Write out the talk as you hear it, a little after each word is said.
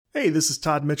Hey, this is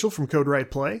Todd Mitchell from Code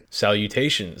Right Play.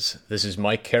 Salutations, this is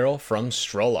Mike Carroll from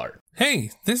Stroll Art.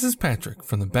 Hey, this is Patrick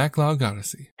from the Backlog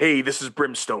Odyssey. Hey, this is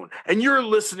Brimstone, and you're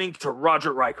listening to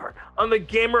Roger Reichart on the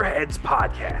Gamerheads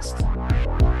Podcast.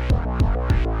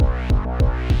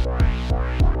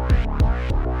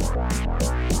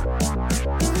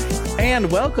 And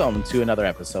welcome to another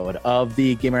episode of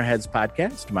the Gamerheads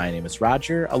Podcast. My name is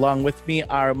Roger. Along with me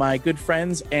are my good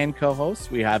friends and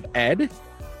co-hosts. We have Ed.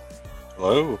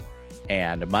 Hello.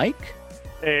 And Mike.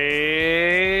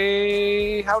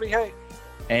 Hey, howdy, hey.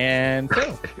 And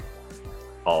Phil.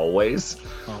 Always.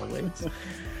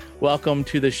 Welcome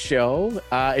to the show.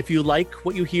 If you like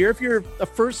what you hear, if you're a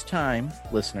first-time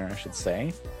listener, I should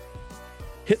say,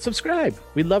 hit subscribe.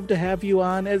 We'd love to have you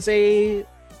on as a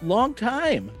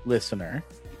long-time listener.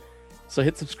 So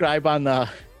hit subscribe on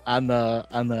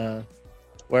the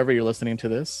wherever you're listening to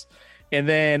this, and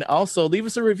then also leave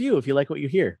us a review if you like what you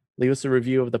hear. Leave us a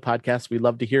review of the podcast. We'd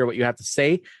love to hear what you have to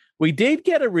say. We did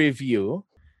get a review.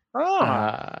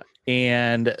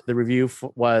 And the review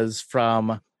was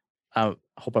from, I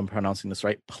hope I'm pronouncing this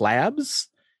right, Plabs.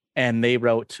 And they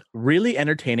wrote, really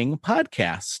entertaining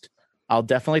podcast. I'll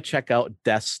definitely check out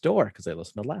Death's Door because I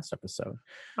listened to the last episode.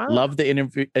 Loved the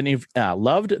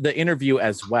interview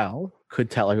as well. Could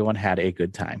tell everyone had a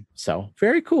good time. So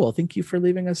very cool. Thank you for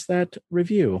leaving us that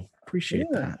review. Appreciate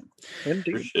that.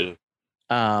 Indeed. Appreciate it.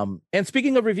 And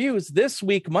speaking of reviews, this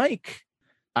week, Mike,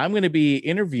 I'm going to be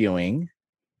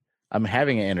I'm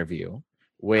having an interview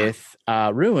with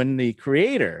Ruin, the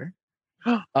creator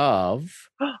of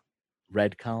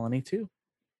Red Colony 2.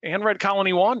 And Red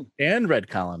Colony 1. And Red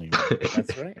Colony 1.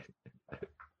 That's right.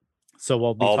 So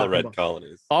we'll be all talking the red about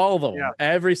colonies. all of them, Yeah.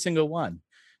 every single one.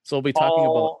 So we'll be talking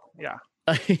about.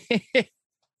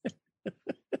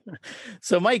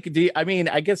 So Mike,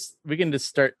 I guess we can just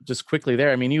start just quickly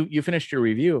there. I mean, you finished your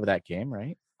review of that game,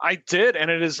 right? I did,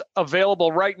 and it is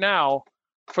available right now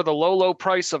for the low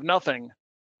price of nothing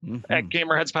at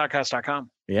GamerheadsPodcast.com.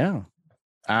 Yeah.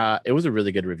 It was a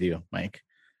really good review, Mike.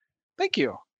 Thank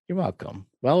you. You're welcome.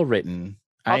 Well written.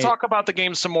 I'll talk about the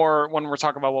game some more when we're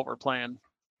talking about what we're playing.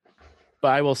 But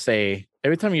I will say,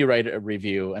 every time you write a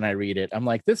review and I read it, I'm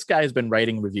like, this guy's been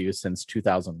writing reviews since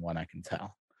 2001, I can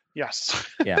tell. Yes.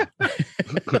 Yeah.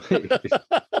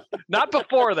 Not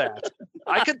before that.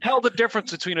 I can tell the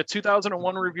difference between a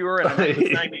 2001 reviewer and a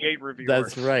 1998 reviewer.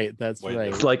 That's right. That's right.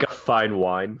 It's like a fine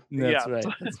wine. That's right.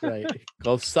 That's right.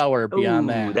 Go sour beyond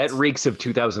that. That reeks of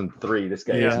 2003. This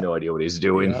guy Yeah. has no idea what he's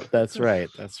doing. Yeah, that's right.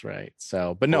 That's right.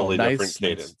 So, but no, Totally nice. different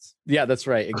cadence. Yeah, that's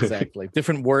right. Exactly.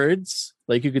 Different words.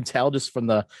 Like you can tell just from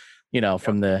the,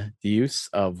 from the use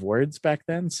of words back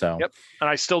then. So, Yep. And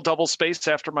I still double spaced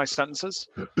after my sentences.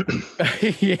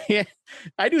 Yeah,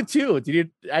 I do too. Did you?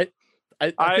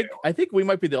 I think we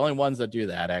might be the only ones that do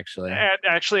that. Actually,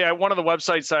 Actually, at one of the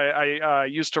websites I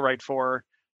used to write for,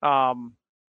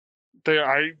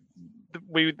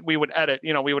 we would edit.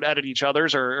 We would edit each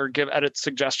other's or give edit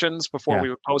suggestions before we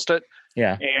would post it.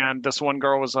 Yeah. And this one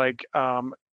girl was like,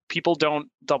 "People don't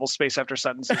double space after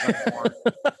sentences anymore."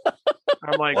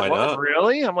 I'm like, Why what? not?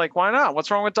 Really? I'm like, why not? What's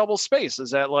wrong with double space?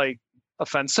 Is that like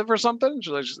offensive or something?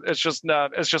 It's just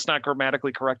not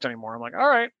grammatically correct anymore. I'm like, all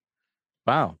right.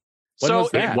 Wow. When So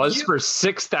was that? It was for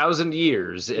 6,000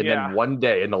 years, and Yeah. then one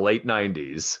day in the late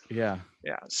 90s. Yeah.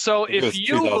 Yeah. So It if was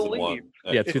you 2001, believe,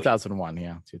 Yeah. actually. 2001.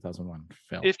 Yeah. 2001.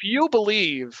 Phil. if you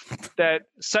believe that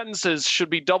sentences should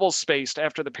be double spaced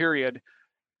after the period,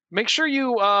 make sure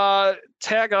you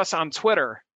tag us on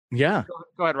Twitter. Yeah.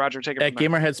 Go ahead, Roger. Take it At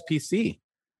from there. Gamerheads PC.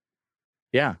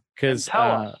 Yeah, because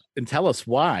And tell us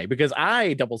why. Because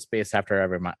I double space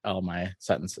after all my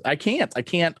sentences. I can't.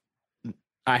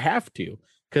 I have to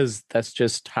because that's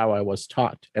just how I was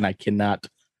taught, and I cannot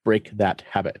break that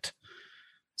habit.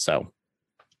 So,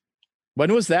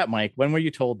 when was that, Mike? When were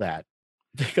you told that?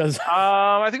 Because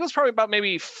I think it was probably about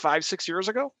maybe 5-6 years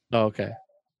ago. okay,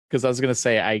 because I was gonna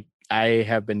say I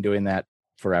have been doing that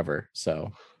forever.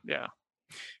 So. Yeah.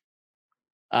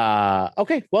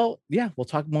 Okay, well, yeah, we'll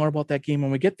talk more about that game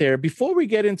when we get there. Before we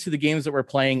get into the games that we're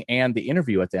playing and the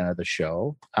interview at the end of the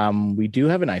show, we do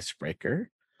have an icebreaker.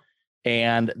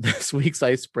 And this week's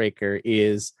icebreaker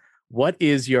is, what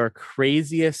is your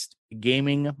craziest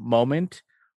gaming moment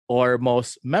or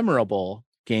most memorable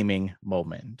gaming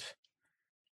moment?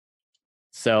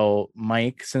 So,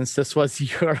 Mike, since this was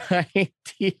your idea,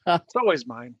 It's always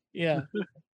mine. yeah,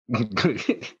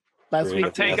 last week,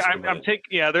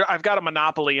 I've got a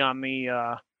monopoly on the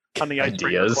icebreaker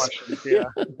Ideas. questions. Yeah.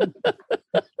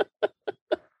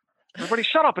 Everybody,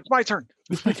 shut up! It's my turn.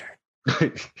 it's my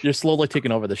turn. You're slowly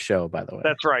taking over the show, by the way.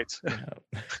 That's right.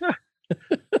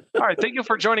 All right, thank you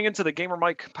for joining into the Gamer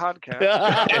Mike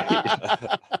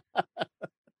podcast.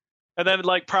 And then,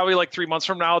 probably 3 months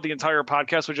from now, the entire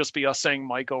podcast would just be us saying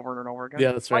Mike over and over again.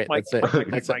 Yeah, that's right. Mike, That's it.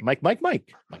 That's it. Mike.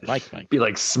 Be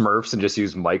like Smurfs and just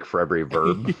use Mike for every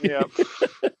verb. Yeah,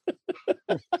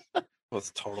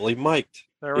 Was totally mic'd.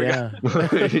 there we go.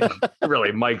 Yeah.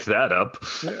 Really mic'd that up.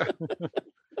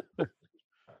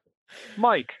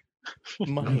 Mike.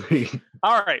 Mike.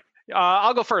 All right.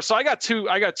 I'll go first. So I got two.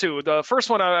 The first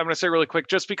one I'm going to say really quick,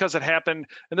 just because it happened,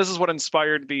 and this is what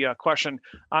inspired the question.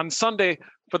 On Sunday,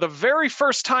 for the very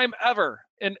first time ever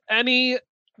in any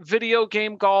video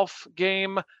game golf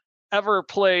game ever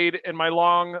played in my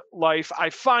long life, I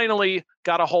finally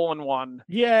got a hole-in-one.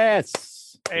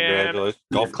 Yes. And Congratulations.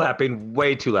 You're Golf clap. clapping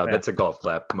way too loud. Yeah. That's a golf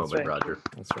clap moment, right. Roger.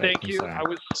 That's right. thank I'm you. sorry. I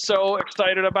was so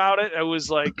excited about it. It was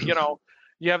like,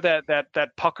 you have that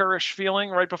puckerish feeling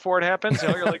right before it happens.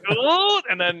 You're like, oh,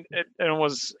 and then it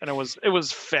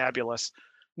was fabulous.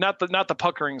 Not the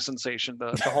puckering sensation,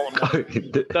 the hole in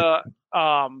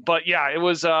one. But yeah, it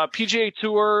was PGA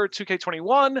Tour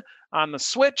 2K21 on the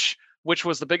Switch, which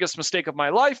was the biggest mistake of my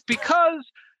life because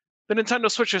the Nintendo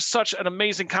Switch is such an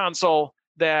amazing console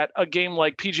that a game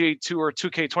like PGA Tour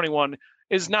 2K21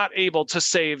 is not able to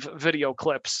save video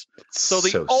clips. So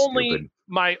stupid.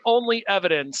 my only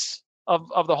evidence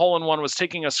of the hole in one was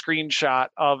taking a screenshot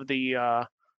of the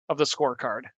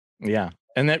scorecard. Yeah.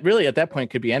 And that really at that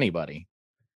point could be anybody.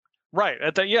 Right.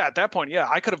 At that point,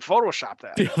 I could have photoshopped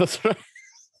that. Yeah, that's right.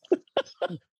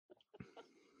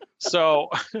 So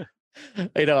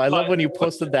I love when you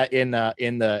posted that in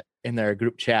their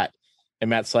group chat and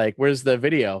Matt's like, "Where's the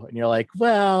video?" And you're like,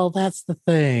 "Well, that's the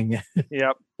thing."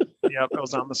 Yep, it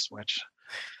was on the Switch.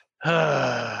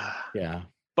 Yeah.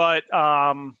 But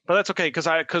that's okay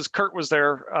because Kurt was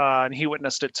there and he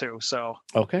witnessed it too. So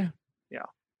Okay.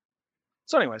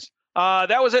 So, anyways,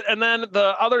 that was it. And then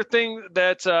the other thing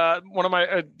that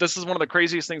this is one of the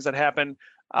craziest things that happened.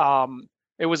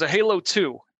 It was a Halo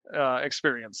 2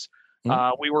 experience.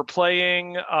 We were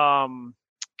playing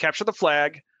Capture the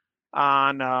Flag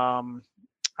on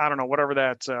I don't know, whatever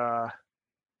that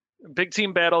big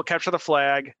team battle, Capture the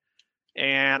Flag.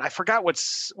 And I forgot what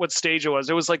stage it was.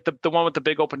 It was like the one with the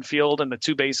big open field and the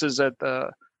two bases at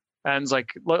the ends, like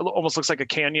almost looks like a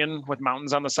canyon with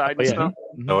mountains on the side and stuff.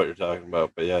 I know what you're talking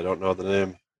about, but yeah, I don't know the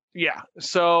name. Yeah.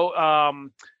 So,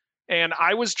 and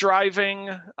I was driving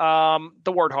the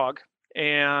Warthog,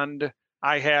 and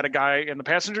I had a guy in the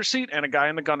passenger seat and a guy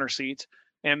in the gunner seat,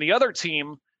 and the other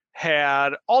team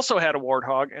also had a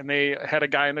Warthog, and they had a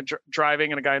guy in the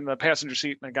driving and a guy in the passenger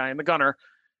seat and a guy in the gunner.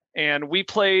 And we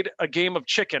played a game of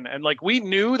chicken, and we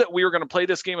knew that we were going to play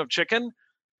this game of chicken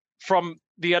from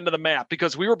the end of the map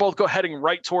because we were both heading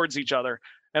right towards each other.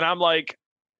 And I'm like,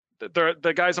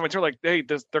 the guys on my team are like, "Hey,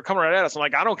 they're coming right at us." I'm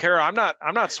like, "I don't care. I'm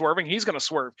not swerving. He's going to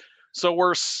swerve." So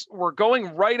we're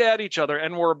going right at each other,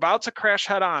 and we're about to crash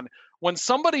head on when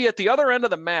somebody at the other end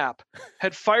of the map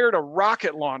had fired a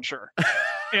rocket launcher,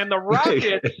 and the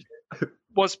rocket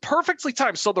was perfectly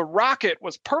timed. So the rocket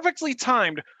was perfectly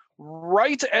timed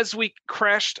right as we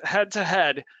crashed head to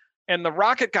head, and the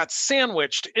rocket got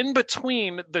sandwiched in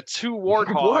between the two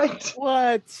Warthogs.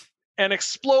 What? And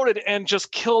exploded and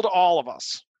just killed all of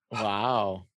us.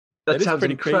 Wow. That is sounds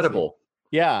pretty incredible.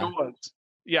 Yeah. It was.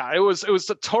 Yeah, it was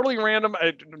totally random.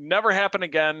 It never happened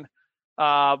again.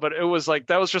 But it was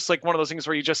that was just one of those things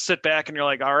where you just sit back and you're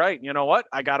like, all right, you know what?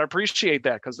 I gotta appreciate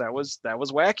that because that was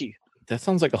wacky. That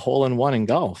sounds like a hole-in-one in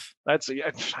golf. I think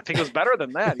it was better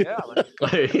than that. Yeah.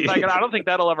 I don't think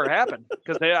that'll ever happen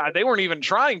because they weren't even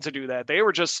trying to do that. They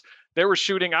were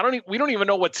shooting. We don't even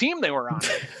know what team they were on.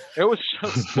 It was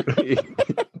just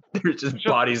there's just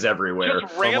bodies everywhere.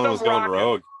 just Someone random was going rocket.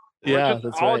 rogue. Yeah, Just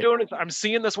that's all right. doing is I'm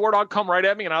seeing this Warthog come right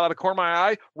at me, and out of the corner of my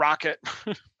eye, rocket.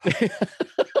 Is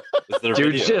there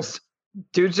video?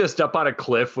 Dude's just up on a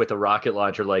cliff with a rocket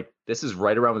launcher. Like, this is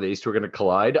right around where these two are going to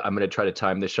collide. I'm going to try to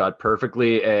time this shot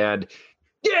perfectly, and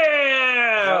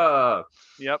yeah.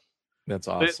 Yep. That's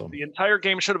awesome. The entire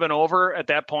game should have been over at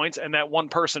that point, and that one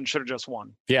person should have just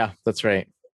won. Yeah, that's right.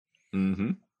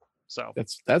 Mm-hmm. So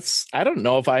That's I don't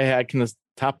know if I can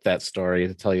top that story,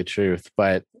 to tell you the truth,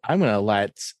 but I'm going to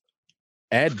let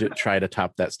Ed try to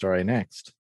top that story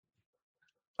next.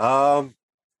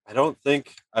 I don't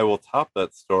think I will top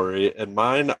that story, and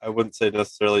mine I wouldn't say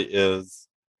necessarily is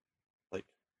like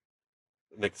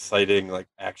an exciting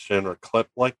action or clip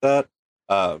like that.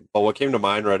 But what came to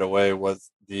mind right away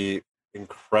was the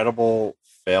incredible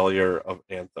failure of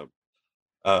Anthem.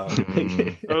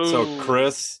 So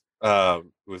Chris,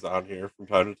 who's on here from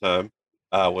time to time,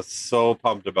 was so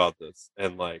pumped about this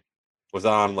and was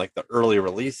on the early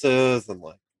releases and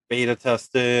beta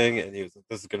testing, and he was like,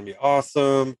 "This is gonna be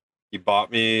awesome." He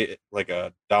bought me like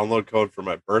a download code for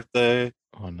my birthday,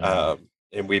 Oh no.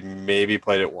 and we maybe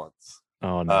played it once.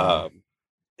 Oh no.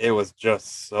 It was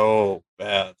just so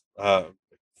bad.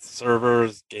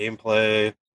 Servers,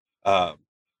 gameplay. So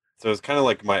it was kind of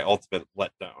like my ultimate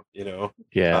letdown, you know?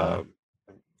 Yeah.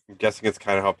 I'm guessing it's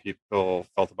kind of how people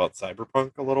felt about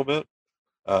Cyberpunk a little bit.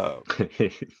 I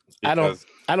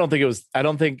don't because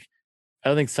think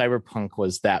Cyberpunk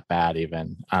was that bad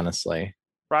even, honestly.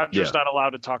 Roger's Yeah. not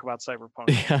allowed to talk about Cyberpunk.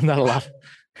 Yeah, I'm not allowed.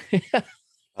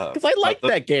 Because I liked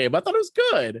that game. I thought it was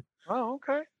good. Oh,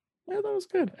 okay. I thought it was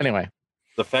good. Anyway.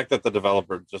 the fact that the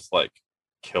developer just like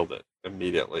killed it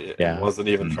immediately Yeah. and wasn't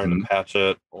even trying Mhm. to patch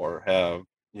it or have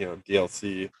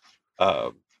DLC.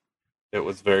 It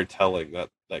was very telling that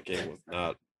that game was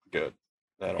not good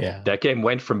at all. Yeah. That game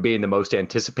went from being the most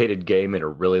anticipated game in a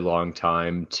really long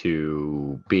time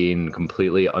to being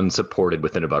completely unsupported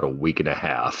within about a week and a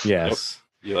half. Yes.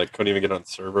 You like couldn't even get on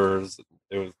servers.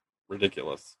 It was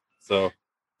ridiculous. So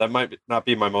that might not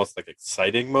be my most like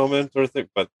exciting moment or thing,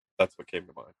 but that's what came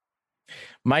to mind.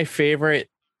 My favorite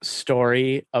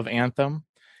story of Anthem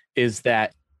is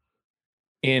that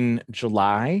in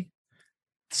July,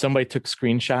 somebody took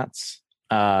screenshots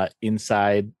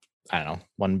inside, I don't know,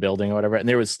 one building or whatever, and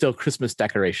there was still Christmas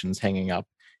decorations hanging up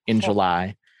in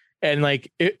July. And like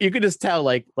you could just tell,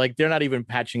 like they're not even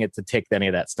patching it to take any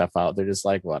of that stuff out. They're just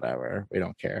like, whatever, we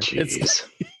don't care. Jeez.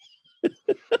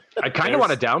 I kind of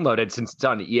want to download it since it's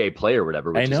on EA Play or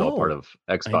whatever, which is all part of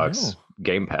Xbox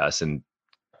Game Pass, and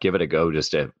give it a go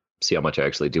just to see how much I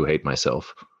actually do hate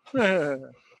myself.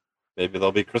 Maybe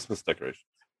there'll be Christmas decorations.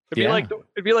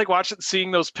 It'd be like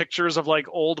seeing those pictures of like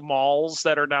old malls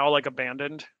that are now like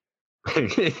abandoned. Yeah,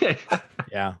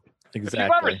 If you've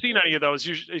exactly. ever seen any of those,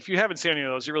 if you haven't seen any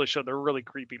of those, you really should. They're really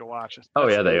creepy to watch. Oh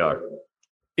yeah, they are.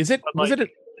 Is it? But, Was like- it?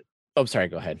 Oh, sorry.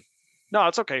 Go ahead. No,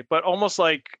 it's okay, but almost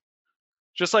like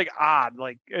just like odd.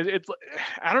 Like it's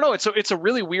I don't know. It's a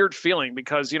really weird feeling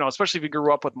because especially if you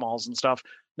grew up with malls and stuff.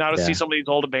 Now to Yeah. see some of these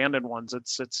old abandoned ones,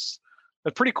 it's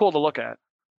pretty cool to look at.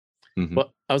 Mhm.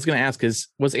 Well, I was going to ask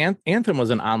was Anthem was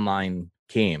an online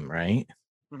game, right?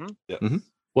 Yeah. Mhm.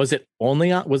 Was it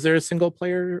only on? Was there a single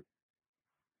player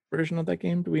version of that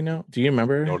game? Do we know? Do you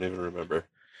remember? Don't even remember.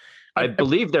 I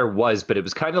believe there was, but it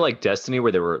was kind of like Destiny,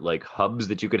 where there were like hubs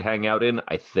that you could hang out in,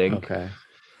 I think, Okay.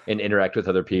 and interact with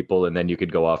other people, and then you could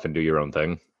go off and do your own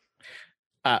thing.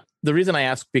 The reason I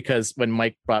asked because when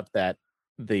Mike brought that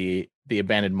the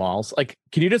abandoned malls, like,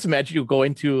 can you just imagine you go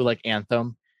into like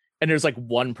Anthem and there's like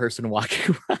one person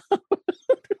walking around?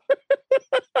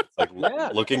 It's like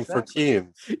Yeah, looking for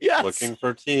teams. Yes. Looking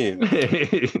for teams.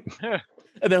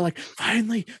 And they're like,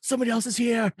 finally, somebody else is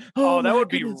here. Oh, that my would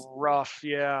be goodness. rough.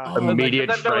 Yeah. Oh, And, like, Immediate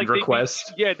then they're, friend they'd be-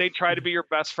 request. Yeah, they try to be your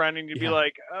best friend, and you'd be Yeah.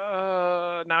 like,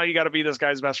 now you got to be this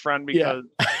guy's best friend Yeah.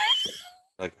 because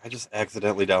Like I just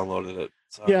accidentally downloaded it.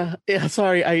 Sorry. Yeah.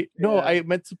 Sorry. I Yeah.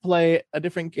 meant to play a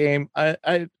different game.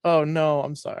 Oh no,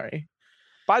 I'm sorry.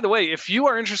 By the way, if you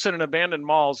are interested in abandoned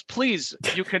malls, please,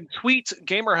 you can tweet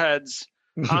Gamerheads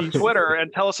on Twitter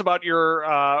and tell us about your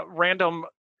random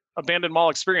abandoned mall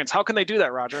experience. How can they do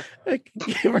that, Roger? Like,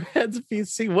 Gamerheads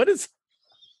PC. What is?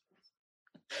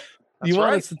 That's You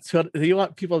want right. us to? You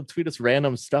want people to tweet us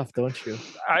random stuff, don't you?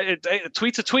 A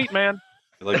tweet's a tweet, man.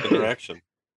 I like interaction.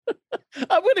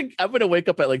 I'm gonna wake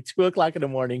up at like 2:00 in the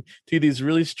morning to these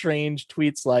really strange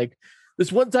tweets like,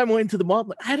 this one time I went to the mall. I'm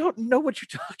like, I don't know what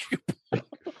you're talking about.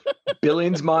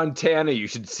 Billings, Montana. You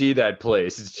should see that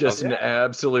place. It's just an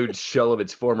absolute shell of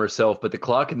its former self, but the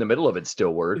clock in the middle of it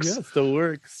still works. Yeah, it still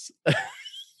works.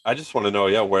 I just want to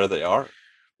know, where they are.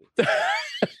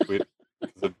 They're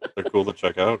cool to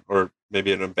check out, or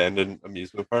maybe an abandoned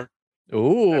amusement park.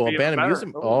 Ooh, That'd be even abandoned better.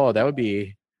 amusement. Ooh. Oh, that would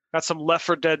be Got some Left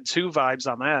 4 Dead 2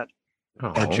 vibes on that.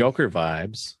 or Oh, Joker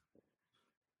vibes.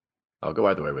 I'll go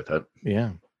either way with it.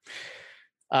 Yeah.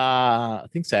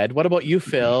 Thanks, Ed. What about you,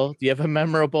 Phil? Do you have a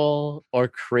memorable or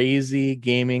crazy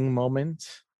gaming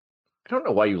moment? I don't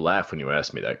know why you laugh when you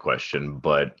ask me that question,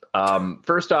 but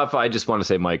first off, I just want to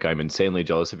say, Mike, I'm insanely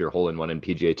jealous of your hole-in-one in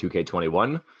PGA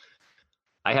 2K21.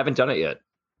 I haven't done it yet.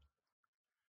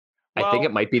 I think Well-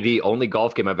 it might be the only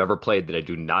golf game I've ever played that I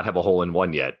do not have a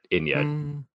hole-in-one yet.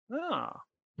 Mm, Oh,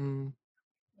 mm.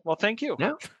 well, thank you.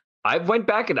 No. I went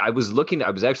back and I was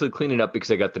actually cleaning up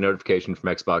because I got the notification from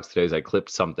Xbox today as I clipped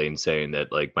something saying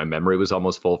that like my memory was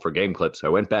almost full for game clips. So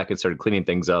I went back and started cleaning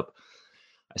things up.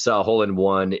 I saw a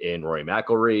hole-in-one in Rory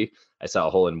McIlroy. I saw a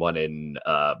hole-in-one in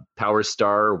Power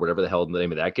Star, or whatever the hell the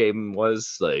name of that game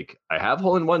was. Like, I have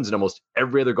hole-in-ones in almost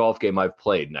every other golf game I've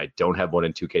played, and I don't have one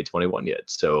in 2K21 yet.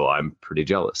 So I'm pretty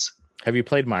jealous. Have you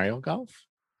played Mario Golf?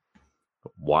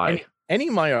 Why? Any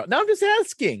Mario. No, I'm just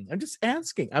asking. I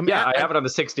have it on the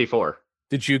 64.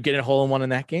 Did you get a hole in one in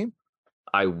that game?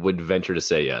 I would venture to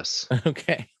say yes.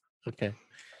 Okay.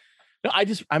 No,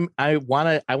 I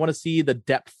want to see the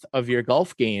depth of your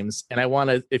golf games, and I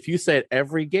want to. If you said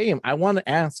every game, I want to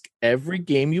ask every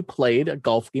game you played, a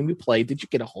golf game you played, did you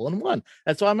get a hole in one?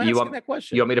 That's why I'm asking that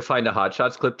question. You want me to find a Hot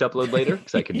Shots clip to upload later?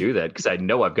 Because I can do that. Because I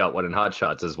know I've got one in Hot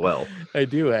Shots as well. I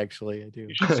do actually. I do.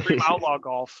 You should stream Outlaw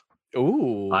Golf.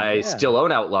 Ooh, I still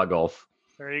own Outlaw Golf.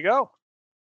 There you go.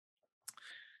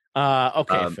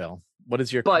 Okay, Phil. What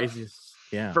is your craziest?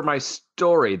 Yeah. For my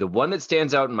story, the one that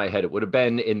stands out in my head, it would have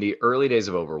been in the early days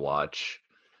of Overwatch.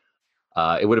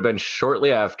 It would have been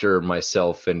shortly after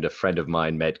myself and a friend of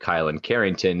mine met Kyle and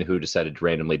Carrington, who decided to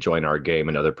randomly join our game.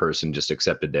 Another person just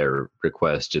accepted their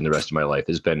request, and the rest of my life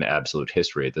has been absolute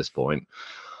history at this point.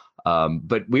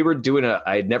 But we were doing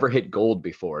I had never hit gold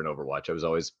before in Overwatch. I was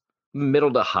always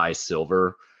middle to high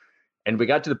silver. And we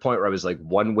got to the point where I was like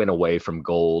one win away from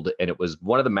gold. And it was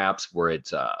one of the maps where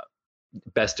it's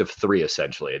best of 3,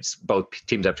 essentially. It's both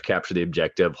teams have to capture the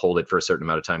objective, hold it for a certain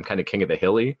amount of time, kind of King of the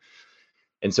Hilly.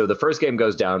 And so the first game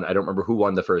goes down. I don't remember who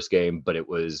won the first game, but it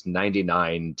was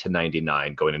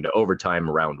 99-99 going into overtime,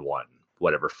 round 1.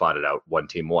 Whatever fought it out, one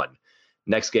team won.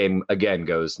 Next game again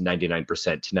goes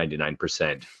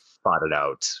 99%-99%, fought it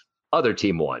out, other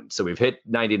team won. So we've hit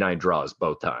 99 draws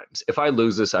both times. If I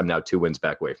lose this, I'm now 2 wins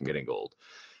back away from getting gold.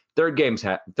 Third game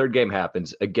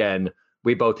happens again.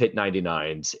 We both hit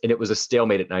 99s, and it was a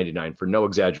stalemate at 99 for no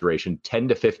exaggeration. 10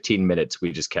 to 15 minutes,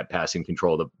 we just kept passing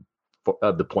control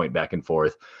of the point back and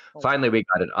forth. Finally, we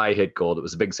got it. I hit gold. It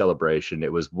was a big celebration.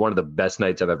 It was one of the best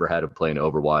nights I've ever had of playing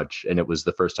Overwatch, and it was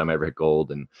the first time I ever hit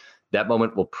gold. And that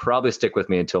moment will probably stick with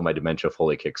me until my dementia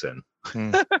fully kicks in.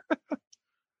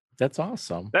 That's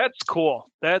awesome. That's cool.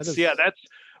 That's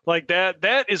like that.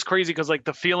 That is crazy because like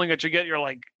the feeling that you get, you're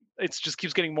like, it just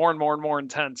keeps getting more and more and more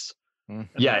intense.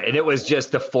 Yeah, and it was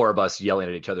just the 4 of us yelling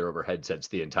at each other over headsets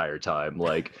the entire time.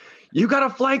 Like, you gotta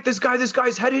flank this guy. This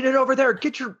guy's heading it over there.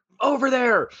 Get your over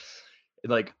there.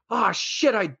 And like, oh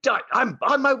shit, I died. I'm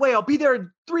on my way. I'll be there in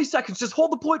 3 seconds. Just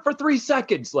hold the point for 3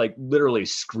 seconds. Like literally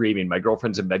screaming. My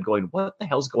girlfriend's in bed going, what the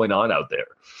hell's going on out there?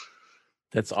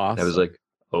 That's awesome. I was like,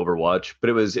 Overwatch. But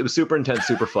it was super intense,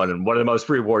 super fun, and one of the most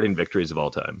rewarding victories of all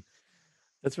time.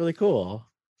 That's really cool.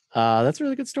 That's a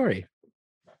really good story.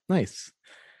 Nice.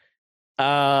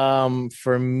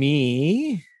 For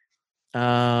me,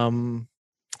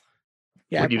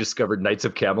 When you discovered Knights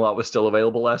of Camelot was still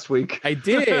available last week. I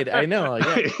did. I know.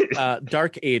 Yeah.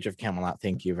 Dark Age of Camelot.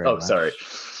 Thank you very much. Oh, sorry.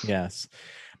 Yes.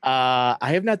 I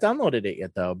have not downloaded it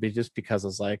yet though, just because I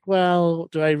was like, well,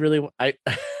 do I really?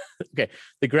 Okay.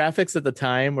 The graphics at the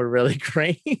time were really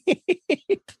great.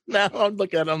 Now I'm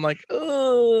looking at it, I'm like,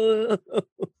 oh.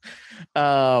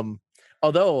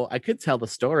 Although I could tell the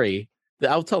story.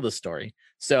 I'll tell the story.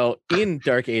 So in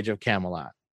Dark Age of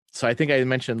Camelot, so I think I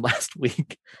mentioned last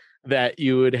week that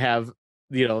you would have,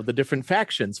 the different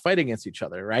factions fight against each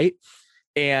other, right?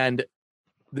 And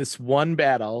this one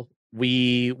battle,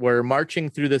 we were marching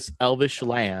through this elvish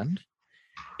land,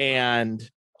 and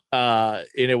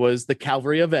it was the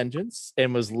Cavalry of Vengeance,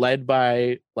 and was led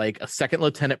by like a second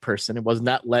lieutenant person. It was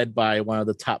not led by one of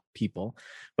the top people,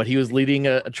 but he was leading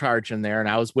a charge in there, and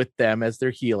I was with them as their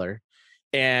healer.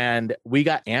 And we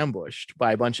got ambushed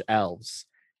by a bunch of elves,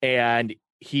 and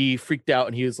he freaked out,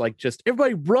 and he was like, just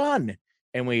everybody run.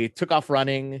 And we took off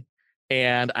running,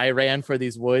 and I ran for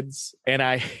these woods, and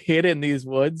I hid in these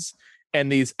woods, and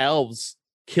these elves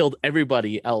killed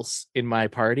everybody else in my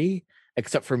party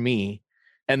except for me.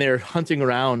 And they're hunting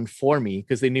around for me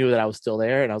because they knew that I was still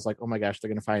there. And I was like, oh my gosh, they're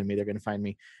going to find me. They're going to find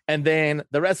me. And then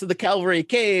the rest of the cavalry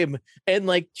came and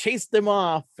like chased them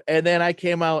off. And then I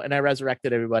came out and I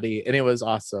resurrected everybody. And it was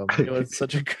awesome. It was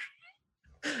such a,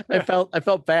 I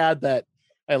felt bad that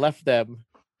I left them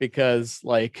because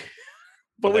like,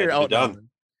 but we were out.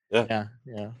 Yeah.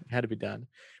 It had to be done.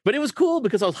 But it was cool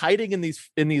because I was hiding in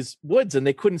these woods and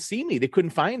they couldn't see me. They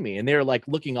couldn't find me. And they were like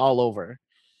looking all over.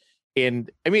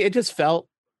 And I mean, it just felt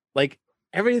like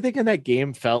everything in that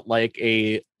game felt like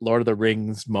a Lord of the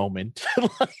Rings moment.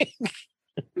 Like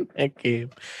that game,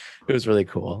 it was really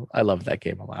cool. I loved that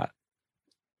game a lot.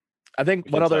 I think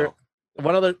one other.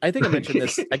 I think I mentioned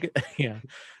this. I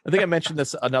think I mentioned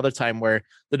this another time where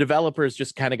the developers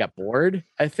just kind of got bored.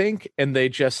 I think, and they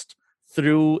just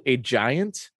threw a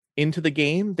giant into the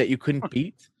game that you couldn't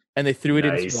beat, and they threw it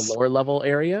into the lower level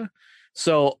area.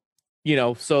 So.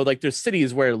 So like there's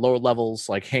cities where lower levels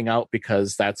like hang out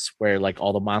because that's where like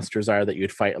all the monsters are that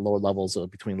you'd fight at lower levels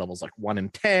between levels like 1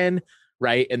 and 10,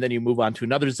 right? And then you move on to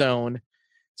another zone.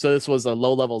 So this was a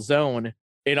low level zone,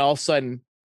 and all of a sudden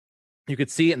you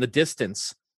could see in the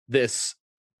distance this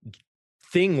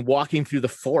thing walking through the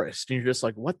forest, and you're just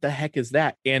like, what the heck is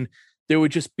that? And there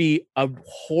would just be a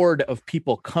horde of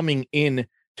people coming in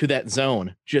to that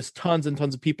zone, just tons and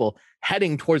tons of people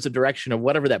heading towards the direction of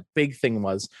whatever that big thing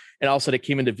was. And all of a sudden it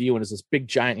came into view, and it was this big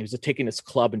giant. He was just taking his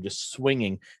club and just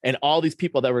swinging, and all these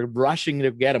people that were rushing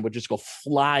to get him would just go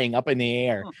flying up in the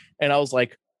air. And I was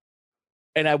like,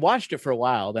 and I watched it for a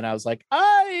while. Then I was like,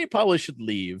 I probably should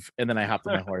leave. And then I hopped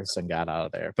on my horse and got out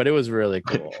of there. But it was really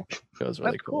cool. It was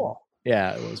really cool.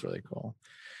 Yeah, it was really cool.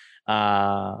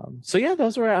 So yeah,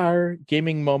 those were our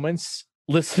gaming moments.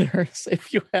 Listeners,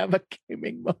 if you have a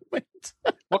gaming moment,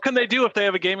 What can they do if they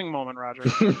have a gaming moment, Roger?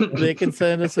 they can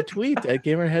send us a tweet at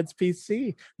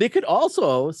GamerHeadsPC. They could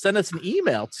also send us an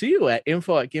email too at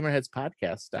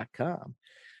info@gamerheadspodcast.com.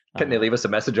 Can they leave us a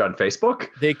message on Facebook?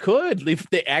 They could leave.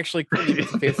 They actually could leave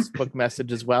us a Facebook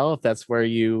message as well, if that's where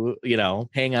you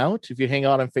hang out. If you hang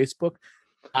out on Facebook,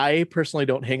 I personally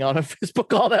don't hang out on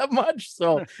Facebook all that much,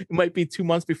 so it might be 2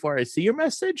 months before I see your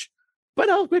message, but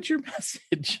I'll get your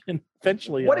message and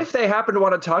eventually. What if they happen to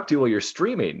want to talk to you while you're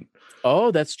streaming?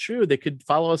 Oh, that's true. They could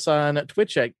follow us on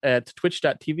Twitch at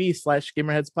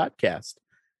twitch.tv/GamerHeadsPodcast.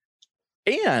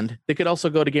 And they could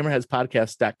also go to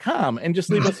gamerheadspodcast.com and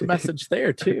just leave us a message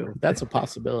there too. That's a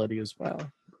possibility as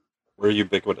well. We're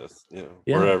ubiquitous. Yeah.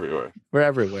 We're everywhere. We're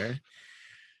everywhere.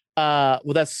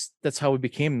 Well, that's how we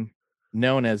became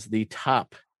known as the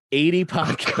top 80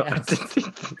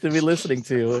 podcasts to be listening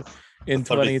to in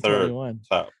 2021.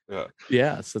 Top. Yeah.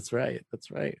 Yes, that's right. That's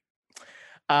right.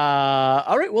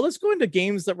 All right. Well, let's go into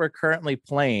games that we're currently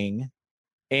playing.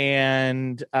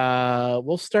 And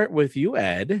we'll start with you,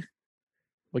 Ed.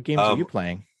 What games are you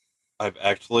playing? I've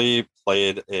actually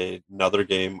played another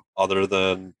game other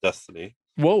than Destiny.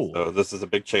 Whoa. So this is a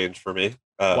big change for me.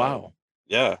 Wow.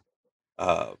 Yeah.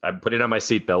 I'm putting on my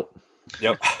seatbelt.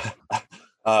 Yep.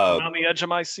 I'm on the edge of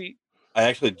my seat. I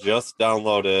actually just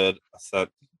downloaded Ascent,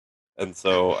 and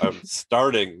so I'm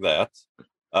starting that.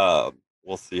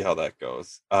 We'll see how that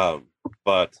goes.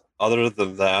 But other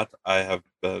than that, I have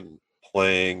been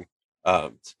playing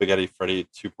Spaghetti Freddy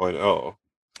 2.0.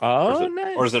 Oh,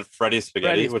 nice. Or is it Freddy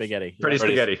Spaghetti? Freddy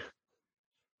Spaghetti.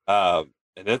 And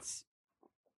it's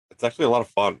actually a lot of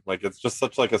fun. Like, it's just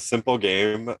such like a simple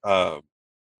game.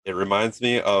 It reminds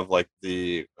me of like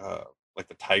the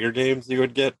Tiger games you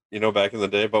would get, back in the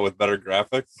day, but with better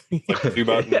graphics. It's like 2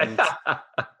 buttons,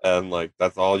 and like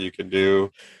that's all you can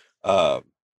do. But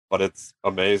it's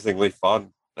amazingly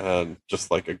fun and just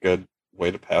like a good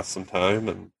way to pass some time.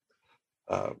 And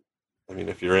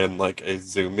if you're in like a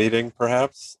Zoom meeting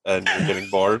perhaps and you're getting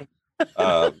bored,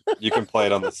 you can play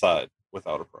it on the side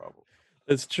without a problem.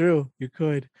 That's true. You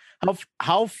could.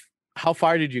 How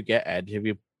far did you get, Ed? Did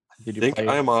you think play?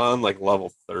 I'm on like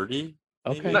level 30.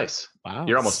 Okay. Maybe? Nice. Wow.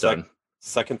 You're almost done.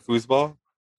 Second foosball.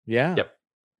 Yeah. Yep.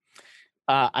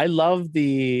 I love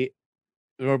we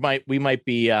might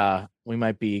be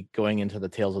going into the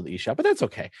Tales of the eShop, but that's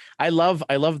okay. I love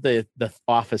the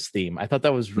Office theme. I thought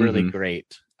that was really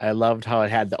great. I loved how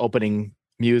it had the opening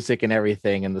music and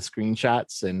everything, and the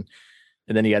screenshots, and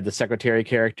then you had the secretary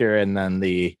character, and then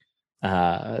the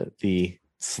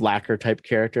slacker type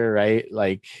character, right?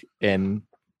 Like, and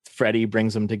Freddy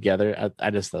brings them together. I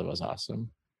just thought it was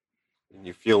awesome. And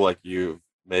you feel like you've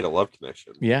made a love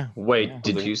connection. Yeah. Wait,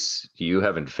 Yeah. you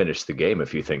haven't finished the game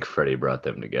if you think Freddy brought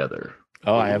them together?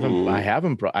 Oh, I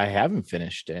haven't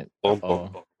finished it. Boom,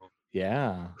 boom, boom.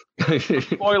 Yeah.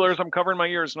 Spoilers. I'm covering my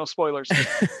ears. No spoilers.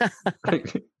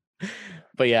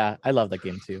 But yeah, I love that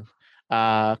game too.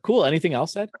 Cool. Anything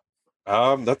else, Ed?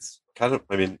 That's kind of,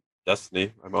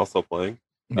 Destiny I'm also playing.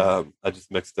 Yeah. I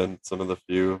just mixed in some of the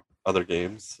few other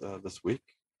games this week.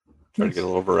 Try to get a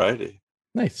little variety.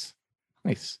 Nice.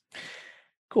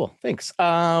 Cool. Thanks.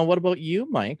 What about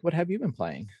you, Mike? What have you been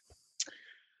playing?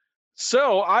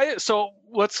 So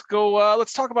let's go.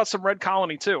 Let's talk about some Red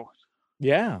Colony too.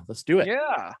 Yeah, let's do it.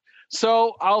 Yeah.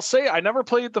 So I'll say I never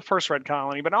played the first Red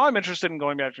Colony, but now I'm interested in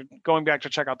going back to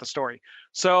check out the story.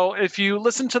 So if you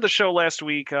listened to the show last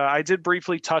week, I did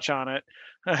briefly touch on it.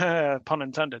 Pun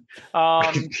intended.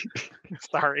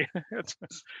 Sorry.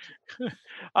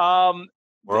 We're all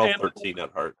 13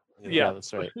 at heart. Yeah,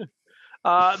 that's right.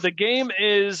 The game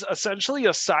is essentially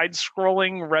a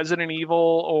side-scrolling Resident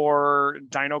Evil or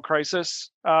Dino Crisis.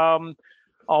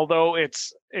 Although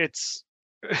it's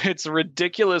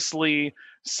ridiculously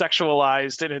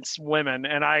sexualized in its women,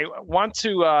 and I want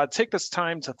to take this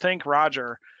time to thank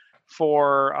Roger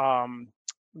for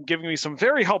giving me some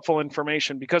very helpful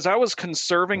information, because I was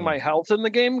conserving my health in the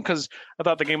game because I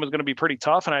thought the game was going to be pretty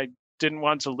tough, and I didn't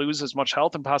want to lose as much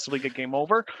health and possibly get game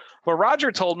over. But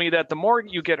Roger told me that the more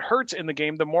you get hurt in the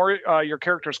game, the more your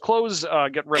character's clothes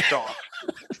get ripped off.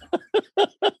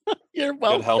 You're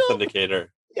welcome. Good health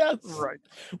indicator. Yes. Right.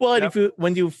 Well, and Yep. if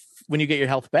when you get your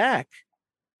health back,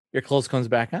 your clothes comes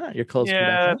back on. Your clothes come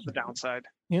Yeah, back that's the downside.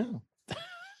 on.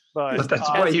 But that's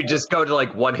why you just go to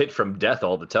like one hit from death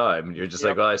all the time. You're just Yep.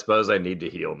 like, well, I suppose I need to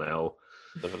heal now.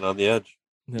 Living on the edge.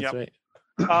 That's Yep. right.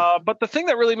 But the thing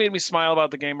that really made me smile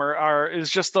about the game is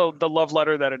just the love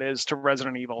letter that it is to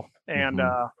Resident Evil and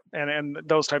and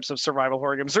those types of survival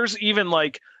horror games. There's even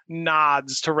like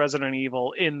nods to Resident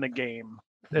Evil in the game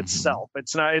itself.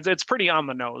 It's not. It's pretty on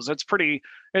the nose. It's pretty.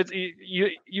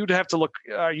 You'd have to look.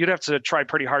 You'd have to try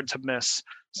pretty hard to miss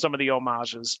some of the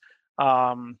homages.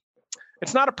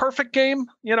 It's not a perfect game,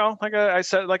 like I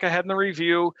said, like I had in the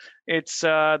review. It's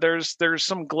there's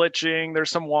some glitching, there's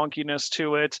some wonkiness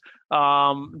to it.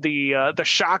 The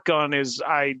shotgun is,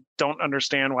 I don't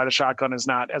understand why the shotgun is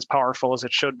not as powerful as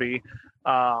it should be.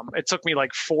 It took me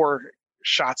like 4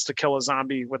 shots to kill a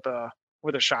zombie with a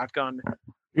shotgun.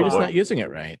 You're just not using it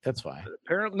right. That's why.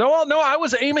 Apparently, no, I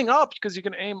was aiming up because you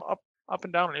can aim up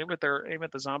and down and aim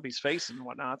at the zombie's face and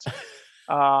whatnot.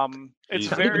 It's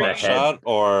You very buckshot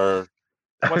or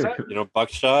What's that?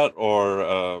 buckshot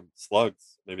or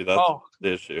slugs. Maybe that's Oh.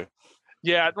 the issue.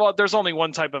 Yeah, well, there's only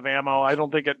one type of ammo. I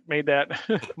don't think it made that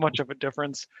much of a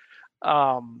difference.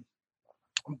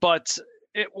 But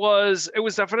it was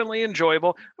definitely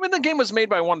enjoyable. I mean, the game was made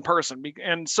by one person,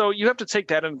 and so you have to take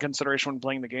that into consideration when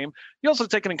playing the game. You also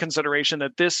take into consideration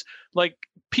that this, like,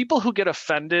 people who get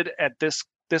offended at this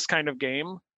kind of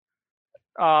game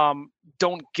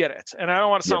don't get it. And I don't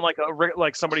want to sound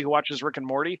like somebody who watches Rick and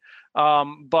Morty,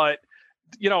 but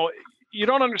you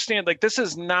don't understand. Like, this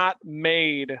is not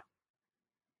made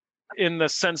in the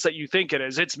sense that you think it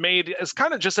is. It's made as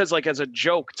kind of just as a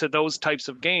joke to those types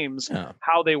of games,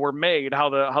 how they were made, how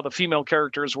the female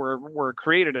characters were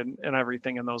created and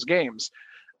everything in those games.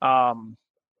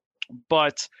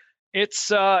 But it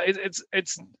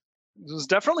was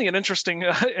definitely an interesting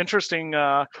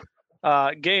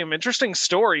game, interesting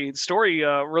story. Story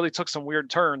really took some weird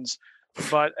turns,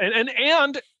 but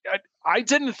and I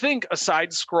didn't think a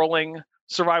side-scrolling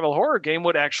survival horror game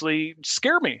would actually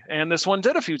scare me, and this one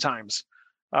did a few times.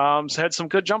 So had some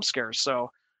good jump scares.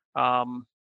 So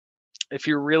if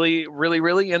you're really, really,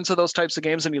 really into those types of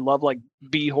games and you love like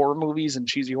B horror movies and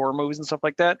cheesy horror movies and stuff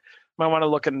like that, you might want to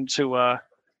look into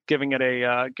giving it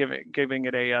a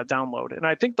download. And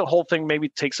I think the whole thing maybe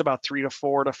takes about 3 to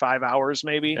 4 to 5 hours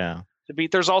maybe to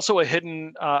beat. There's also a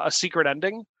hidden a secret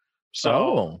ending.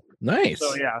 So nice.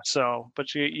 So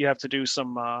but you have to do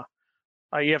some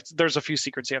there's a few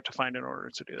secrets you have to find in order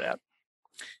to do that.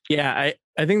 Yeah,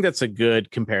 I think that's a good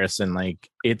comparison. Like,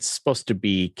 it's supposed to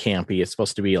be campy. It's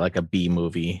supposed to be like a B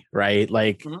movie, right?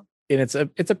 Like, and it's a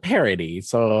parody.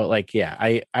 So like,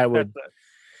 I would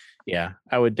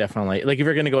definitely, like, if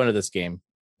you're going to go into this game,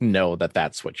 know that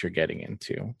that's what you're getting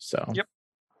into. So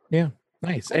yeah.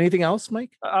 Nice. Anything else,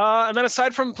 Mike? And then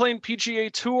aside from playing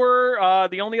PGA Tour,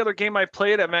 the only other game I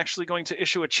played, I'm actually going to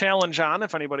issue a challenge on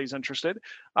if anybody's interested.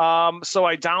 So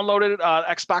I downloaded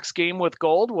Xbox Game with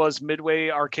Gold, was Midway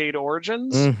Arcade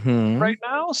Origins right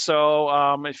now.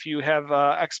 So if you have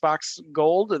Xbox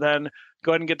Gold, then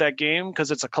go ahead and get that game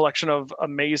because it's a collection of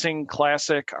amazing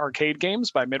classic arcade games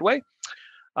by Midway.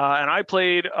 And I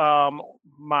played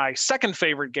my second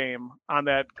favorite game on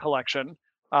that collection,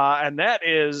 and that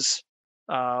is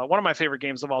one of my favorite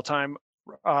games of all time.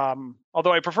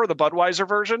 Although I prefer the Budweiser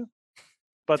version,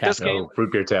 but this game,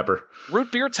 Root Beer Tapper.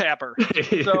 Root Beer Tapper.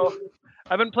 So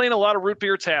I've been playing a lot of Root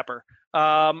Beer Tapper.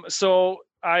 So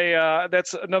I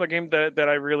that's another game that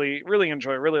I really, really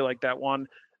enjoy. Really like that one.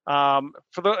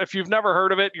 If you've never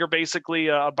heard of it, you're basically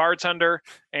a bartender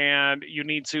and you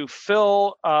need to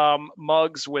fill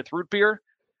mugs with root beer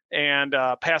and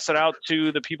pass it out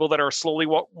to the people that are slowly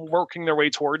working their way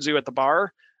towards you at the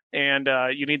bar. And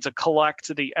you need to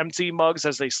collect the empty mugs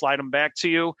as they slide them back to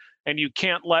you. And you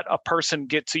can't let a person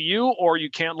get to you, or you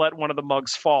can't let one of the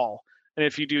mugs fall. And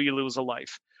if you do, you lose a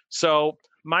life. So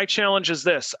my challenge is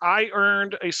this: I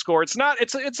earned a score. It's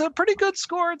a pretty good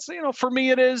score. It's, for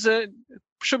me, it is. It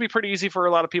should be pretty easy for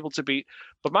a lot of people to beat.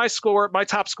 But my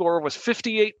top score was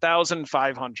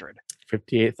 58,500.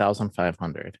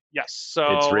 58,500. Yes.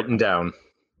 So it's written down.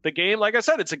 The game, like I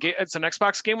said, it's an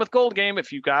Xbox Game with Gold game.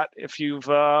 If you've got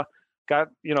Xbox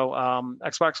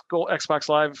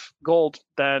Live Gold,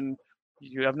 then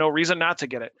you have no reason not to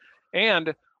get it.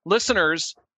 And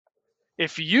listeners,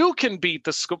 if you can beat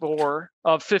the score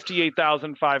of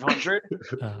 58,500,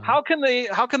 how can they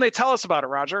tell us about it,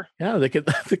 Roger? Yeah, they could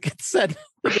send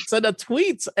a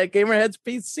tweet at Gamerheads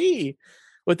PC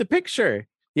with the picture.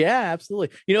 Yeah, absolutely.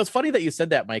 You know, it's funny that you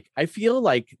said that, Mike. I feel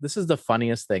like this is the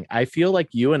funniest thing. I feel like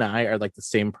you and I are like the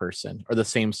same person or the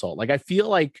same soul. Like I feel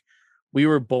like we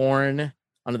were born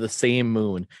under the same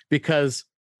moon because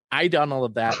I done all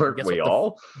of that. Weren't we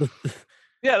all?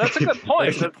 Yeah, that's a good point.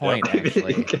 That's a good point,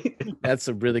 actually. That's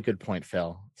a really good point,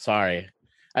 Phil. Sorry.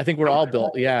 I think we're all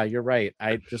built. Yeah, you're right.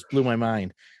 I just blew my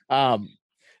mind. No,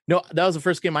 that was the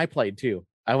first game I played too.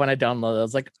 When I downloaded, I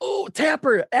was like, "Oh,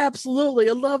 Tapper, absolutely!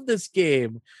 I love this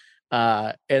game."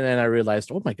 And then I realized,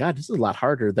 "Oh my god, this is a lot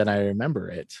harder than I remember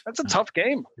it." That's a tough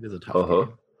game. It is a tough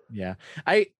game. Yeah,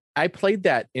 I played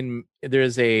that in.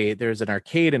 There's an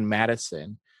arcade in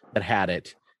Madison that had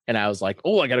it, and I was like,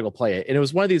 "Oh, I gotta go play it." And it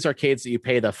was one of these arcades that you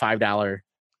pay the $15,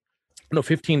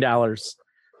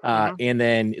 and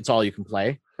then it's all you can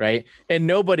play, right? And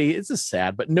nobody. This is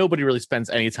sad, but nobody really spends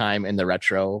any time in the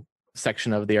retro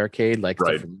section of the arcade, like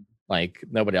right. Like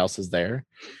nobody else is there.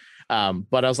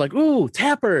 But I was like, "Ooh,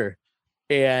 Tapper,"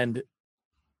 and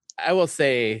I will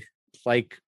say,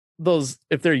 like those,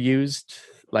 if they're used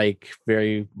like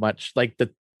very much, like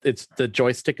the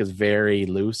joystick is very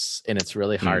loose and it's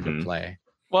really hard to play.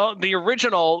 Well, the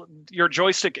original, your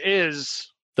joystick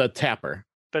is the Tapper.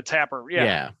 The Tapper,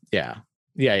 yeah.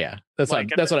 That's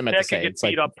like, what I meant to say. It's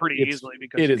beat up pretty easily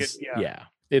because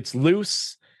it's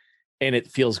loose and it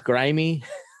feels grimy.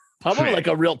 Probably like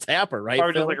a real Tapper, right?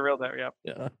 Probably just like a real Tapper,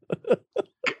 yeah.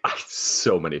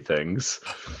 So many things.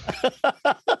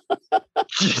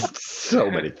 Just so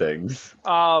many things.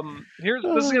 This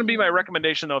is going to be my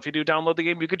recommendation, though. If you do download the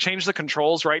game, you could change the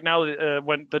controls. Right now,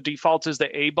 when the default is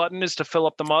the A button is to fill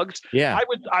up the mugs. Yeah,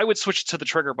 I would switch to the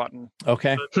trigger button.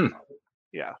 Okay.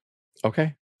 Yeah.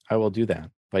 Okay, I will do that.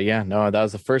 But yeah, no, that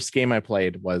was the first game I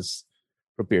played was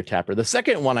Root Beer Tapper. The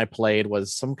second one I played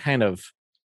was some kind of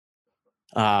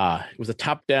it was a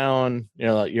top down,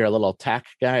 you're a little attack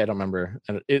guy. I don't remember.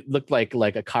 It looked like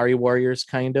Akari Warriors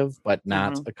kind of, but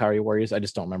not Akari Warriors. I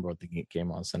just don't remember what the game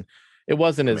was, and it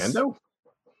wasn't Commando?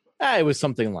 It was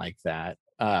something like that.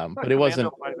 But it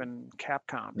wasn't. Might have been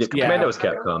Capcom. Yeah, Commando was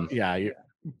Capcom. Yeah,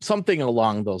 something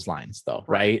along those lines, though,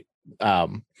 right?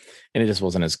 And it just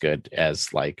wasn't as good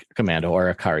as like Commando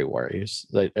or Akari Warriors.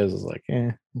 It was like,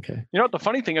 okay. You know what? The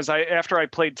funny thing is, after I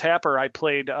played Tapper, I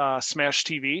played Smash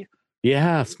TV.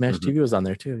 Yeah, Smash TV was on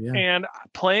there too. Yeah, and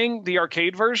playing the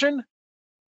arcade version,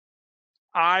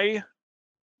 I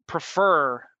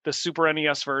prefer the Super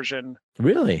NES version.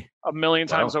 Really? A million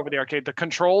times over the arcade. The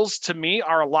controls to me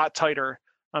are a lot tighter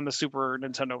on the Super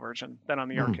Nintendo version than on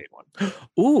the arcade one.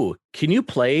 Ooh, can you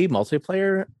play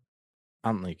multiplayer?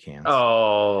 You can't.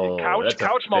 Oh,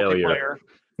 couch multiplayer.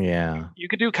 Yeah, you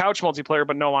could do couch multiplayer,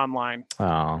 but no online.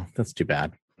 Oh, that's too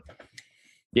bad.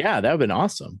 Yeah, that would have been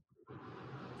awesome.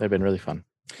 That'd been really fun.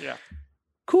 Yeah.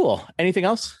 Cool. Anything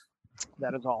else?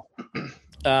 That is all.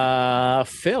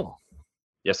 Phil.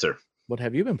 Yes, sir. What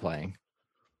have you been playing?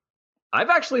 I've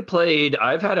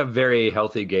had a very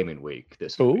healthy gaming week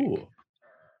this week. Ooh.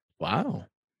 Wow.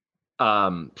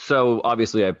 So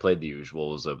obviously I played the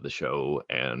usuals of the show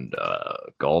and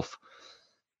golf.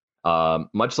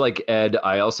 Much like Ed,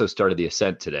 I also started the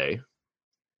Ascent today.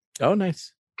 Oh,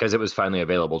 nice. Because it was finally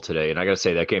available today. And I got to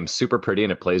say, that game's super pretty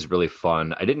and it plays really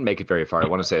fun. I didn't make it very far. I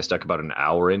want to say I stuck about an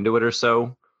hour into it or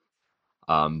so.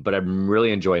 But I'm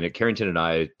really enjoying it. Carrington and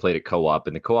I played it co-op,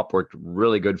 and the co-op worked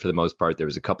really good for the most part. There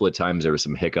was a couple of times there were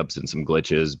some hiccups and some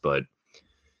glitches, but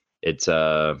it's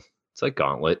like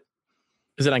Gauntlet.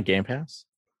 Is it on Game Pass?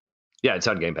 Yeah, it's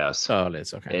on Game Pass. Oh, it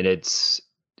is. Okay. And it's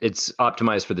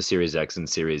optimized for the Series X and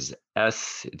Series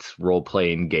S. It's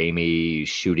role-playing, gamey,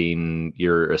 shooting.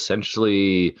 You're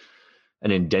essentially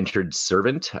an indentured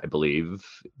servant, I believe,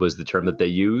 was the term that they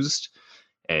used.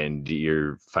 And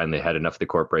you're finally had enough of the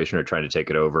corporation or trying to take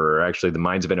it over. Or actually, the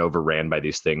mine's been overran by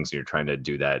these things, and you're trying to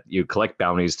do that. You collect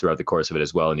bounties throughout the course of it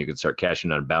as well, and you can start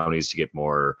cashing on bounties to get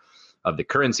more of the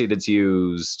currency that's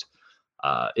used.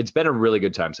 It's been a really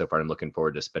good time so far. I'm looking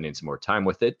forward to spending some more time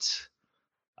with it.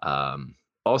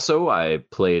 Also, I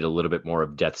played a little bit more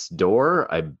of Death's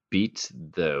Door. I beat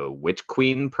the Witch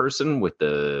Queen person with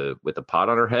the pot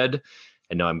on her head,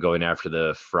 and now I'm going after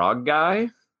the frog guy.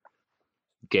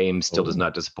 Game still does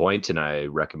not disappoint, and I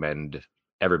recommend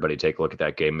everybody take a look at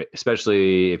that game,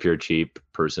 especially if you're a cheap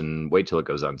person. Wait till it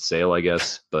goes on sale, I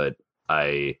guess, but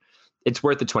it's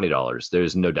worth the $20.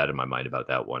 There's no doubt in my mind about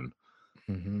that one.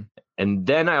 Mm-hmm. And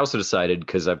then I also decided,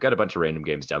 because I've got a bunch of random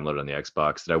games downloaded on the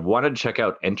Xbox, that I wanted to check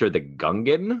out Enter the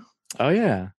Gungeon. Oh,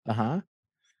 yeah. Uh-huh.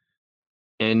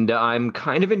 And I'm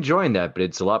kind of enjoying that, but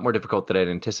it's a lot more difficult than I'd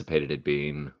anticipated it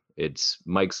being. It's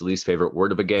Mike's least favorite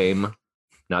word of a game,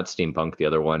 not steampunk, the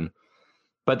other one.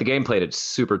 But the gameplay, it's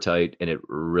super tight and it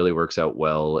really works out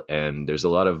well. And there's a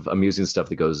lot of amusing stuff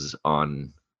that goes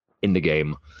on in the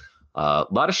game. A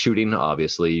lot of shooting,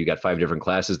 obviously. You got 5 different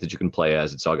classes that you can play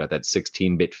as. It's all got that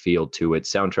 16-bit feel to it.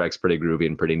 Soundtrack's pretty groovy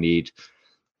and pretty neat.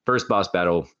 First boss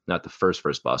battle, not the first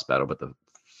boss battle, but the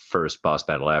first boss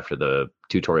battle after the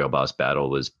tutorial boss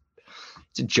battle it's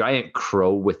a giant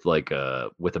crow with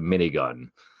a minigun.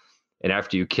 And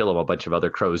after you kill him, a bunch of other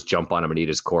crows jump on him and eat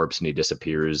his corpse, and he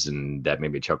disappears. And that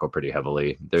made me chuckle pretty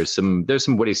heavily. There's some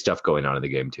witty stuff going on in the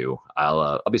game too.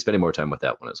 I'll be spending more time with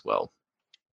that one as well.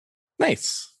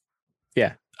 Nice.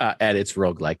 Yeah. Ed, it's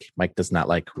roguelike. Mike does not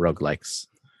like roguelikes.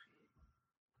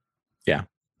 Yeah.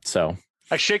 So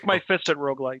I shake my fist at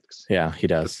roguelikes. yeah, he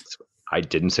does. I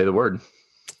didn't say the word.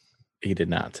 He did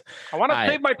not. I want to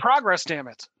save my progress, damn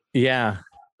it. Yeah.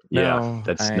 Yeah,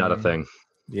 that's not a thing.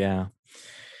 Yeah.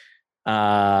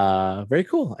 Very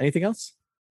cool. Anything else?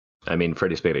 I mean,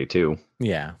 Freddy's Payday 2.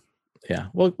 Yeah. Yeah.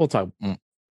 We'll talk. I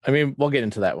mean, we'll get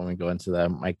into that when we go into the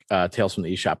Mike Tales from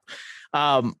the eShop.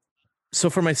 So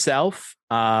for myself,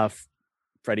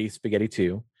 Freddy Spaghetti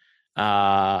 2,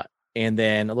 and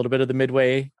then a little bit of the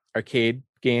Midway arcade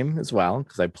game as well,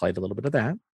 because I played a little bit of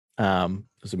that,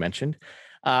 as we mentioned.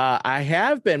 I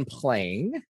have been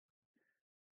playing,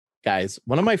 guys,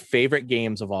 one of my favorite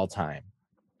games of all time.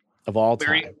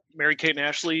 Mary Kate and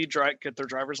Ashley get their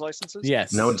driver's licenses?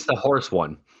 Yes. No, it's the horse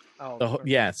one. Oh,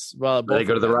 yes. Well, They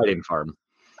go to the riding farm.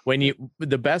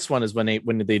 The best one is when they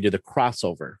do the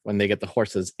crossover, when they get the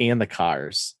horses and the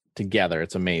cars together.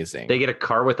 It's amazing. They get a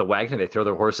car with a wagon, they throw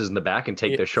their horses in the back and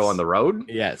take their show on the road.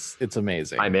 Yes, it's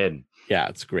amazing. I'm in. Yeah,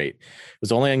 it's great. It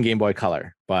was only on Game Boy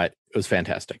Color, but it was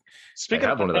fantastic. Speaking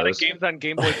of pathetic games on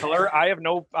Game Boy Color, I have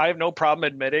no problem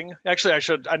admitting. Actually, I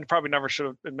probably never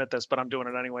should admit this, but I'm doing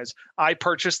it anyways. I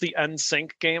purchased the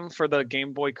NSYNC game for the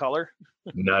Game Boy Color.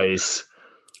 Nice.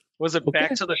 Was it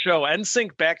Back to the Show?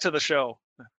 NSYNC Back to the Show.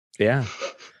 Yeah.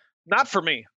 Not for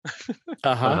me.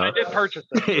 I did purchase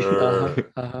it.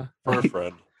 For a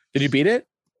friend. Did you beat it?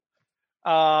 It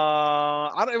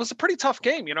was a pretty tough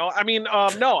game, you know. I mean,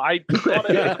 no, I bought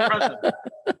it as a present.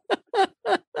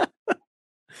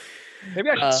 Maybe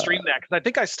I should stream that because I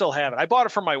think I still have it. I bought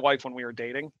it for my wife when we were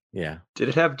dating. Yeah. Did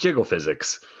it have jiggle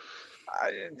physics?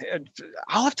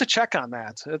 I'll have to check on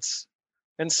that. It's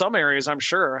in some areas, I'm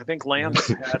sure. I think Lance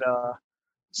had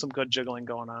some good jiggling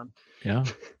going on. Yeah.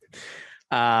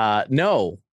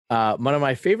 No. One of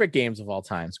my favorite games of all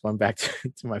times, going back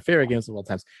to my favorite games of all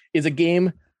times, is a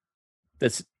game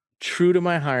that's true to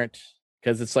my heart,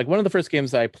 because it's like one of the first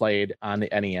games that I played on the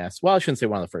NES. Well, I shouldn't say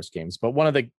one of the first games, but one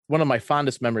of my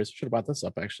fondest memories, should have brought this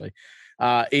up actually,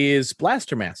 is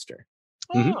Blaster Master.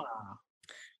 Mm-hmm.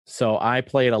 So I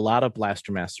played a lot of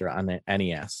Blaster Master on the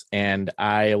NES, and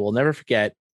I will never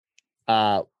forget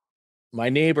my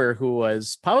neighbor, who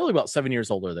was probably about 7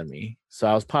 years older than me. So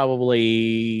I was probably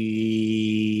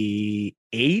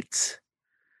 8,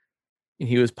 and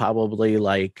he was probably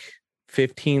like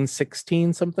 15,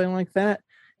 16, something like that.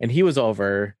 And he was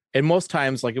over, and most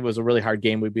times, like, it was a really hard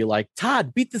game, we'd be like,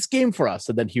 Todd, beat this game for us,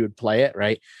 and then he would play it,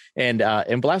 right? And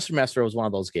Blaster Master was one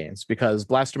of those games, because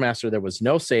Blaster Master, there was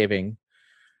no saving.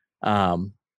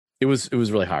 It was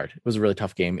really hard. It was a really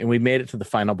tough game, and we made it to the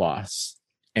final boss,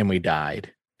 and we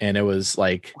died, and it was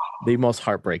like the most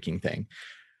heartbreaking thing.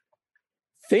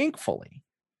 Thankfully,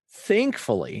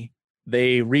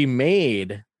 they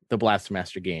remade the Blaster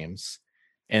Master games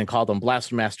and called them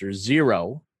Blaster Master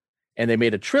Zero, and they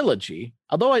made a trilogy.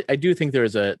 Although I do think there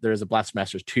is a Blaster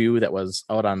Master 2 that was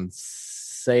out on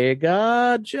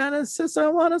Sega Genesis, I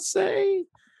want to say.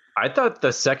 I thought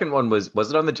the second one was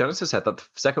it on the Genesis? I thought the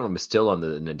second one was still on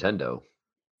the Nintendo.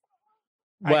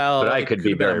 Well, but I could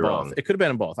be very wrong. It could have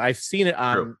been in both. I've seen it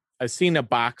on. True. I've seen a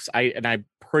box. I'm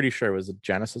pretty sure it was a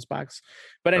Genesis box.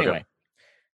 But anyway,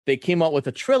 They came out with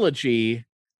a trilogy,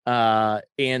 and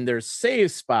there's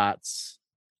save spots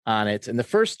on it. And the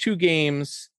first 2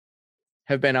 games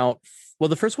have been out. Well,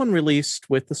 the first one released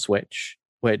with the Switch,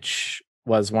 which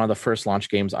was one of the first launch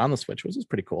games on the Switch, which was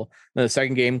pretty cool. Then the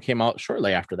second game came out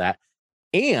shortly after that.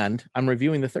 And I'm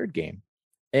reviewing the third game,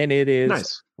 and it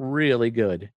is really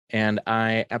good. And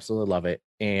I absolutely love it.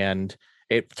 And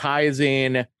it ties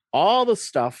in all the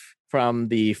stuff from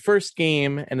the first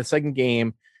game and the second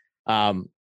game.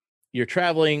 You're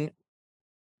traveling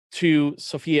to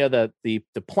Sophia, the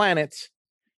planet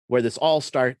where this all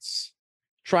starts,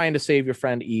 trying to save your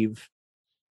friend Eve,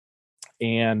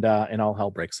 and all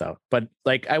hell breaks out. But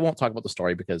like, I won't talk about the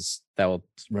story because that will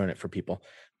ruin it for people.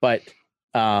 But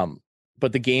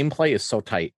but the gameplay is so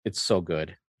tight. It's so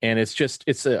good. And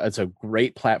it's a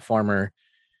great platformer.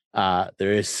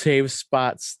 There is save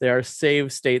spots. There are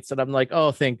save states that I'm like,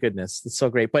 oh, thank goodness. It's so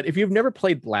great. But if you've never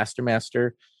played Blaster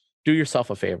Master, do yourself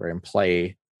a favor and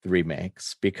play the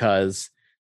remakes, because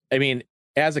I mean,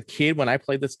 as a kid, when I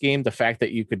played this game, the fact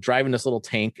that you could drive in this little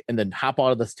tank and then hop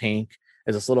out of this tank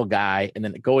as this little guy and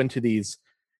then go into these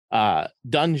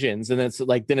dungeons, and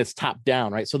then it's top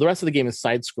down, right? So the rest of the game is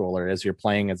side scroller as you're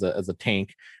playing as a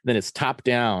tank. Then it's top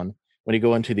down when you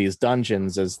go into these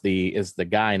dungeons as the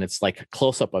guy, and it's like a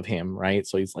close up of him, right?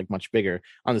 So he's like much bigger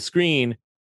on the screen.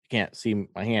 You can't see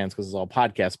my hands because it's all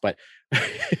podcasts, but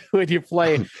when you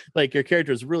play, like, your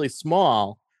character is really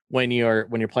small when you're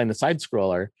playing the side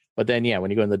scroller. But then, yeah, when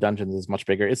you go in the dungeons, it's much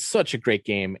bigger. It's such a great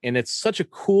game, and it's such a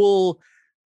cool.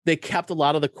 They kept a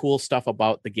lot of the cool stuff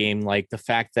about the game, like the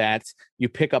fact that you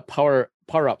pick up power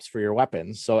ups for your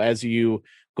weapons. So as you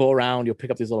go around, you'll pick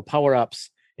up these little power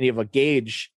ups, and you have a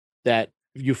gauge that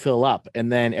you fill up,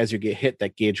 and then as you get hit,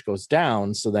 that gauge goes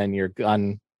down. So then your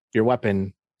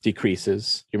weapon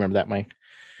decreases. You remember that, Mike?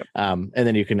 Yep. And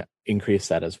then you can increase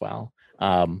that as well.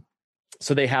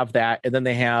 So they have that, and then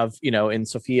they have, in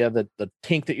Sophia, the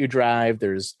tank that you drive.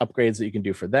 There's upgrades that you can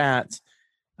do for that.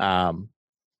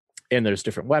 And there's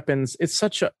different weapons. It's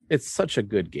such a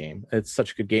good game. It's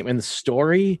such a good game. And the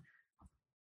story,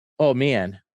 oh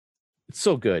man, it's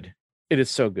so good. It is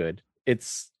so good.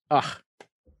 It's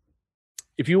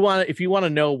if you want to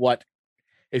know what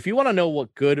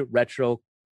good retro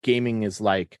gaming is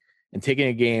like, and taking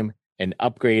a game and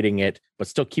upgrading it, but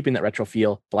still keeping that retro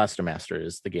feel, Blaster Master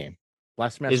is the game.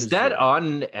 Blaster Master is that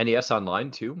on NES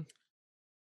Online too?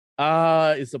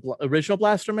 Is the original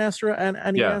Blaster Master on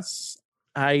NES? Yeah.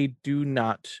 I do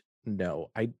not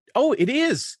know. It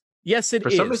is. Yes, it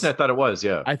is. For some reason, I thought it was.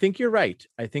 Yeah. I think you're right.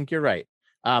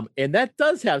 And that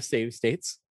does have save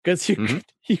states, because you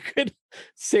could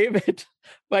save it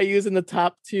by using the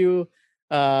top two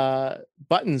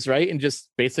buttons, right? And just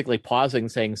basically pausing,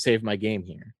 saying, save my game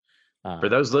here. For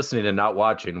those listening and not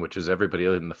watching, which is everybody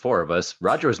other than the four of us,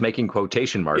 Roger was making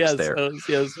quotation marks there. I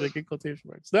was making quotation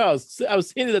marks. No, I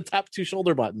was hitting the top two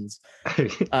shoulder buttons.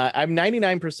 I'm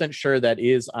 99% sure that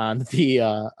is on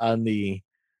the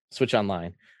Switch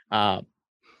Online. And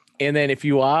then if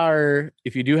you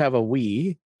do have a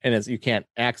Wii, and as you can't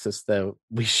access the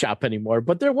Wii Shop anymore,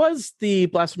 but there was the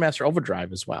Blaster Master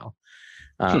Overdrive as well,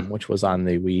 which was on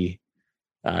the Wii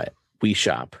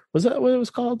Shop. Was that what it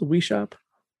was called? The Wii Shop?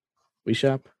 Wii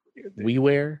Shop?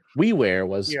 WiiWare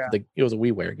was it was a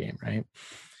WiiWare game, right?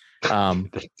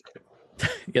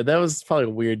 Yeah, that was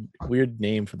probably a weird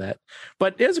name for that.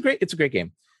 But it's a great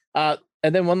game. And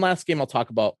then one last game I'll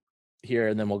talk about here,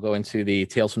 and then we'll go into the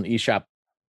Tales from the eShop,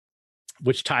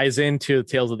 which ties into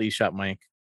Tales of the eShop, Mike.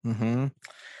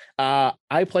 I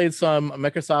played some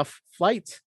Microsoft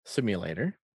Flight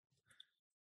Simulator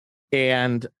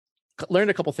and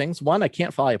learned a couple things. One, I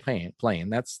can't fly a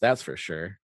plane. That's for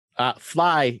sure.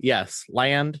 Fly, yes.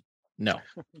 Land, no.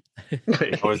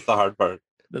 Always the hard part.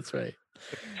 That's right.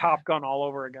 Top Gun all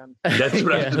over again. That's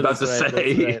what I was about to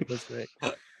say. That's right.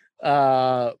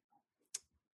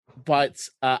 But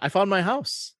I found my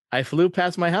house. I flew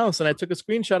past my house and I took a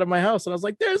screenshot of my house, and I was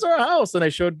like, "There's our house." And I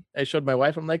showed my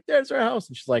wife. I'm like, "There's our house,"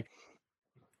 and she's like,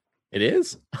 "It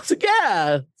is?" I was like,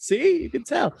 "Yeah. See, you can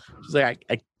tell." She's like,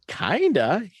 "I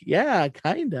kinda, yeah,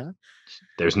 kinda."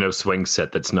 There's no swing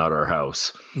set that's not our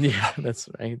house. Yeah, that's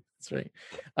right.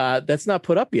 That's not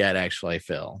put up yet, actually,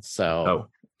 Phil. So,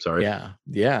 sorry. Yeah.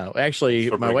 Actually,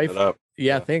 my wife.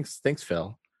 Yeah, thanks,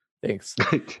 Phil. Thanks.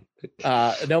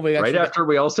 No, we actually, right after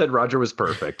we all said Roger was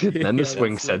perfect, then the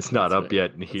swing set's not up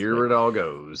yet, and here it all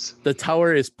goes. The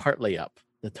tower is partly up.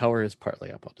 I'll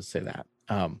just say that.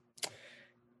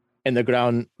 And the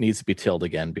ground needs to be tilled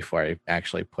again before I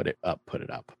actually put it up.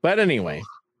 But anyway,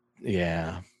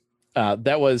 yeah.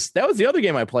 That was the other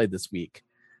game I played this week.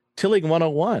 Tilling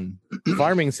 101,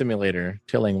 Farming Simulator,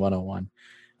 Tilling 101.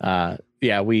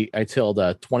 I tilled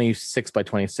a 26 by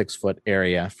 26 foot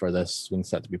area for this swing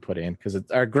set to be put in, because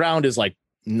our ground is like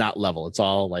not level. It's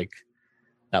all like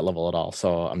not level at all.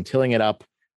 So I'm tilling it up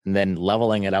and then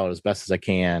leveling it out as best as I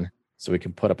can, so we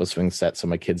can put up a swing set so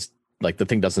my kids, like, the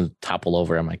thing doesn't topple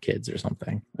over on my kids or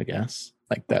something, I guess.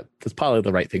 Like that's probably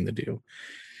the right thing to do.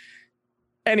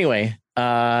 Anyway, so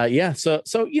I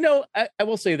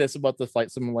will say this about the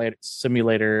Flight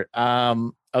Simulator. I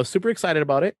was super excited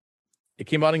about it. It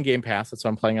came out in Game Pass. That's why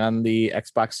I'm playing on the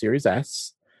Xbox Series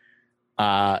S.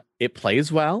 It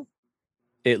plays well.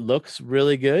 It looks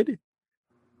really good.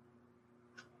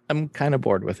 I'm kind of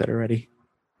bored with it already.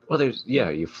 Well,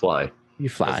 you fly. You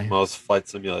fly. That's most flight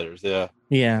simulators, yeah.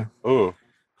 Yeah. Oh,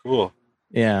 cool.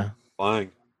 Yeah.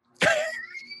 flying.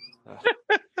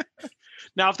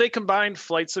 Now, if they combined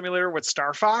Flight Simulator with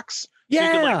Star Fox, so you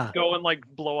could Yeah. like go and like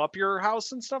blow up your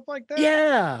house and stuff like that.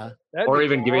 Yeah. that'd Or be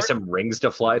even cool. give you some rings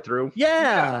to fly through.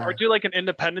 Yeah. Or do like an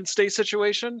Independence Day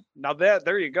situation. Now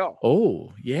there you go.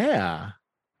 Oh, yeah.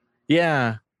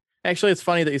 Yeah. Actually, it's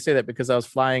funny that you say that because I was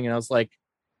flying and I was like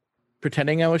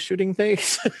pretending I was shooting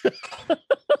things.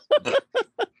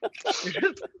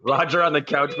 Roger on the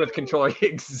couch with control.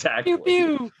 Exactly.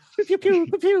 Pew pew pew pew pew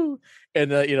pew pew.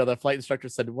 And the flight instructor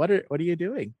said, "What are you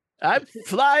doing?" "I'm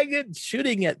flying and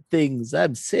shooting at things.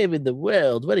 I'm saving the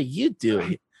world. What are you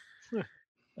doing?"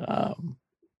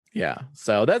 Yeah.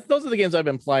 So those are the games I've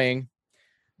been playing.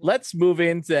 Let's move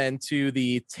into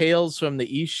the Tales from the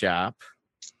eShop.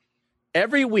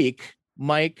 Every week,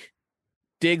 Mike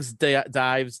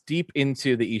dives deep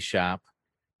into the eShop,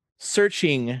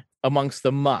 searching amongst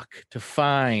the muck to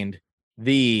find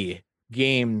the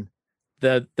game,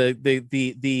 the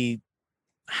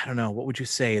I don't know, what would you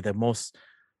say, The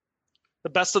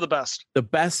best of the best. the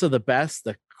best of the best,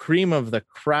 the cream of the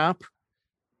crop.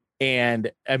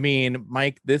 And I mean,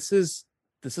 Mike, this is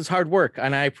hard work,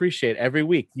 and I appreciate every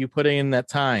week you put in that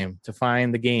time to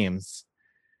find the games.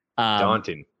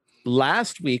 Daunting.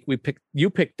 Last week you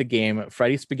picked the game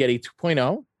Freddy Spaghetti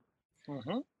 2.0.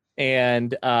 Mm-hmm.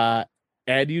 And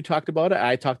Ed, you talked about it.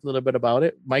 I talked a little bit about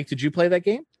it. Mike, did you play that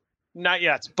game? Not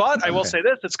yet, but I will Okay. say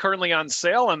this: it's currently on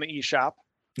sale on the eShop.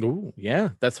 Ooh, yeah.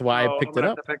 That's why So I picked I'm it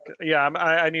gonna up. have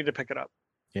to I need to pick it up.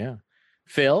 Yeah.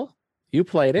 Phil, you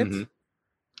played it. Mhm.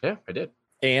 Yeah, I did.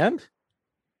 And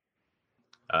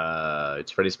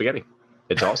It's Freddy Spaghetti.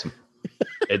 It's awesome.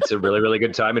 It's a really, really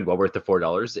good time and well worth the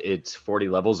 $4. It's 40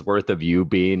 levels worth of you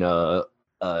being a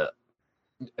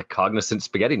cognizant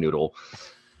spaghetti noodle.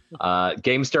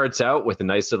 Game starts out with a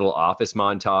nice little office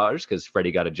montage because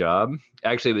Freddy got a job.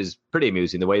 Actually, it was pretty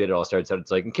amusing the way that it all starts out.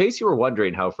 It's like, in case you were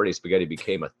wondering how Freddy Spaghetti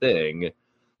became a thing,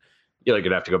 you're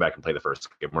gonna have to go back and play the first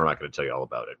game. We're not going to tell you all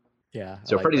about it. yeah. I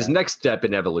So like Freddy's that. next step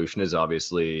in evolution is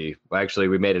obviously, well, actually,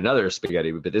 we made another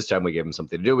spaghetti, but this time we gave him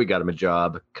something to do. We got him a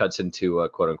job. Cuts into a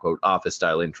quote unquote office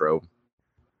style intro,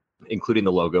 including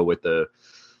the logo with the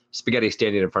spaghetti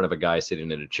standing in front of a guy sitting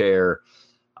in a chair.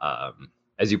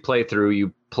 As you play through,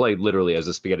 you play literally as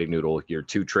a spaghetti noodle. Your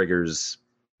two triggers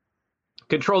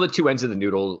control the two ends of the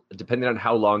noodle. Depending on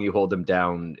how long you hold them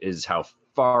down, is how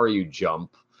far you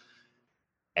jump.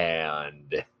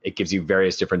 And it gives you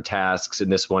various different tasks. In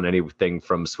this one, anything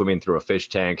from swimming through a fish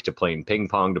tank to playing ping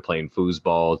pong to playing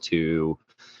foosball to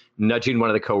nudging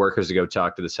one of the coworkers to go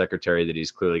talk to the secretary that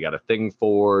he's clearly got a thing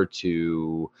for,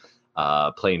 to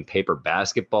playing paper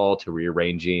basketball, to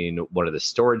rearranging one of the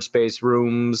storage space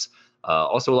rooms.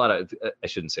 Also, a lot of, I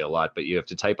shouldn't say a lot, but you have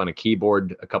to type on a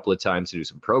keyboard a couple of times to do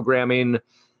some programming.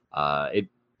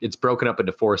 It's broken up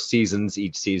into 4 seasons.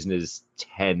 Each season is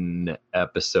 10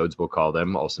 episodes, we'll call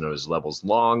them, also known as levels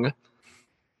long.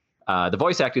 The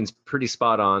voice acting's pretty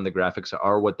spot on. The graphics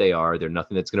are what they are. They're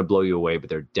nothing that's going to blow you away, but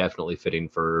they're definitely fitting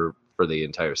for the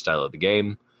entire style of the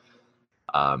game.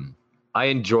 I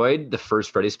enjoyed the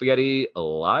first Freddy Spaghetti a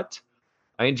lot.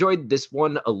 I enjoyed this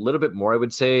one a little bit more, I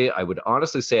would say. I would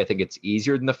honestly say I think it's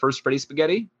easier than the first Freddy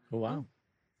Spaghetti. Oh, wow.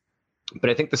 But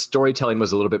I think the storytelling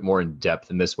was a little bit more in depth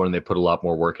in this one. They put a lot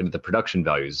more work into the production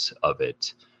values of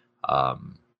it. But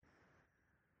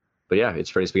yeah, it's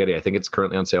Freddy Spaghetti. I think it's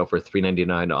currently on sale for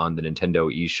 $3.99 on the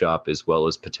Nintendo eShop as well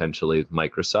as potentially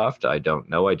Microsoft. I don't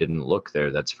know. I didn't look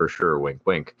there. That's for sure. Wink,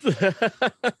 wink.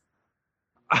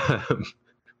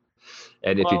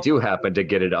 And if you do happen to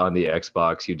get it on the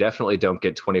Xbox, you definitely don't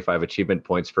get 25 achievement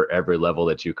points for every level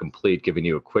that you complete, giving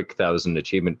you a quick 1,000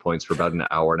 achievement points for about an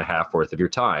hour and a half worth of your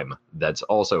time. That's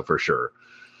also for sure.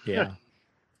 Yeah.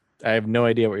 I have no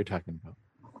idea what you're talking about.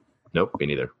 Nope, me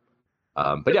neither.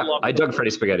 But yeah, I dug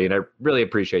Freddy Spaghetti, and I really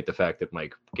appreciate the fact that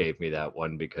Mike gave me that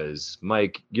one because,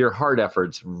 Mike, your hard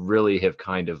efforts really have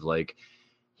kind of like,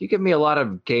 you give me a lot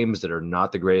of games that are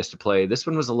not the greatest to play. This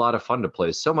one was a lot of fun to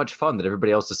play. So much fun that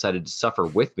everybody else decided to suffer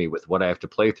with me with what I have to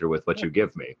play through with what you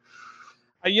give me.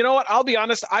 You know what? I'll be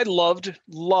honest. I loved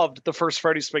the first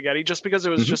Freddy Spaghetti just because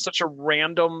it was just such a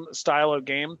random style of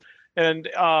game. And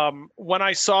when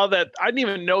I saw that, I didn't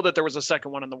even know that there was a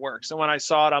second one in the works. And when I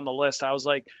saw it on the list, I was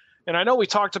like, and I know we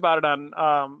talked about it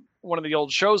on one of the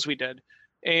old shows we did.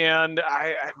 And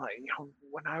I'm like,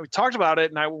 when I talked about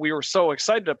it and we were so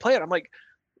excited to play it, I'm like,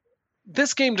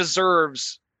 this game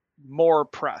deserves more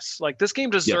press. Like this game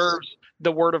deserves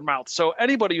the word of mouth. So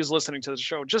anybody who's listening to the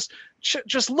show, just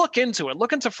look into it.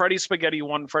 Look into Freddy Spaghetti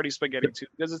 1, Freddy Spaghetti 2,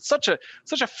 because it's such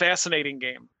a fascinating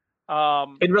game.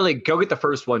 And really, go get the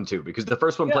first one too, because the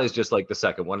first one Yeah. plays just like the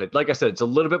second one. Like I said, it's a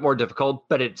little bit more difficult,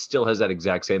 but it still has that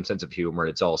exact same sense of humor.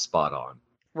 It's all spot on.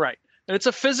 Right. And it's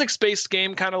a physics-based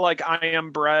game, kind of like I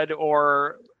Am Bread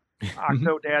or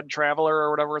Octodad Traveler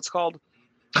or whatever it's called.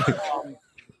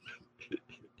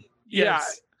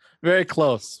 Yes. Very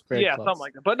close. Very close. Something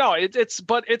like that. But no, it's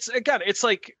again, it's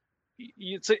like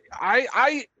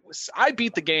I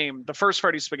beat the game, the first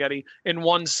Freddy Spaghetti, in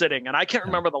one sitting, and I can't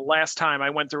remember the last time I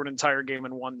went through an entire game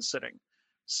in one sitting.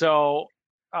 So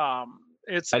I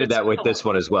did that with this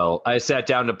one as well. I sat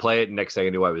down to play it, and next thing I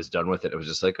knew, I was done with it. It was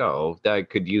just like, oh, I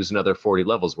could use another 40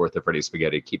 levels worth of Freddy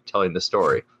Spaghetti. Keep telling the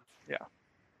story. Yeah.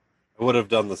 I would have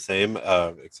done the same,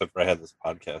 except for I had this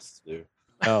podcast to do.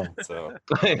 Oh, So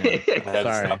I had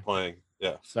to stop playing.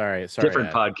 Yeah. sorry. Different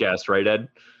Ed. podcast, right, Ed?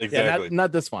 Exactly. Yeah,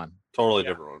 not this one. Totally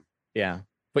different one. Yeah,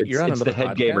 but you're on It's another the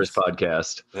Head Gamers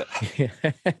podcast.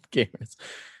 Gamers.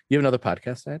 You have another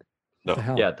podcast, Ed? No. What the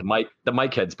hell? Yeah, the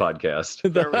Mike Heads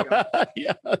podcast. There we go.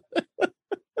 Yeah.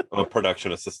 I'm a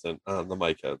production assistant on the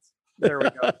Mike Heads. There we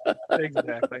go.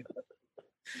 Exactly.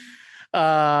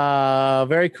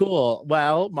 Very cool.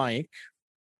 Well, Mike,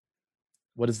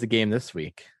 what is the game this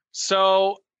week?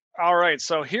 So, all right.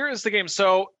 So here is the game.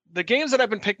 So the games that I've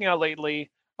been picking out lately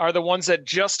are the ones that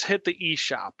just hit the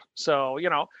eShop. So,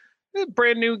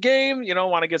 brand new game,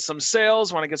 want to get some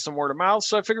sales, want to get some word of mouth.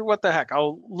 So I figured, what the heck?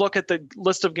 I'll look at the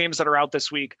list of games that are out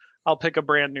this week. I'll pick a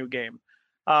brand new game.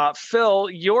 Phil,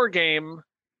 your game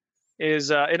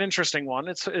is an interesting one.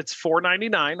 It's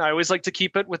 $4.99. I always like to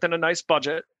keep it within a nice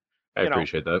budget. I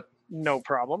appreciate that. No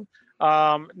problem.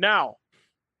 Now,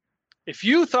 if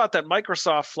you thought that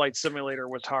Microsoft Flight Simulator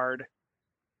was hard,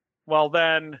 well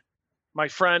then, my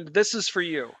friend, this is for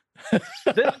you.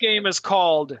 This game is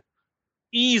called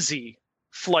Easy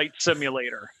Flight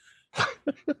Simulator.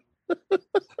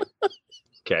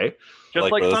 Okay.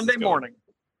 Just like where this Sunday is going. morning.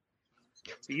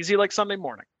 It's easy like Sunday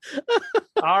morning.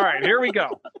 All right, here we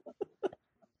go.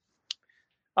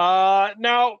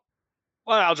 Now,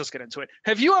 well, I'll just get into it.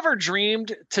 Have you ever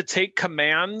dreamed to take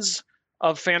commands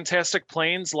of fantastic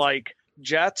planes like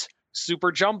jet,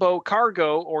 super jumbo,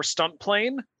 cargo, or stunt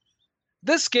plane?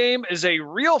 This game is a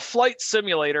real flight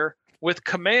simulator with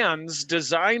commands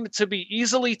designed to be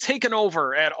easily taken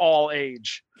over at all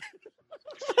age.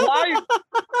 Fly.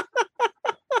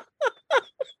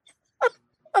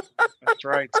 That's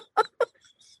right.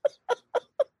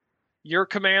 Your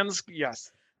commands,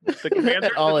 yes. The commands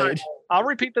are All designed- age. I'll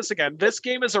repeat this again. This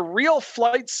game is a real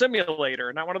flight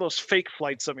simulator, not one of those fake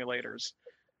flight simulators.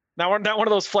 Not one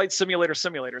of those flight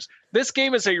simulators. This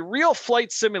game is a real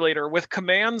flight simulator with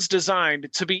commands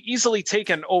designed to be easily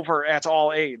taken over at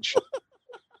all age.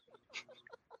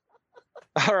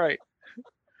 All right.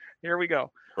 Here we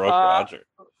go. Broke Roger.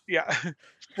 Yeah.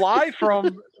 Fly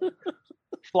from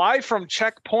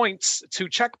checkpoints to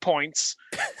checkpoints,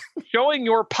 showing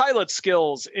your pilot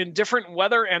skills in different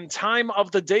weather and time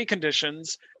of the day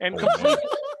conditions, and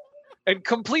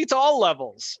complete all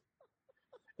levels.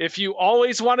 If you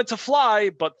always wanted to fly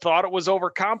but thought it was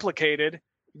overcomplicated,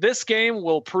 this game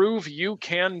will prove you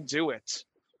can do it.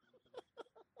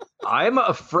 I'm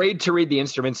afraid to read the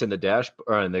instruments in the dash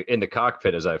or in the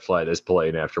cockpit as I fly this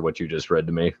plane after what you just read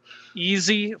to me.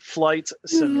 Easy Flight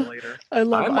Simulator.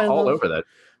 I'm all over that.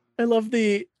 I love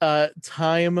the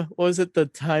time. What was it? The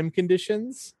time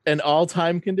conditions and all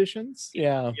time conditions.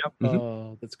 Yeah. Yep.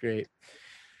 Oh, that's great.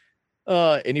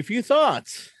 And if you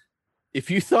thought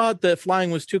that flying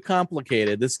was too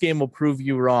complicated, this game will prove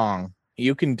you wrong.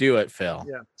 You can do it, Phil.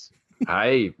 Yeah.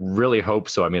 I really hope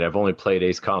so. I mean, I've only played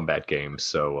Ace Combat games,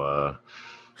 so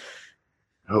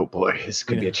oh boy, this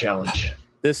could be a challenge.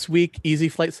 This week, Easy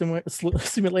Flight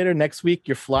Simulator. Next week,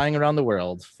 you're flying around the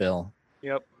world, Phil.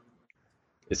 Yep.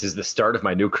 This is the start of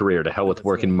my new career. To hell with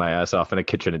working my ass off in a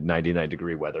kitchen at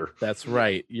 99-degree weather. That's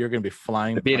right. You're going to be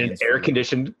flying. Be in an planes for-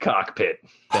 air-conditioned cockpit.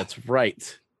 That's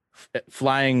right.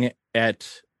 Flying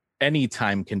at any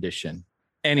time condition.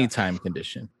 Any time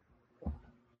condition.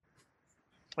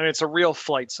 I mean, it's a real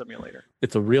flight simulator.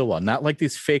 It's a real one, not like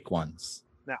these fake ones.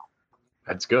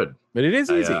 That's good. But it is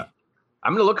easy. I'm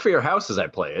going to look for your house as I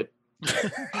play it.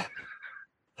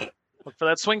 Look for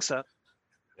that swing set.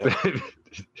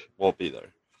 Won't be there.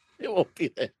 It won't be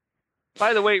there.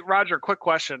 By the way, Roger, quick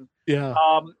question. Yeah.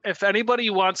 If anybody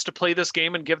wants to play this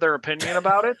game and give their opinion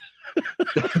about it,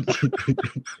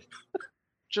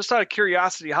 just out of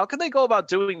curiosity, how can they go about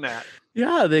doing that?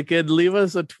 Yeah, they could leave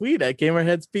us a tweet at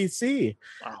GamerheadsPC.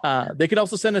 Wow. They could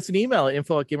also send us an email at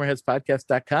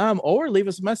info@gamerheadspodcast.com or leave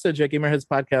us a message at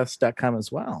gamerheadspodcast.com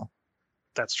as well.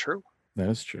 That's true. That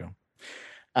is true.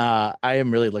 I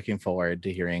am really looking forward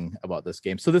to hearing about this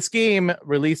game. So this game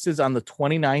releases on the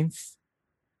 29th.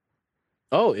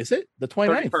 Oh, is it the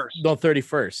 29th? 31st. No,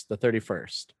 31st. The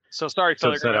 31st. So sorry, So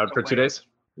Phil. it's not out for 2 days?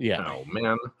 Yeah. Oh, man.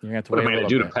 You're gonna have to What wait am I a going to little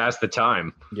do to bit. pass the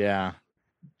time? Yeah.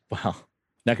 Well,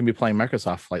 not gonna be playing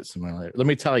Microsoft Flight Simulator. Let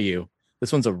me tell you,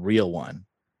 this one's a real one.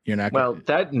 You're not. Well,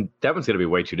 gonna... that one's going to be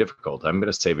way too difficult. I'm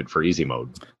going to save it for easy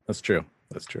mode. That's true.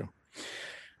 That's true.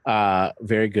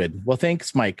 Very good. Well,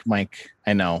 thanks, Mike. Mike,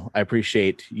 I know. I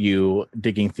appreciate you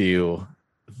digging through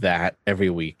that every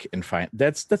week and find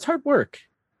that's hard work.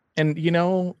 And you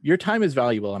know, your time is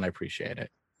valuable and I appreciate it.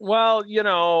 Well, you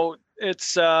know,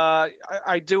 it's I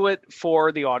do it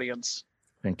for the audience.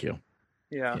 Thank you.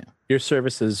 Yeah. Your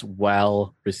service is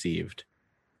well received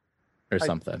or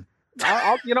something.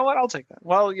 I'll you know what? I'll take that.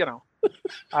 Well, you know,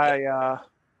 I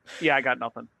got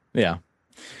nothing. Yeah.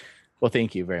 Well,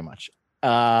 thank you very much.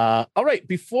 All right.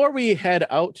 Before we head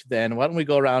out, then, why don't we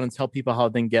go around and tell people how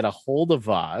they can get a hold of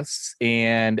us?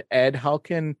 And Ed,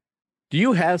 do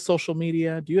you have social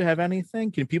media? Do you have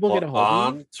anything? Can people get a hold of you?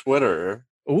 On Twitter,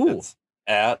 Ooh. it's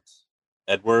at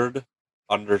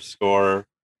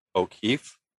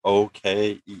Edward_O'Keefe,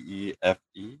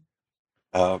 OKEEFE.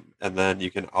 And then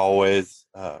you can always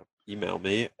email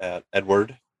me at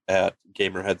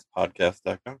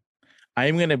edward@gamerheadspodcast.com.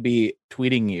 I'm going to be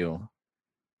tweeting you.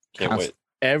 Can't wait.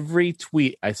 Every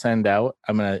tweet I send out,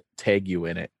 I'm going to tag you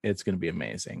in it. It's going to be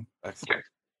amazing. Excellent.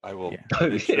 I will Yeah.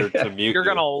 be sure to mute You're you.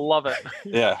 gonna love it.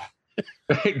 Yeah.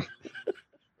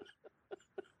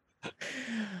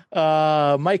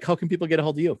 Mike, how can people get a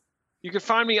hold of you? You can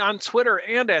find me on Twitter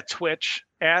and at Twitch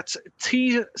at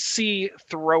TC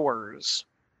Throwers.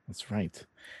 That's right.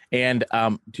 And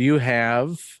do you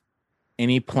have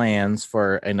any plans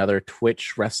for another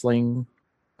Twitch wrestling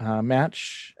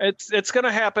match? It's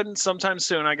gonna happen sometime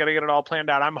soon. I got to get it all planned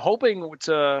out. I'm hoping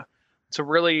to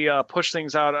really push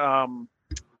things out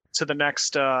to the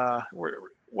next what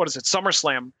is it?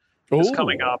 SummerSlam is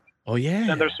coming up. Oh yeah.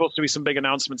 And there's supposed to be some big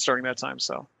announcements starting that time.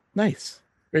 So nice.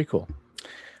 Very cool.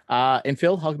 And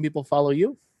Phil, how can people follow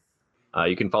you?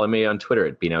 You can follow me on Twitter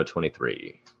at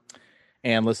BNow23.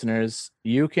 And listeners,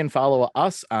 you can follow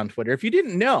us on Twitter. If you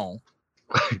didn't know,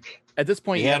 at this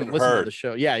point, you haven't listened to the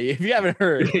show. Yeah, if you haven't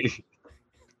heard.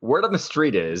 Word on the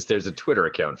street is there's a Twitter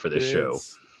account for this show.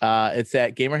 It's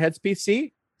at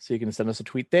GamerheadsPC. So you can send us a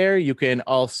tweet there. You can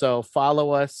also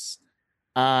follow us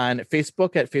on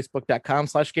Facebook at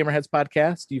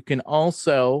facebook.com/GamerheadsPodcast. You can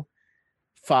also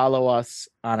follow us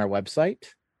on our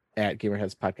website at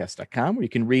GamerheadsPodcast.com, where you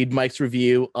can read Mike's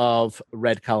review of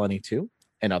Red Colony 2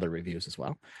 and other reviews as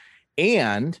well.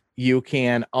 And you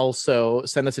can also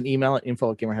send us an email at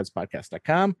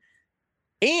info@GamerheadsPodcast.com.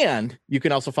 And you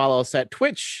can also follow us at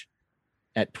Twitch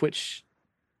at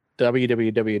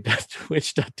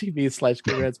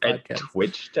www.twitch.tv/GamerheadsPodcast.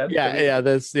 Twitch.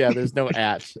 There's no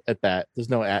at that. There's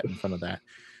no at in front of that.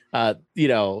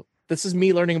 This is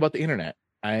me learning about the internet.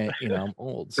 I'm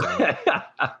old. So.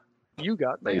 You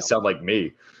got me. You sound like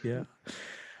me. Yeah.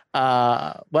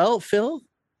 Well, Phil,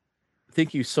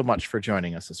 thank you so much for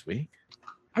joining us this week.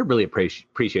 I really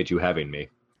appreciate you having me.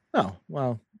 Oh,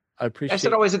 well, I appreciate. I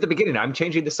said always at the beginning. I'm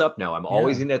changing this up now. I'm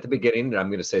always in at the beginning, and I'm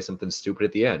going to say something stupid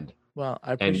at the end. Well,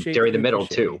 I appreciate. And during the middle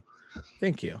too.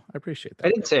 Thank you. I appreciate that. I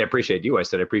didn't say I appreciate you. I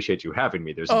said I appreciate you having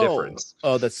me. There's a difference.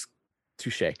 Oh, that's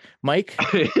touche. Mike,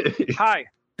 Hi.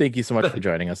 thank you so much for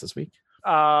joining us this week.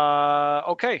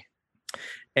 Okay.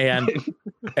 And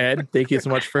Ed, thank you so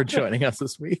much for joining us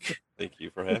this week. Thank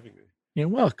you for having me. You're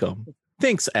welcome.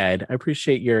 Thanks, Ed. I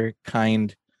appreciate your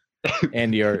kind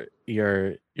and your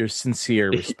sincere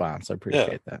response. I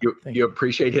appreciate that. You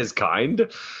appreciate his kind?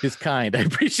 His kind. I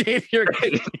appreciate your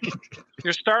kind.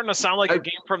 You're starting to sound like a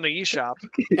game from the eShop.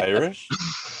 Irish?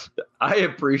 I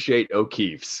appreciate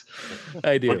O'Keefe's.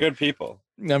 I do. We're good people.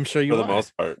 I'm sure you for are. the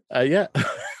most part. Yeah.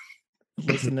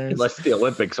 Listeners. Unless the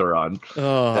Olympics are on.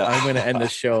 I'm going to end the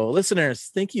show. Listeners,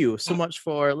 thank you so much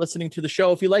for listening to the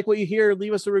show. If you like what you hear,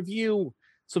 leave us a review.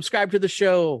 Subscribe to the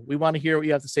show. We want to hear what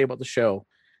you have to say about the show.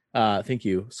 Thank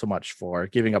you so much for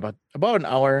giving up about an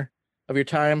hour of your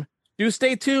time. Do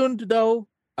stay tuned, though.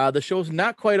 The show's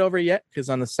not quite over yet, because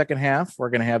on the second half, we're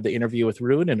going to have the interview with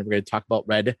Rune, and we're going to talk about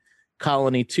Red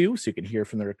Colony 2, so you can hear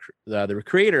from the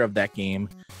creator of that game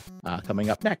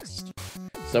coming up next.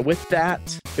 So with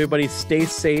that, everybody stay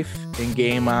safe and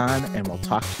game on, and we'll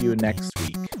talk to you next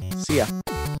week. See ya.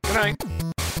 Good night.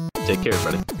 Take care,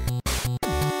 everybody.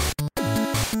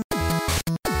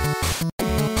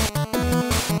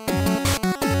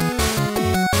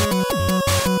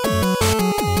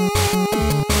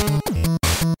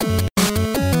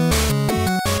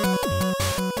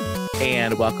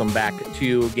 And welcome back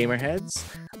to Gamerheads.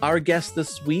 Our guest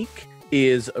this week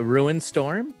is Ruin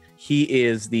Storm. He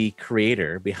is the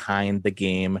creator behind the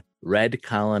game Red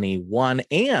Colony 1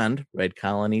 and Red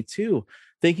Colony 2.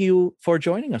 Thank you for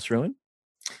joining us, Ruin.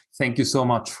 Thank you so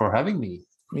much for having me.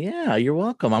 Yeah, you're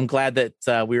welcome. I'm glad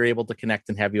that we were able to connect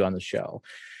and have you on the show.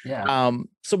 Yeah.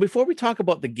 So before we talk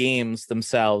about the games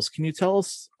themselves, can you tell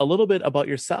us a little bit about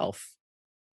yourself?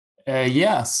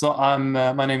 So I'm.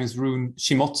 My name is Rune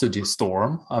Shimotsuji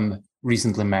Storm. I'm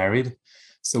recently married,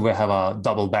 so we have a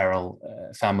double barrel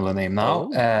family name now.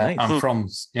 Nice. I'm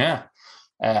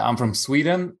from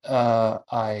Sweden.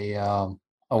 I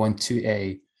went to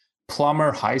a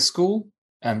plumber high school,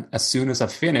 and as soon as I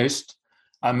finished,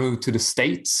 I moved to the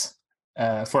States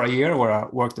for a year where I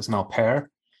worked as an au pair.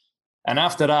 And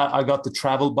after that, I got the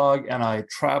travel bug, and I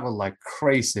traveled like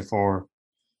crazy for,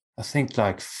 I think,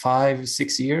 like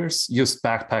 5-6 years, just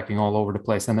backpacking all over the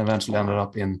place, and eventually ended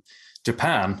up in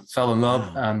Japan. Fell in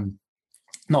love, and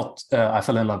I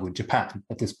fell in love with Japan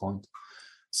at this point.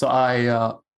 So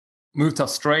I moved to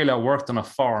Australia, worked on a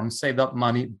farm, saved up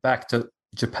money, back to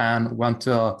Japan, went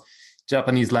to a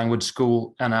Japanese language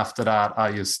school, and after that,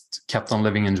 I just kept on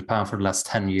living in Japan for the last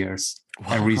 10 years,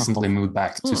 and recently moved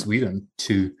back to Sweden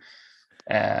to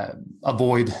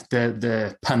avoid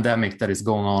the pandemic that is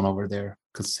going on over there.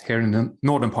 Because here in the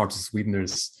northern parts of Sweden,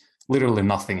 there's literally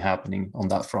nothing happening on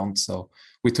that front. So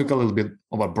we took a little bit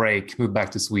of a break, moved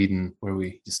back to Sweden, where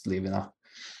we just live in a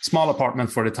small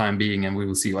apartment for the time being, and we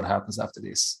will see what happens after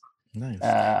this. Nice.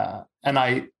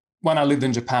 When I lived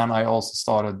in Japan, I also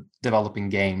started developing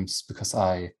games because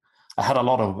I had a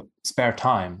lot of spare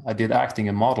time. I did acting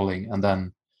and modeling, and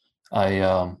then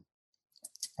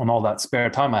on all that spare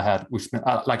time I had, which meant,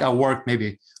 I worked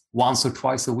maybe once or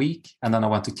twice a week, and then I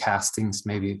went to castings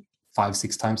maybe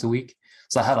 5-6 times a week.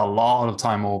 So I had a lot of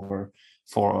time over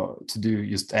to do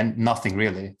nothing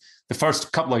really. The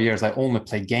first couple of years I only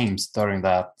played games during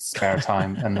that spare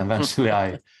time, and eventually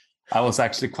I was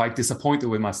actually quite disappointed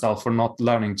with myself for not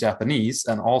learning Japanese.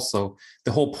 And also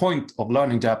the whole point of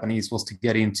learning Japanese was to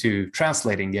get into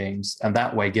translating games, and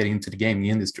that way get into the gaming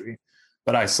industry.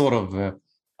 But I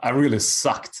I really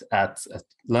sucked at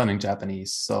learning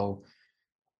Japanese. So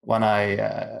when I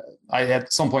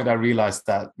at some point I realized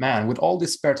that, man, with all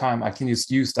this spare time, I can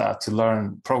just use that to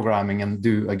learn programming and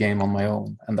do a game on my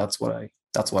own. And that's what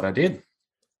I did.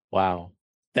 Wow.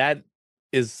 That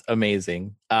is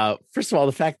amazing. First of all,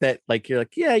 the fact that you're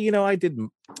like, yeah, I did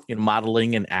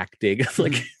modeling and acting,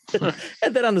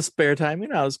 and then on the spare time,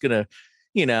 I was gonna,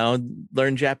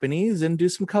 learn Japanese and do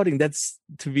some coding. That's,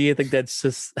 to me, I think that's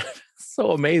just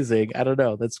so amazing. I don't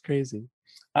know. That's crazy.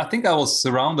 I think I was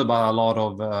surrounded by a lot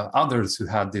of others who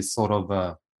had this sort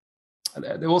of.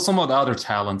 There was some of the other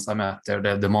talents I met there,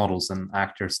 the models and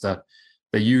actors that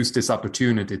they used this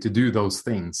opportunity to do those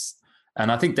things, and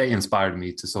I think they inspired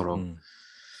me to sort of,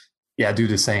 do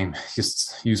the same.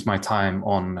 Just use my time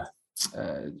on,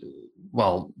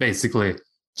 basically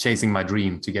chasing my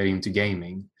dream to get into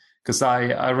gaming. Because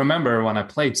I remember when I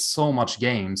played so much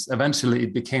games, eventually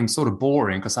it became sort of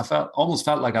boring because I almost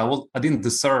felt like I didn't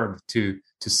deserve to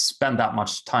spend that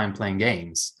much time playing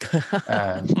games.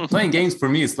 Playing games for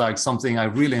me is like something I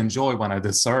really enjoy when I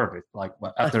deserve it, like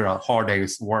after a hard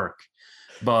day's work.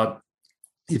 But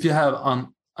if you have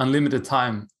unlimited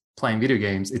time playing video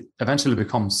games, it eventually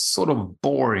becomes sort of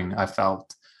boring, I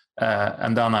felt.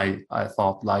 And then I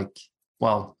thought,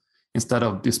 instead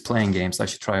of just playing games, I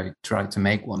should try to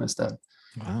make one instead.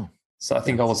 Wow. So I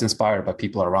think I was inspired by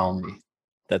people around me.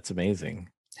 That's amazing.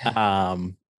 I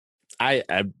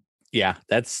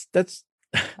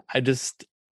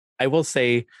will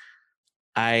say,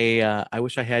 I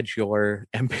wish I had your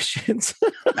ambitions.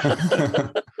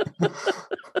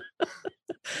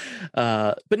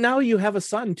 But now you have a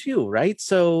son too, right?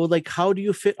 So how do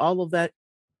you fit all of that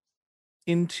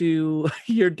into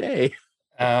your day?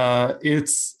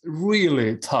 It's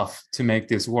really tough to make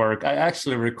this work. I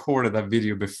actually recorded a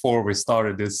video before we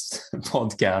started this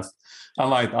podcast. I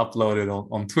might upload it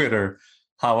on Twitter,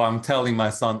 how I'm telling my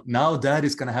son, now Dad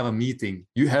is going to have a meeting.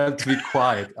 You have to be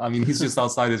quiet. I mean, he's just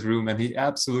outside his room and he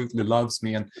absolutely loves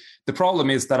me. And the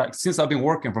problem is that since I've been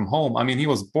working from home, I mean, he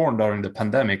was born during the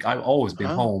pandemic. I've always been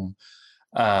home.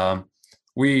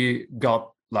 We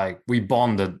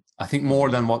bonded, I think, more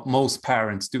than what most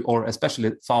parents do, or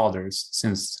especially fathers,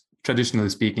 since traditionally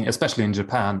speaking, especially in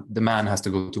Japan, the man has to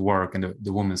go to work and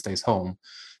the woman stays home.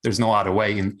 There's no other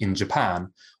way in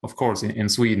Japan. Of course, in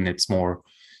Sweden, it's more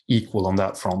equal on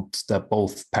that front, that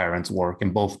both parents work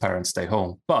and both parents stay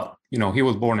home. But, he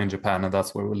was born in Japan and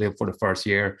that's where we lived for the first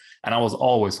year. And I was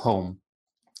always home.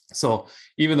 So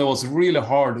even though it was really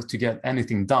hard to get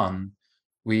anything done,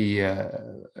 we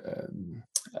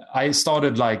I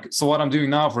started so what I'm doing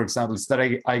now, for example, is that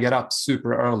I get up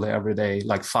super early every day,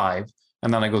 like 5,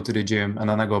 and then I go to the gym, and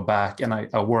then I go back and I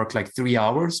work like 3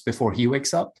 hours before he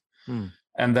wakes up.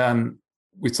 And then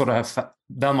we sort of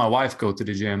then my wife go to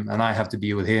the gym and I have to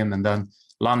be with him, and then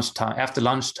after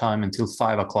lunchtime until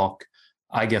 5 o'clock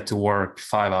I get to work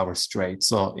 5 hours straight.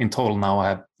 So in total now I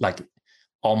have like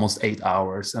almost 8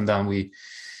 hours, and then we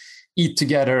eat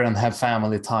together and have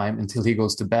family time until he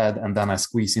goes to bed, and then I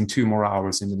squeeze in 2 more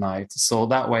hours in the night. So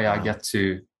that way I get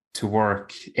to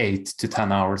work 8 to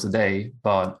 10 hours a day.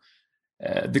 But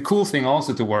the cool thing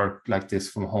also to work like this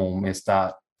from home is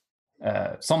that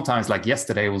sometimes, like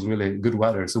yesterday, was really good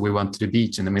weather, so we went to the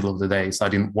beach in the middle of the day, so I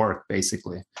didn't work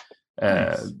basically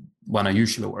when I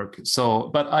usually work. So,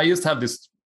 but I used to have this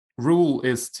rule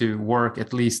is to work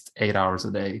at least 8 hours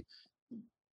a day.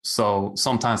 So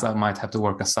sometimes I might have to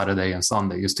work a Saturday and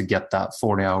Sunday just to get that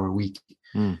 40-hour week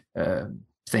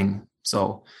thing.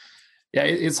 So yeah,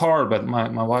 it's hard, but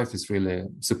my wife is really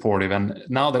supportive. And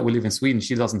now that we live in Sweden,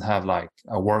 she doesn't have like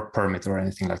a work permit or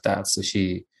anything like that. So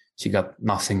she got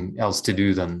nothing else to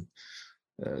do than,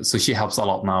 so she helps a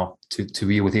lot now to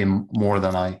be with him more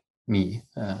than me.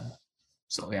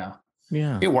 So yeah,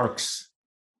 it works.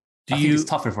 I think it's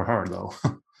tougher for her though.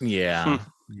 Yeah.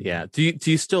 Yeah.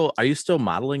 Are you still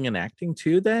modeling and acting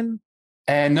too then?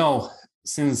 No,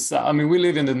 since we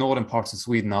live in the northern parts of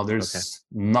Sweden now. There's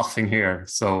nothing here,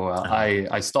 so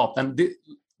I stopped. And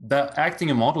the acting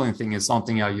and modeling thing is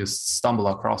something I just stumbled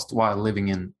across while living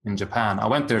in Japan. I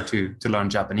went there to learn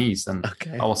Japanese, and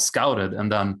I was scouted,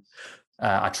 and then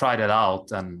I tried it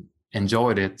out and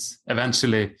enjoyed it.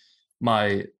 Eventually,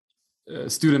 my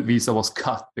student visa was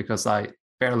cut because I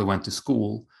barely went to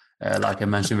school. Like I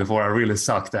mentioned before, I really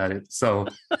sucked at it. So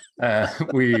I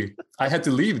had to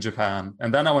leave Japan,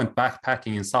 and then I went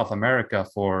backpacking in South America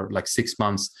for like 6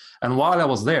 months. And while I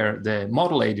was there, the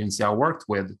model agency I worked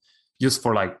with, just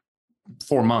for like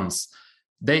 4 months,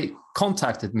 they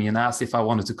contacted me and asked if I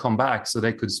wanted to come back so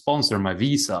they could sponsor my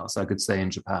visa so I could stay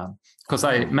in Japan, because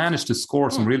I managed to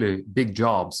score some really big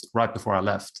jobs right before I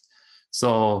left.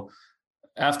 So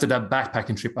after that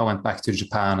backpacking trip, I went back to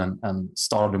Japan and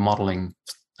started modeling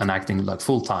and acting like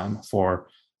full time for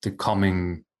the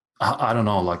coming, I don't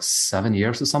know, like 7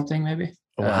 years or something, maybe.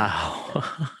 Wow.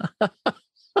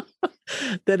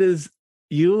 That is,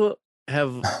 you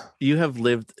have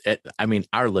lived,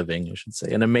 are living, I should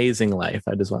say, an amazing life.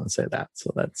 I just want to say that.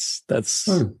 So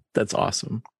that's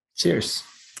awesome. Cheers.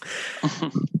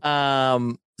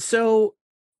 So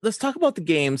let's talk about the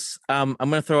games. I'm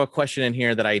going to throw a question in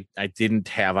here that I didn't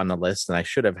have on the list and I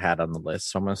should have had on the list.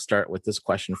 So I'm going to start with this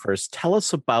question first. Tell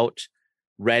us about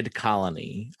Red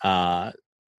Colony,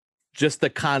 just the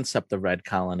concept of Red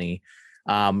Colony.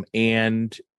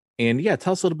 And yeah,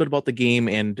 tell us a little bit about the game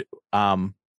and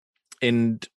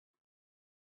in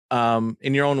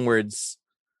your own words,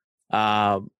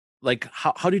 like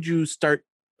how did you start?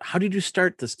 How did you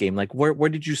start this game? Like where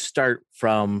did you start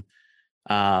from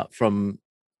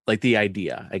like the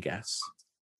idea, I guess?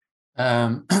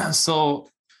 So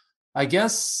I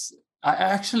guess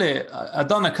I've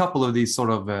done a couple of these sort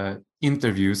of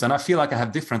interviews, and I feel like I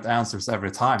have different answers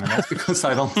every time. And that's because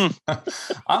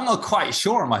I'm not quite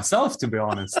sure myself, to be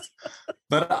honest.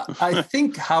 But I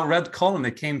think how Red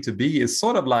Colony came to be is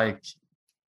sort of like,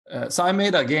 so I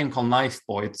made a game called Knife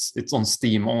Boy. It's on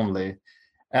Steam only.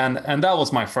 And that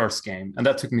was my first game. And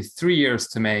that took me 3 years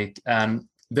to make. And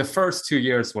the first 2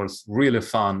 years was really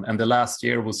fun, and the last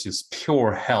year was just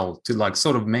pure hell to like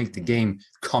sort of make the game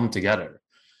come together.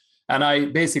 And I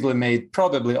basically made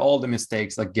probably all the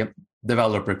mistakes a game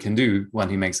developer can do when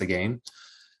he makes a game.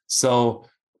 So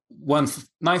when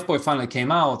Knife Boy finally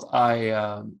came out,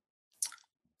 I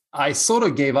sort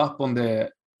of gave up on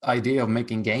the idea of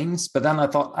making games, but then I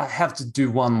thought I have to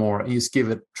do one more and just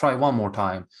try one more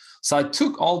time. So I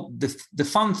took all the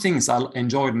fun things I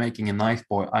enjoyed making in Knife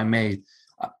Boy,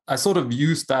 I sort of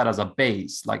used that as a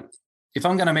base. Like, if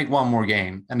I'm going to make one more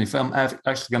game, and if I'm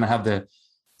actually going to have the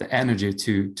energy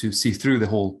to see through the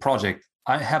whole project,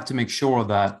 I have to make sure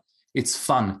that it's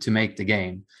fun to make the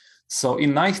game. So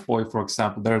in Knife Boy, for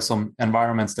example, there are some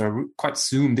environments that are quite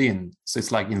zoomed in. So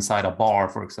it's like inside a bar,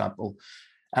 for example.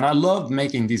 And I love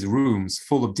making these rooms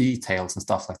full of details and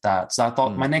stuff like that. So I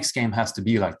thought my next game has to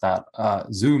be like that,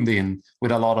 zoomed in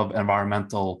with a lot of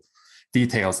environmental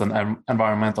details and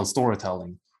environmental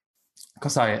storytelling,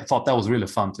 because I thought that was really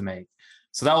fun to make.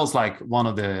 So that was like one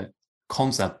of the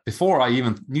concepts. Before I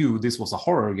even knew this was a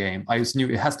horror game, I just knew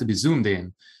it has to be zoomed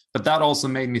in. But that also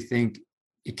made me think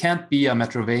it can't be a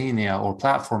Metroidvania or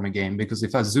platforming game, because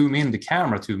if I zoom in the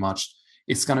camera too much,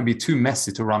 it's going to be too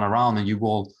messy to run around and you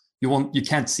will you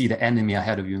can't see the enemy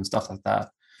ahead of you and stuff like that.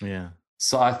 Yeah.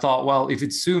 So I thought, well, if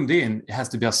it's zoomed in, it has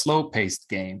to be a slow-paced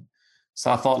game. So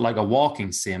I thought like a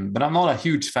walking sim, but I'm not a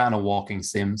huge fan of walking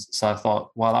sims. So I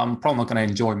thought, well, I'm probably not going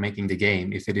to enjoy making the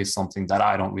game if it is something that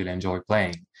I don't really enjoy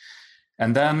playing.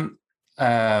 And then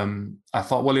I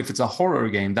thought, well, if it's a horror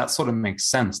game, that sort of makes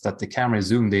sense that the camera is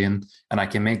zoomed in and I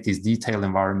can make these detailed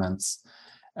environments.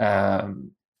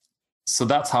 So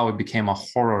that's how it became a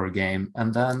horror game.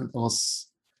 And then it was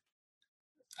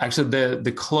actually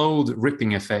the clothes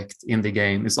ripping effect in the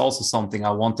game is also something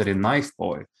I wanted in Knife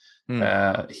Boy.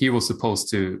 He was supposed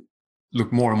to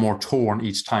look more and more torn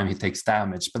each time he takes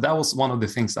damage. But that was one of the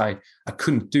things I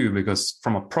couldn't do because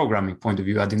from a programming point of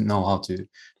view, I didn't know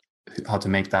how to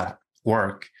make that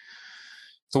work.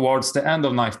 Towards the end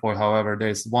of Knife Boy, however,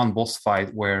 there's one boss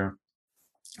fight where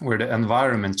the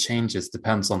environment changes,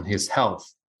 depends on his health.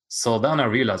 So then I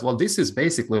realized, well, this is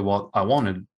basically what I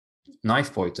wanted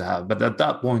Knife Boy to have. But at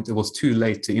that point, it was too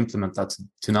late to implement that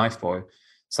to Knife Boy.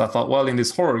 So I thought, well, in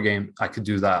this horror game, I could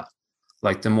do that.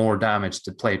 Like the more damage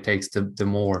the player takes, the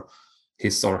more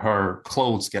his or her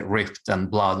clothes get ripped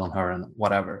and blood on her and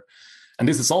whatever. And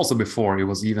this is also before it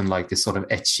was even like this sort of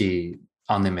ecchi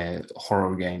anime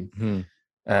horror game.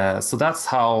 So that's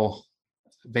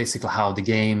basically how the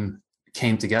game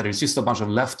came together. It's just a bunch of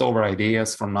leftover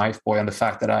ideas from Knife Boy and the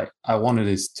fact that I wanted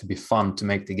this to be fun to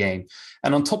make the game.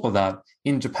 And on top of that,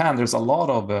 in Japan, there's a lot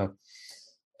of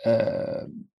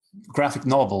graphic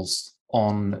novels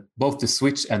on both the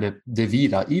Switch and the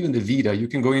Vita. Even the Vita, you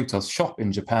can go into a shop in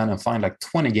Japan and find like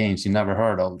 20 games you never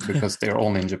heard of because they're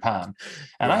only in Japan.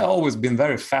 And I've always been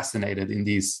very fascinated in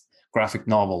these graphic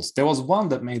novels. There was one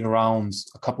that made around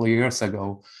a couple of years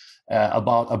ago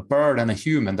about a bird and a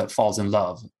human that falls in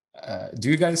love. Do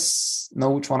you guys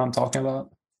know which one I'm talking about?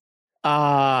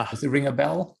 Does it ring a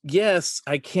bell? Yes,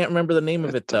 I can't remember the name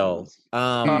of it though.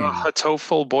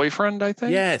 Hatoful Boyfriend, I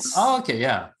think. Yes. Oh, okay,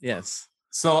 yeah. Yes.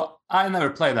 So I never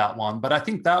played that one, but I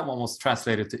think that one was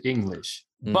translated to English.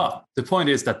 But the point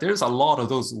is that there's a lot of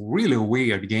those really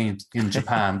weird games in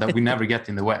Japan that we never get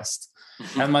in the West.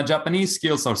 And my Japanese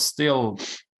skills are still,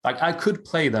 like, I could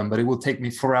play them, but it would take me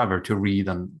forever to read,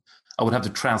 and I would have to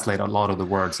translate a lot of the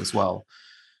words as well.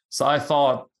 So I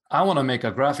thought, I want to make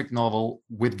a graphic novel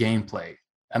with gameplay.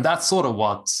 And that's sort of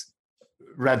what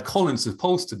Red Colony is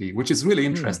supposed to be, which is really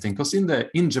interesting because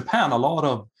in Japan, a lot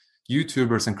of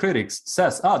YouTubers and critics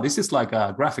says, this is like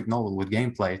a graphic novel with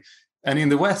gameplay. And in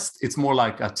the West, it's more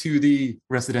like a 2D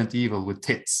Resident Evil with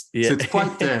tits. Yeah. So it's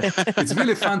quite, it's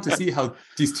really fun to see how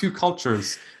these two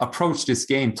cultures approach this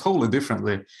game totally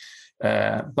differently.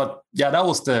 But yeah, that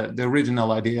was the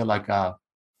original idea, like a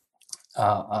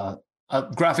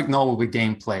graphic novel with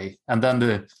gameplay. And then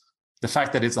the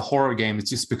fact that it's a horror game is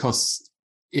just because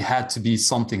it had to be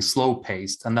something slow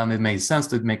paced. And then it made sense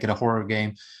to make it a horror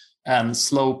game. And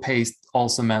slow paced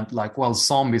also meant like, well,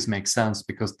 zombies make sense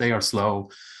because they are slow.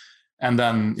 And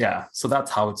then, yeah, so that's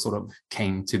how it sort of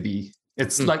came to be.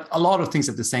 It's like a lot of things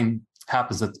at the same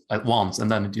happens at once.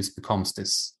 And then it just becomes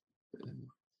this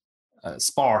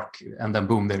spark. And then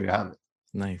boom, there you have it.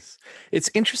 Nice.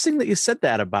 It's interesting that you said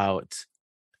that about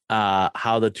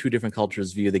how the two different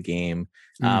cultures view the game.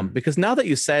 Because now that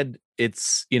you said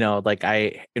it's, like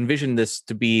I envisioned this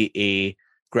to be a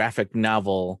graphic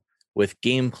novel with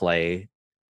gameplay.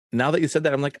 Now that you said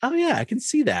that, I'm like, oh yeah, I can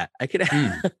see that. I can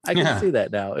see that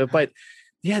now. But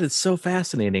yeah, that's so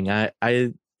fascinating.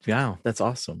 Wow, that's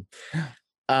awesome.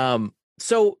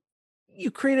 So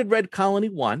you created Red Colony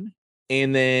 1,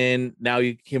 and then now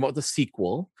you came out with the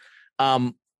sequel.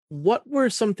 What were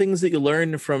some things that you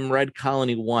learned from Red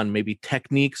Colony 1, maybe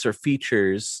techniques or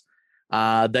features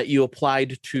that you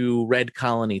applied to Red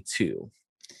Colony 2?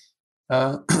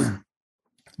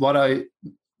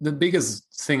 The biggest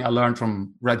thing I learned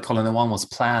from Red Colony 1 was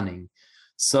planning.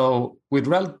 So with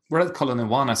Red Colony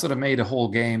 1, I sort of made a whole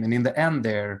game. And in the end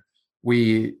there,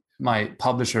 my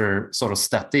publisher sort of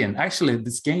stepped in. Actually,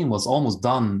 this game was almost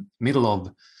done middle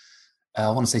of,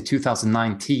 I want to say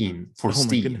 2019 for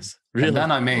Steam. My goodness. Really?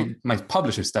 And then my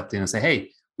publisher stepped in and said, hey,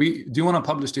 do you want to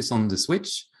publish this on the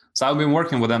Switch? So I've been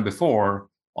working with them before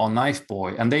on Knife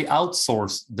Boy, and they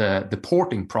outsourced the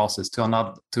porting process to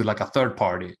like a third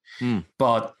party.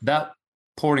 But that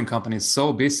porting company is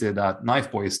so busy that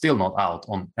Knife Boy is still not out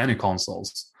on any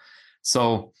consoles.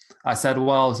 So I said,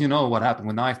 well, you know what happened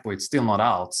with Knife Boy? It's still not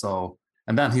out. So,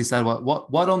 and then he said, well,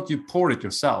 why don't you port it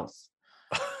yourself?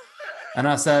 And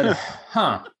I said,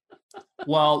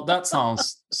 well, that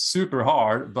sounds super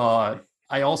hard, but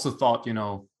I also thought,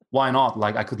 why not?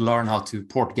 Like I could learn how to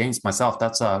port games myself.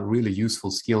 That's a really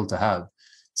useful skill to have.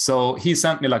 So he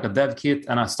sent me like a dev kit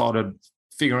and I started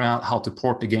figuring out how to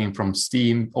port the game from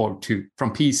Steam or from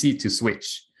PC to Switch.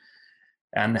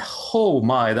 And oh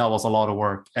my, that was a lot of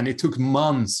work. And it took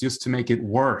months just to make it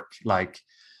work. Like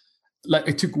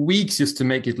it took weeks just to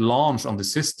make it launch on the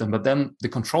system, but then the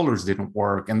controllers didn't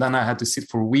work. And then I had to sit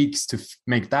for weeks to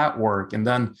make that work. And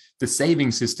then the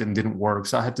saving system didn't work.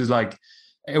 So I had to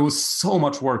it was so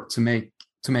much work to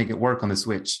make it work on the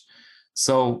Switch.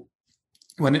 So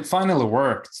when it finally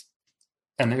worked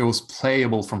and it was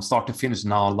playable from start to finish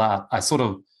and all that, I sort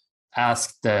of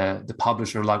asked the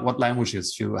publisher, like, what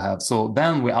languages should we have? So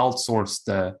then we outsourced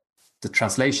the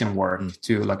translation work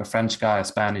to like a French guy, a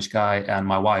Spanish guy, and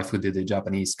my wife who did the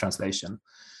Japanese translation.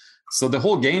 So the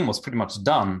whole game was pretty much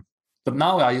done. But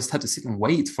now I just had to sit and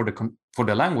wait for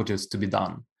the languages to be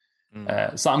done.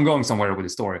 So I'm going somewhere with the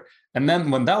story. And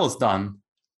then when that was done,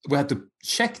 we had to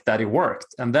check that it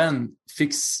worked and then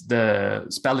fix the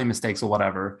spelling mistakes or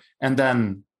whatever. And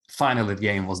then finally the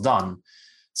game was done.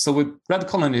 So with Red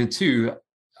Colony 2,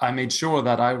 I made sure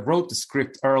that I wrote the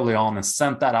script early on and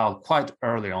sent that out quite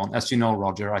early on. As you know,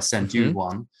 Roger, I sent you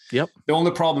one. Yep. The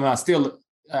only problem I still,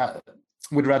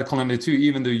 with Red Colony 2,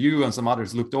 even though you and some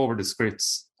others looked over the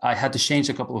scripts, I had to change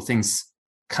a couple of things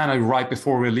kind of right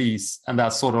before release. And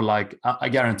that's sort of like, I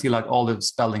guarantee like all the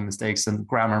spelling mistakes and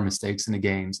grammar mistakes in the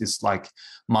games is like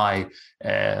my,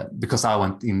 because I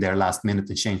went in there last minute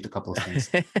and changed a couple of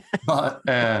things. But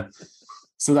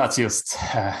so that's just,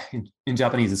 in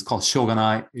Japanese, it's called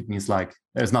shogunai. It means like,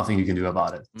 there's nothing you can do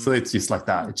about it. So it's just like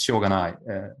that. It's shogunai,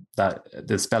 that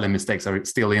the spelling mistakes are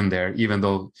still in there, even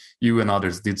though you and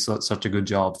others did such a good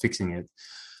job fixing it.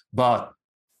 But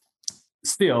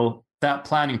still, that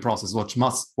planning process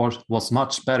was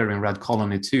much better in Red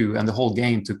Colony 2, and the whole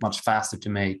game took much faster to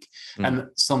make. And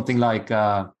something like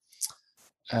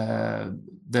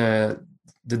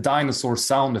the dinosaur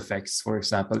sound effects, for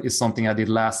example, is something I did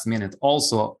last minute.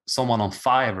 Also, someone on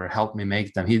Fiverr helped me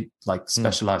make them. He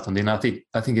specialized on it. And I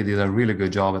think he did a really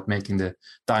good job at making the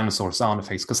dinosaur sound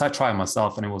effects, because I tried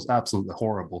myself and it was absolutely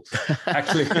horrible.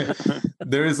 Actually,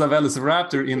 there is a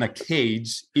Velociraptor in a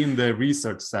cage in the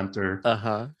research center.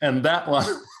 And that one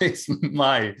is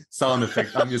my sound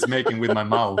effect I'm just making with my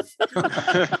mouth.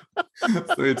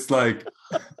 So it's like,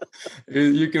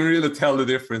 you can really tell the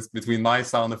difference between my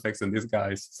sound effects and this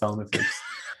guy's sound effects.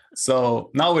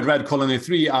 So now with Red Colony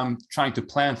 3, I'm trying to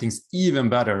plan things even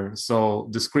better. So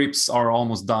the scripts are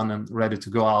almost done and ready to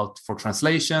go out for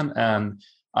translation. And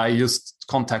I just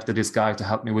contacted this guy to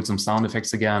help me with some sound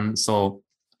effects again. So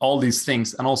all these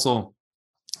things. And also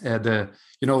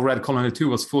Red Colony 2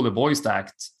 was fully voice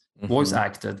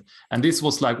acted. And this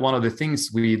was like one of the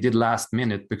things we did last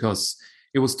minute because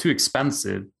it was too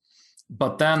expensive.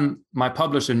 But then my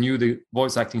publisher knew the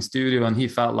voice acting studio and he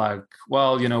felt like,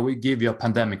 well, we give you a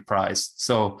pandemic price.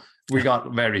 So we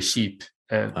got very cheap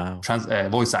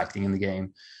voice acting in the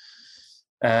game.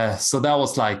 So that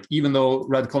was like, even though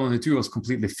Red Colony 2 was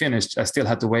completely finished, I still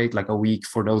had to wait like a week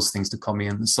for those things to come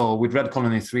in. So with Red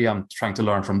Colony 3, I'm trying to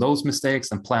learn from those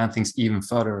mistakes and plan things even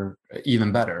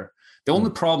better. The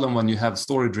only problem when you have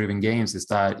story-driven games is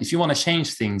that if you want to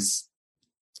change things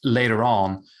later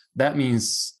on, that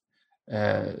means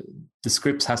the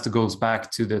script has to go back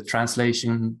to the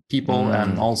translation people.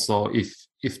 And also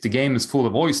if the game is fully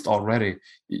voiced already,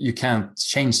 you can't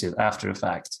change it after the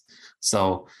fact.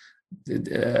 So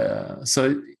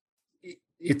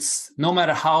it's no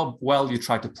matter how well you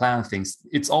try to plan things,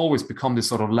 it's always become this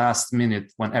sort of last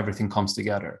minute when everything comes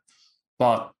together.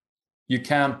 But you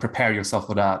can prepare yourself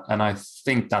for that. And I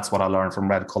think that's what I learned from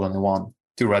Red Colony 1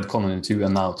 to Red Colony 2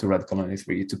 and now to Red Colony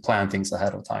 3, to plan things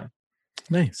ahead of time.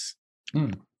 Nice.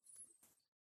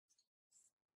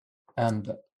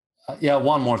 And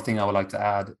one more thing I would like to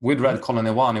add. With Red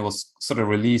Colony 1, it was sort of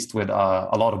released with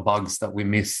a lot of bugs that we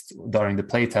missed during the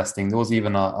playtesting. There was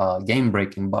even a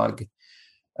game-breaking bug.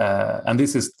 And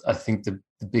this is, I think, the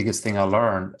biggest thing I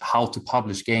learned, how to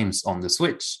publish games on the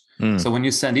Switch. So when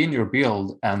you send in your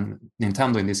build, and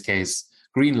Nintendo in this case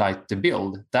greenlight the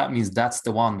build, that means that's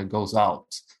the one that goes out.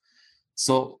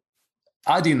 So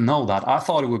I didn't know that. I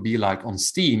thought it would be like on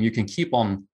Steam, you can keep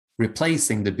on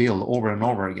replacing the build over and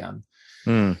over again.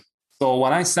 So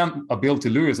when I sent a build to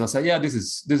Lewis, I said, yeah, this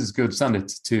is good. Send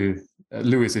it to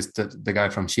Lewis, is the guy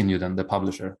from Shinyuden, the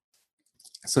publisher.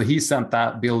 So he sent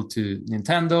that build to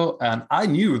Nintendo, and I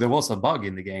knew there was a bug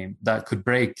in the game that could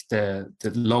break the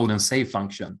load and save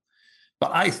function.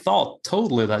 But I thought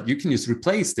totally that you can just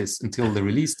replace this until the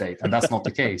release date, and that's not the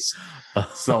case.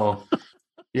 So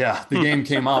yeah, the game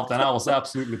came out and I was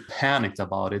absolutely panicked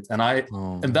about it.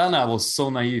 And then I was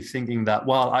so naive thinking that,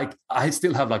 well, I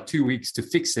still have like 2 weeks to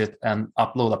fix it and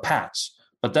upload a patch.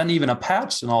 But then even a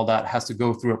patch and all that has to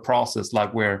go through a process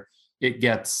like where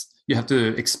you have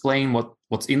to explain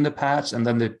what's in the patch, and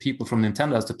then the people from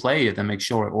Nintendo has to play it and make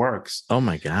sure it works. Oh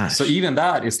my gosh. So even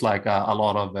that is like a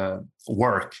lot of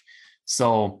work.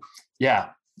 So yeah,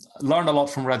 learned a lot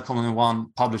from Red Colony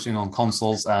 1 publishing on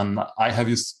consoles, and I have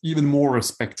just even more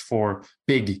respect for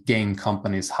big game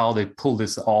companies. How they pull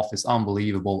this off is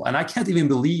unbelievable, and I can't even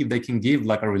believe they can give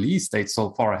like a release date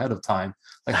so far ahead of time.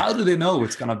 Like, how do they know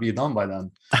it's gonna be done by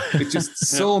then? It's just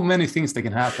so many things that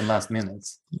can happen last minute.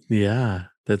 Yeah,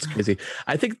 that's crazy.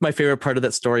 I think my favorite part of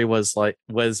that story was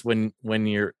when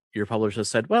your publisher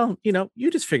said, well,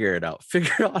 you just figure it out.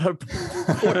 Figure out how to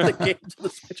port the game to the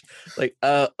Switch. Like,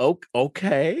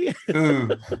 okay.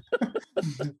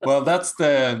 Well,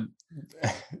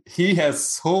 he has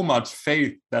so much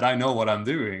faith that I know what I'm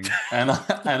doing. And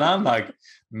I'm like,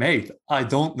 mate, I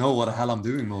don't know what the hell I'm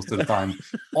doing most of the time.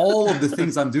 All of the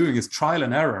things I'm doing is trial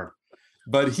and error.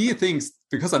 But he thinks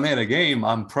because I made a game,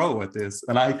 I'm pro at this.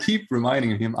 And I keep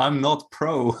reminding him, I'm not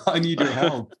pro. I need your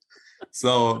help.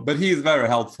 So, but he is very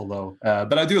helpful though.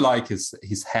 But I do like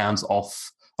his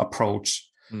hands-off approach.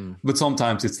 But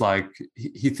sometimes it's like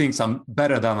he thinks I'm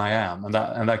better than I am, and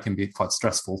that can be quite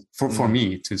stressful for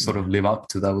me to sort of live up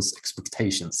to those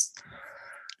expectations.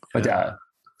 But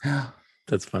yeah,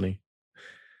 that's funny.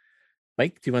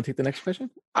 Mike, do you want to take the next question?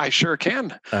 I sure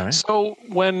can. All right. So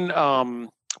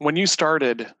when you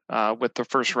started with the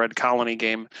first Red Colony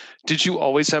game, did you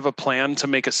always have a plan to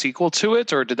make a sequel to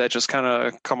it, or did that just kind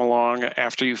of come along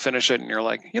after you finish it and you're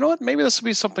like, you know what, maybe this would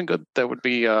be something good that would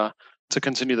be to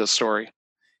continue the story?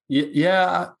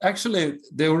 Yeah, actually,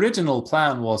 the original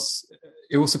plan was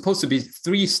it was supposed to be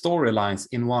 3 storylines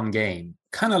in one game,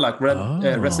 kind of like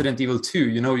Resident Evil 2.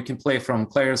 You can play from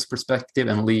Claire's perspective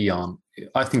and Leon.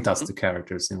 I think that's the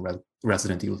characters in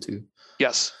Resident Evil 2.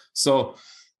 Yes. So,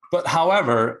 but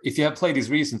however, if you have played this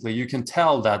recently, you can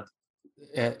tell that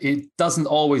it doesn't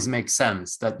always make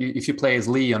sense that if you play as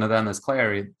Leon and then as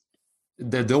Claire,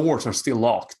 the doors are still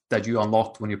locked that you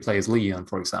unlocked when you play as Leon,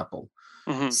 for example.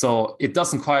 Mm-hmm. So it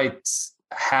doesn't quite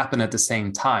happen at the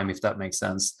same time, if that makes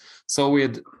sense. So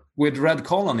with Red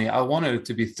Colony, I wanted it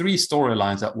to be 3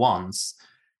 storylines at once.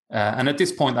 And at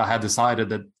this point, I had decided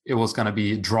that it was going to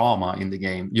be drama in the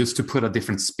game, just to put a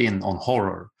different spin on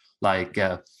horror. Like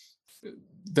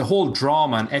the whole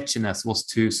drama and etchiness was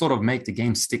to sort of make the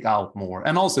game stick out more,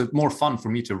 and also more fun for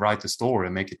me to write the story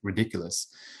and make it ridiculous.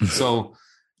 So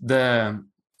the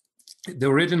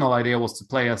original idea was to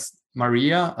play as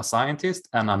Maria, a scientist,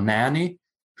 and a nanny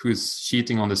who's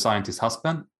cheating on the scientist's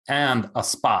husband, and a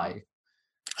spy.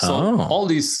 So all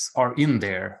these are in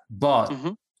there, but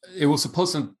it was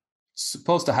supposed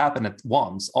to happen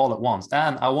all at once.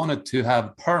 And I wanted to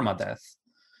have permadeath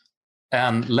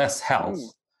and less health.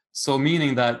 So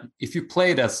meaning that if you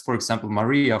played as, for example,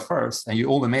 Maria first, and you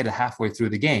only made it halfway through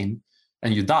the game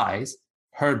and you died,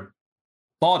 her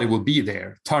body will be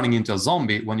there, turning into a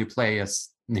zombie when you play as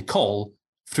Nicole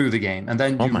through the game. And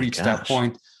then you reach that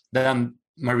point, then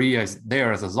Maria is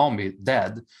there as a zombie,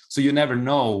 dead. So you never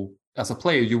know, as a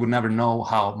player, you would never know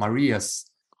how Maria's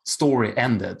story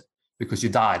ended because you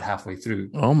died halfway through.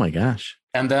 Oh my gosh.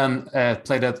 And then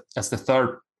play that as the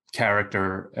third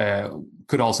character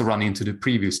could also run into the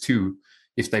previous 2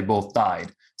 if they both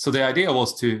died. So the idea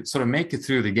was to sort of make it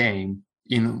through the game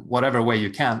in whatever way you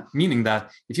can, meaning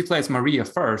that if you play as Maria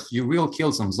first, you will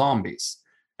kill some zombies.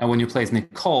 And when you play as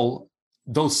Nicole,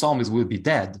 those zombies will be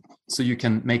dead. So you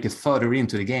can make it further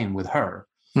into the game with her.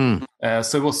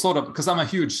 So it was sort of, because I'm a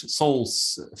huge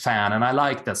Souls fan, and I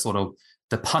like that sort of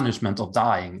the punishment of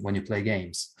dying when you play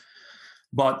games.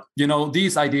 But,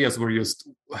 these ideas were just,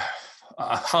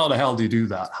 how the hell do you do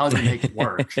that? How do you make it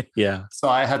work? Yeah. So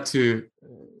I had to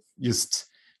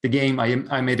the game,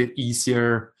 I made it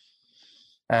easier.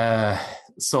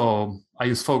 So I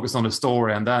just focused on the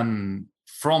story. And then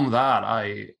from that,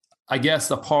 I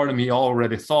guess a part of me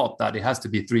already thought that it has to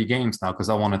be 3 games now because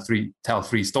I want to tell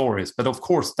 3 stories. But of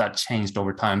course, that changed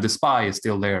over time. The spy is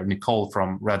still there. Nicole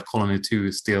from Red Colony 2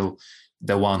 is still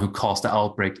the one who caused the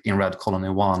outbreak in Red Colony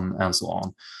 1 and so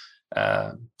on.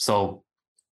 So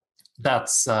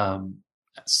that's,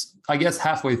 I guess,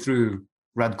 halfway through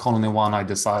Red Colony 1, I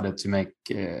decided to make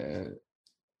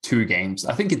 2 games.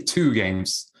 I think it's 2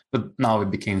 games, but now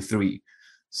it became 3.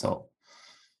 So,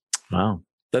 wow,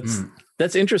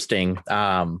 that's interesting.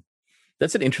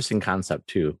 That's an interesting concept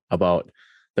too, about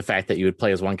the fact that you would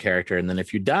play as one character, and then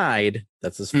if you died,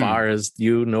 that's as far as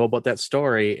you know about that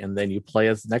story, and then you play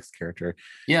as the next character.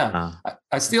 Yeah,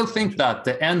 I still think that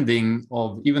the ending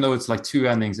of, even though it's like 2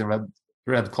 endings in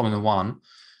Red Colony 1,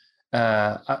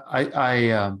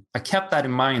 I kept that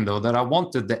in mind though, that I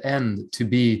wanted the end to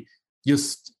be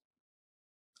just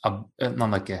not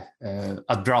like a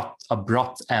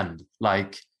abrupt end.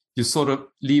 Like you sort of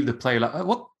leave the player like,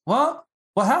 what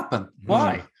happened?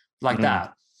 Why? Like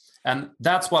that. And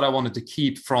that's what I wanted to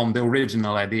keep from the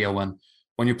original idea.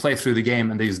 When you play through the game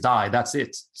and they just die, that's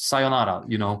it. Sayonara,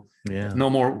 no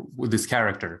more with this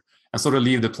character. And sort of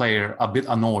leave the player a bit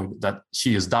annoyed that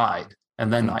she has died.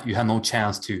 And then you have no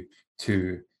chance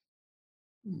to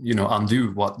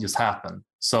undo what just happened.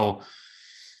 So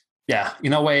yeah,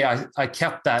 in a way, I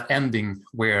kept that ending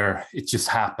where it just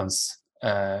happens,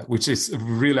 which is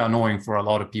really annoying for a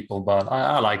lot of people, but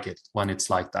I like it when it's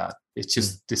like that. It's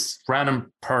just this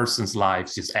random person's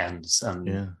life just ends,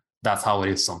 and that's how it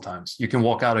is sometimes. You can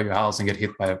walk out of your house and get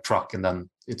hit by a truck, and then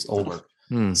it's over.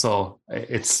 So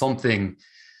it's something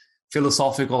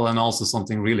philosophical and also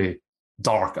something really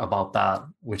dark about that,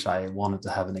 which I wanted to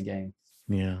have in a game.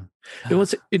 Yeah. It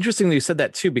was interesting that you said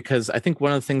that too, because I think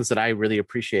one of the things that I really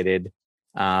appreciated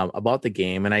about the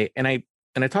game, and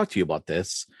I talked to you about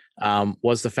this,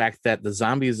 was the fact that the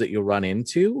zombies that you run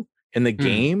into in the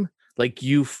game, like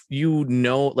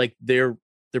like they're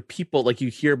people, like you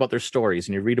hear about their stories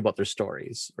and you read about their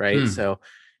stories, right? So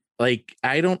like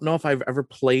I don't know if I've ever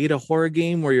played a horror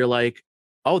game where you're like,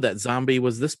 oh, that zombie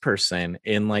was this person,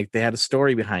 and like they had a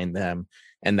story behind them,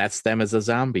 and that's them as a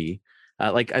zombie.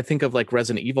 Like I think of like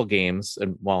Resident Evil games,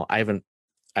 and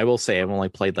I will say I've only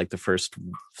played like the first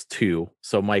 2.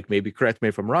 So Mike, maybe correct me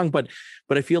if I'm wrong, but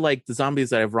I feel like the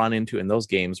zombies that I've run into in those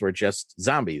games were just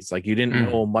zombies. Like you didn't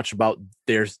know much about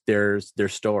their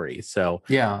story. So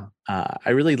yeah, I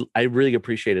really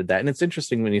appreciated that. And it's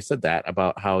interesting when you said that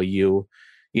about how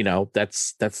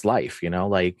that's life,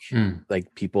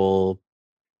 like people,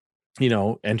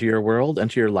 enter your world,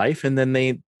 enter your life, and then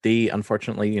they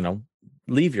unfortunately,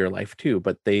 leave your life too,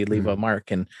 but they leave a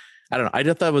mark. And I don't know, I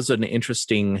just thought it was an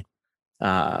interesting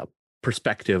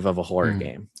perspective of a horror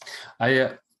game.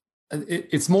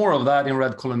 It's more of that in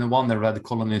Red Colony 1 than Red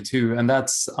Colony 2, and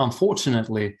that's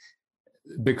unfortunately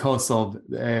because of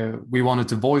we wanted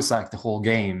to voice act the whole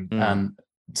game. And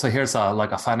so here's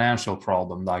a financial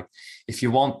problem. Like if you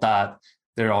want that,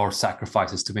 there are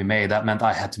sacrifices to be made. That meant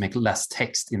I had to make less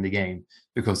text in the game,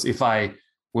 because if I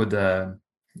would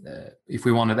if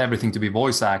we wanted everything to be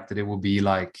voice acted, it would be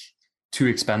like too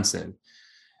expensive.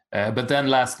 But then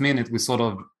last minute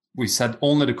we said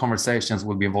only the conversations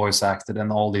will be voice acted, and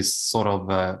all these sort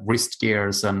of wrist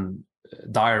gears and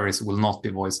diaries will not be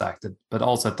voice acted. But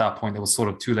also at that point it was sort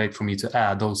of too late for me to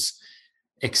add those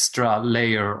extra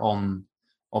layer on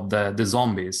of the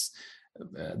zombies,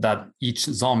 that each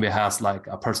zombie has like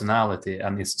a personality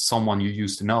and is someone you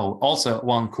used to know. Also,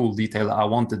 one cool detail I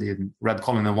wanted in Red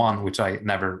Colony 1, which I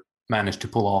never managed to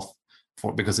pull off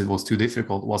because it was too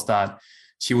difficult, was that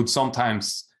she would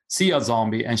sometimes see a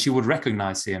zombie and she would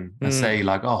recognize him and say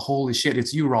like, oh, holy shit,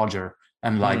 it's you, Roger.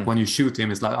 And like when you shoot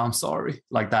him, it's like, I'm sorry,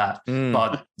 like that.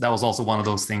 But that was also one of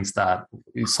those things that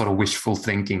is sort of wishful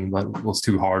thinking, but it was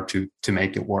too hard to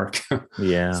make it work.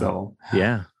 Yeah. So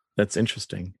yeah, that's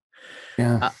interesting.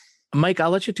 Yeah. Mike,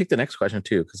 I'll let you take the next question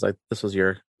too, because this was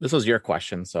your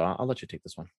question, so I'll let you take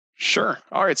this one. Sure.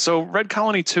 All right. So Red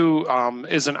Colony 2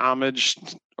 is an homage.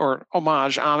 I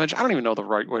don't even know the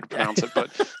right way to pronounce it, but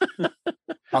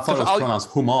I thought it was pronounced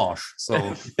homage. So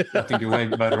I think you're way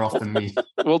better off than me.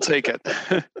 We'll take it.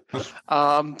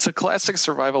 To classic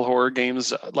survival horror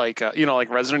games like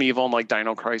Resident Evil and like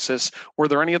Dino Crisis, were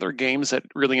there any other games that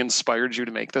really inspired you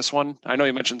to make this one? I know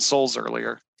you mentioned Souls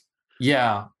earlier.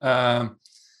 Yeah.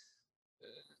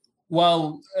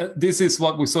 This is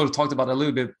what we sort of talked about a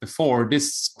little bit before.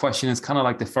 This question is kind of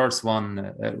like the first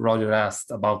one Roger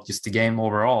asked about just the game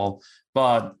overall.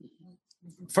 But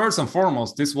first and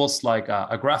foremost, this was like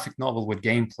a graphic novel with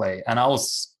gameplay. And I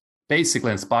was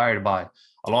basically inspired by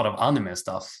a lot of anime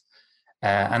stuff.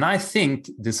 And I think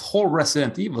this whole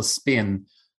Resident Evil spin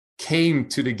came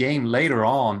to the game later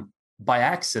on by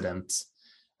accident.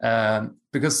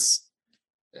 Because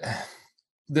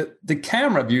the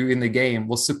camera view in the game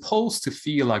was supposed to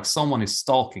feel like someone is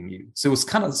stalking you. So it was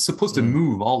kind of supposed to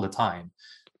move all the time,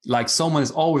 like someone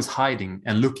is always hiding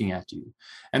and looking at you.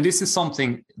 And this is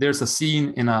something, there's a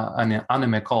scene in an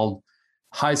anime called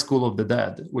High School of the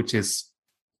Dead, which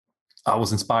I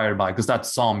was inspired by, because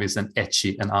that's zombies and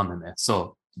ecchi and anime.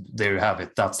 So there you have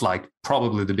it. That's like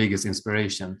probably the biggest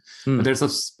inspiration. But there's a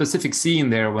specific scene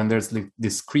there when there's like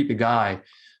this creepy guy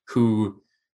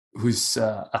who's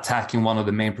attacking one of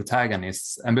the main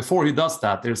protagonists. And before he does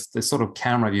that, there's this sort of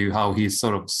camera view, how he's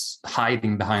sort of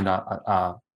hiding behind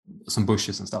some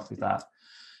bushes and stuff like that.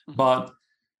 But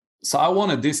so I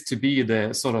wanted this to be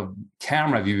the sort of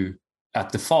camera view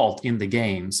at default in the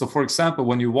game. So for example,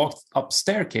 when you walked up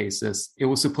staircases, it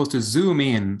was supposed to zoom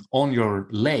in on your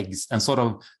legs and sort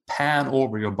of pan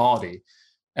over your body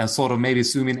and sort of maybe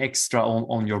zoom in extra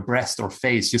on your breast or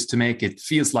face, just to make it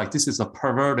feels like this is a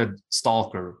perverted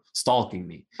stalker stalking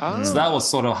me. So that was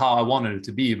sort of how I wanted it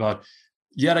to be. But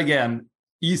yet again,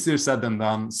 easier said than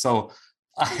done. So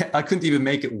I couldn't even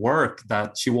make it work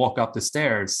that she walked up the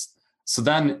stairs. So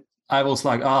then I was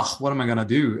like, what am I going to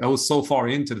do? I was so far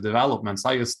into the developments.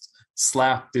 I just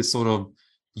slapped this sort of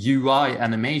UI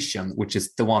animation, which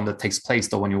is the one that takes place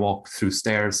though when you walk through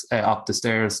stairs, up the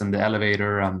stairs and the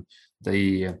elevator and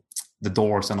the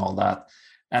doors and all that.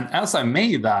 And as I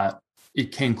made that,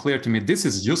 it came clear to me, this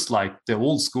is just like the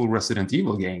old school Resident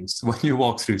Evil games. When you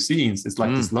walk through scenes, it's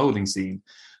like this loading scene.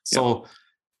 So,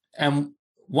 and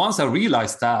once I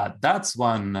realized that, that's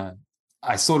when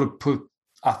I sort of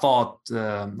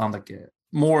on like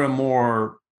more and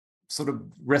more sort of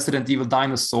Resident Evil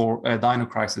Dino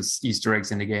Crisis Easter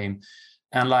eggs in the game.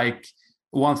 And like,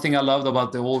 one thing I loved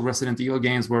about the old Resident Evil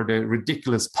games were the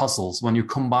ridiculous puzzles when you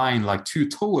combine like two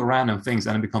total random things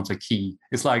and it becomes a key.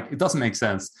 It's like, it doesn't make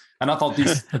sense. And I thought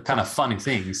these are kind of funny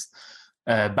things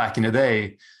back in the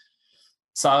day.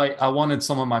 So I wanted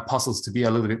some of my puzzles to be a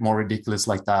little bit more ridiculous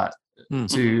like that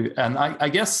too. And I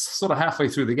guess sort of halfway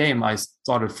through the game, I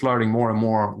started flirting more and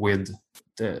more with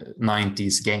the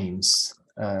 90s games.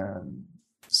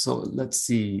 So let's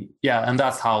see. Yeah, and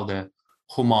that's how the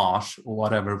homage, or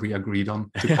whatever we agreed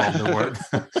on to call the word,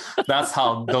 that's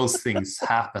how those things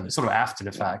happen, sort of after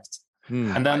the fact.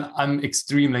 And then I'm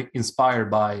extremely inspired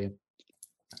by,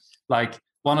 like,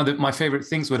 one of my favorite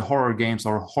things with horror games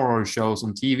or horror shows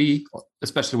on TV,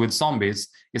 especially with zombies,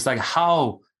 is like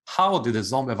how did the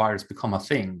zombie virus become a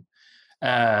thing?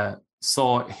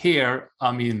 So here,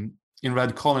 I mean, in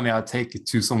Red Colony, I take it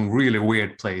to some really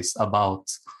weird place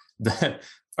about the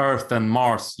Earth and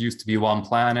Mars used to be one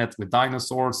planet with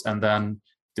dinosaurs, and then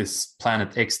this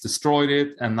planet X destroyed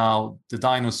it, and now the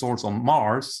dinosaurs on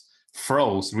Mars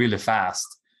froze really fast.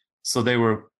 So they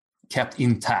were kept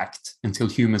intact until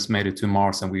humans made it to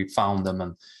Mars and we found them,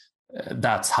 and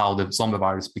that's how the zombie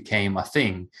virus became a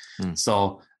thing.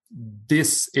 So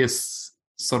this is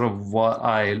sort of what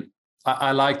I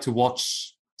like to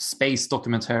watch, space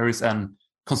documentaries and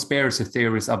conspiracy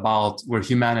theories about where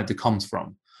humanity comes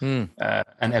from. And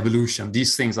evolution.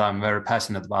 These things I'm very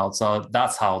passionate about. So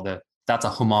that's a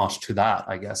homage to that,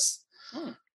 I guess.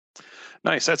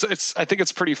 Nice. I think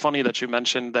it's pretty funny that you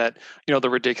mentioned that, the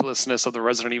ridiculousness of the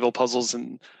Resident Evil puzzles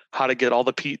and how to get all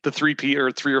the 3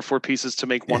 or 4 pieces to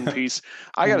make one piece.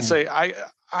 I got to say,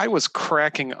 I was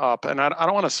cracking up, and I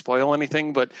don't want to spoil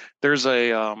anything, but there's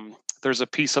a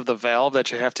piece of the valve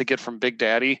that you have to get from Big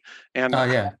Daddy, and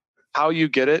how you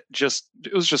get it,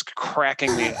 it was just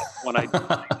cracking me when I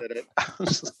did it. I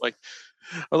was like,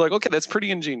 okay, that's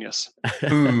pretty ingenious.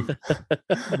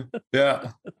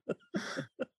 Yeah.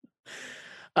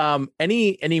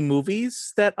 Any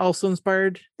movies that also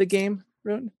inspired the game,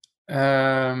 Rowan?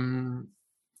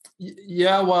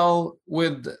 Yeah, well,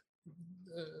 with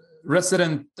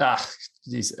Red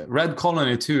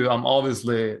Colony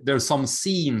 2, there's some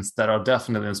scenes that are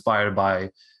definitely inspired by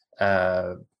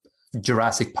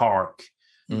Jurassic Park.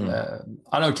 I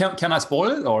don't know, can I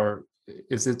spoil it, or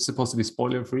is it supposed to be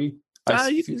spoiler free?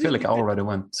 I feel like I already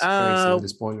went crazy with the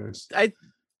spoilers.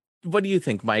 What do you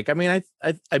think, Mike? I mean,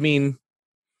 I mean,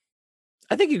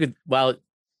 I think you could. Well,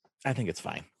 I think it's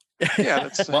fine. Yeah.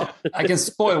 Well, I can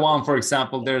spoil one. For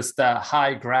example, there's the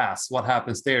high grass. What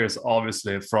happens there is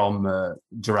obviously from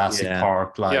Jurassic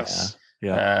Park, like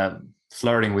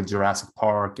flirting with Jurassic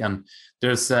Park. And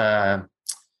there's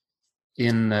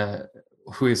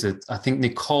who is it? I think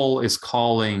Nicole is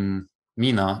calling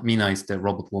Mina. Mina is the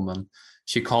robot woman.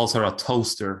 She calls her a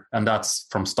toaster, and that's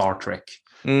from Star Trek.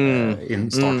 In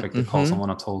Star Trek, they call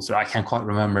someone a toaster. I can't quite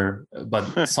remember,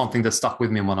 but something that stuck with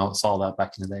me when I saw that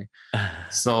back in the day.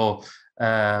 So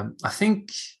I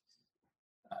think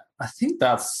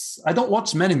that's. I don't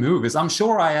watch many movies. I'm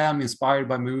sure I am inspired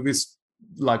by movies,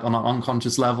 like on an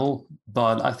unconscious level,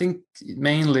 but I think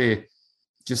mainly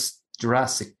just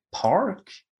Jurassic Park.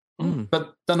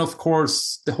 But then, of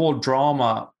course, the whole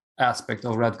drama aspect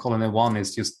of Red Colony 1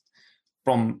 is just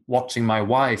from watching my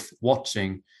wife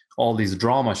watching all these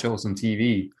drama shows on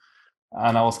TV.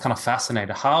 And I was kind of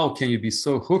fascinated. How can you be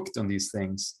so hooked on these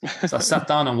things? So I sat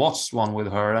down and watched one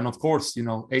with her. And of course,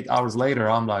 8 hours later,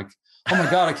 I'm like, oh my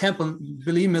God, I can't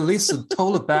believe Melissa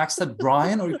totally backstabbed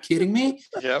Brian. Are you kidding me?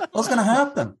 Yep. What's going to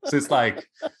happen? So it's like,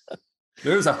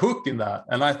 there's a hook in that.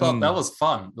 And I thought that was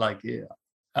fun. Like,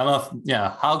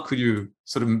 how could you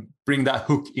sort of bring that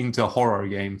hook into a horror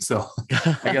game? So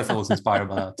I guess I was inspired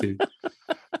by that too.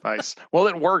 Nice. Well,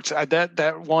 it worked.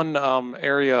 That one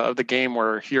area of the game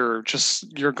where you're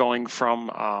going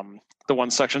from the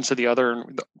one section to the other,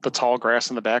 and the tall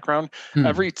grass in the background.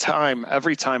 Every time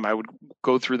I would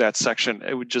go through that section,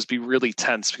 it would just be really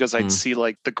tense because I'd see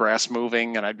like the grass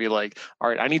moving, and I'd be like, all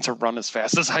right, I need to run as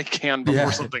fast as I can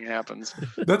before something happens.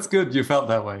 That's good you felt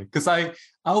that way, because I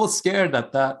was scared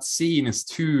that scene is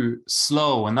too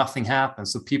slow and nothing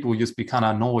happens, so people would just be kind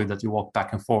of annoyed that you walk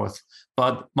back and forth.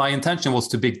 But my intention was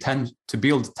to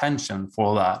build tension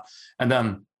for that, and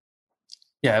then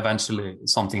eventually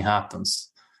something happens.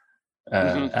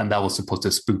 And that was supposed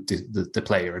to spook the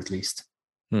player, at least.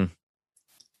 Mike,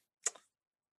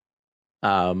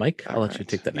 I'll let you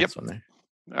take the next one there.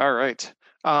 All right.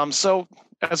 So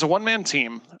as a one-man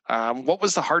team, what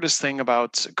was the hardest thing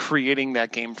about creating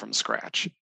that game from scratch?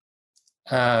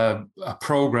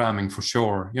 Programming, for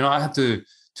sure. I had to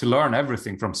learn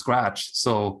everything from scratch.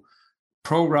 So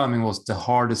programming was the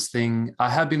hardest thing. I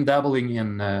had been dabbling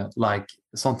in it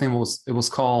was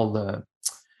called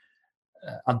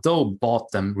Adobe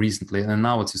bought them recently, and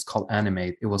now it's just called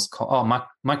Animate. It was called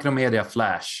Macromedia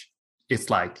Flash. It's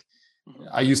like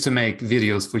I used to make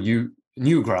videos for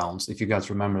Newgrounds, if you guys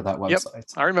remember that website. Yep,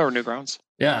 I remember Newgrounds.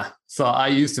 Yeah, so I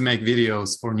used to make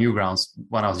videos for Newgrounds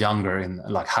when I was younger, in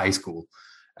like high school.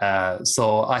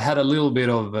 So I had a little bit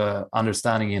of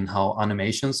understanding in how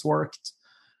animations worked.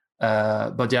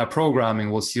 But yeah, programming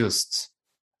was just,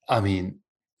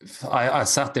 I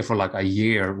sat there for like a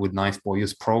year with Knifeboy,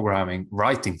 just programming,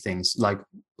 writing things, like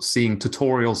seeing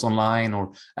tutorials online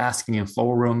or asking in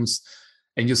forums,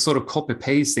 and just sort of copy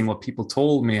pasting what people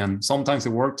told me. And sometimes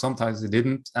it worked, sometimes it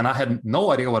didn't. And I had no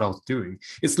idea what I was doing.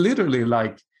 It's literally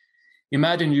like,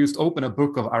 imagine you just open a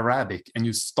book of Arabic and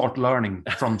you start learning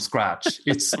from scratch.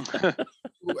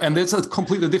 And it's a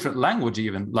completely different language,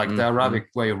 even like the Arabic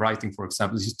way of writing, for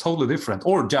example, is totally different,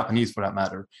 or Japanese for that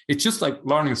matter. It's just like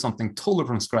learning something totally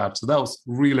from scratch. So that was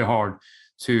really hard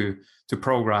to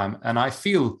program. And I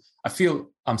feel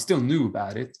I'm still new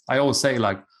about it. I always say,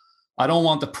 like, I don't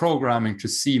want the programming to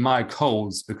see my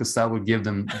codes, because that would give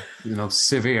them,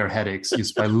 severe headaches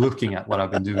just by looking at what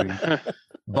I've been doing.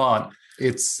 But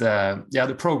it's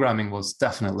the programming was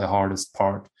definitely the hardest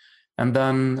part. And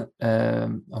then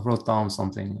I wrote down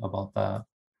something about that.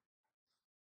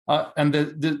 And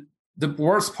the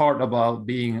worst part about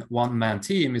being one-man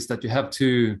team is that you have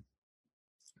to,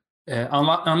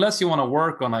 unless you want to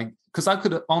work on, because I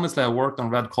could honestly have worked on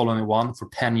Red Colony 1 for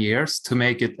 10 years to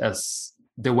make it as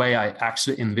the way I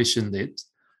actually envisioned it.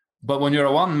 But when you're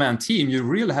a one-man team, you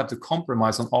really have to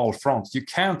compromise on all fronts. You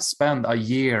can't spend a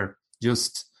year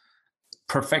just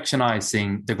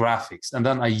perfectionizing the graphics and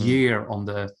then a year on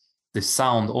the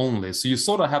sound only. So you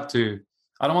sort of have to,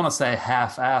 I don't want to say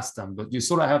half-ass them, but you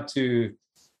sort of have to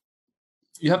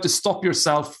stop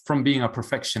yourself from being a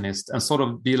perfectionist and sort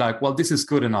of be like, well, this is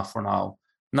good enough for now.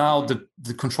 Now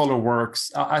the controller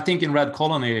works. I think in Red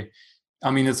Colony,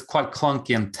 it's quite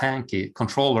clunky and tanky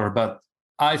controller, but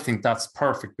I think that's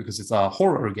perfect because it's a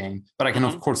horror game. But I can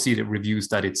of course see the reviews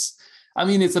that it's a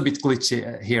bit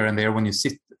glitchy here and there when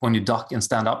you duck and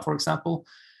stand up, for example.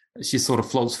 She sort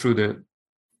of floats through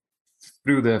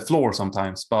the floor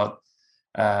sometimes, but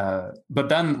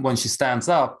then when she stands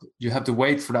up, you have to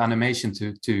wait for the animation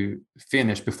to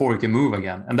finish before you can move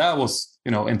again. And that was,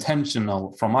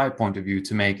 intentional from my point of view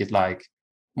to make it like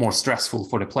more stressful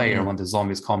for the player when the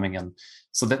zombie is coming. And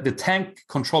so that the tank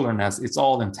controller it's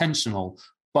all intentional,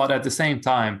 but at the same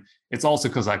time, it's also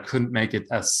because I couldn't make it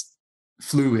as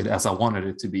fluid as I wanted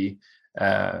it to be.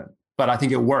 But I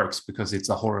think it works because it's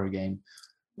a horror game.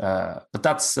 But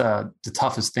that's the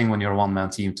toughest thing when you're a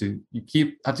one-man team.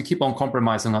 You have to keep on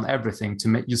compromising on everything to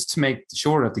make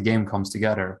sure that the game comes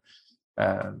together.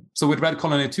 So with Red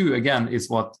Colony 2, again, is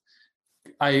what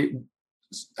I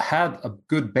had a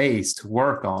good base to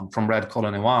work on from Red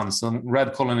Colony 1. So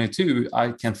Red Colony 2,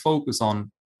 I can focus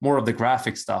on more of the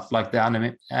graphic stuff, like the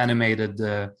animated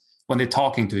when they're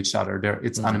talking to each other.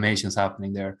 It's animations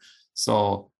happening there.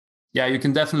 So yeah, you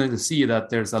can definitely see that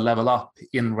there's a level up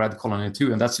in Red Colony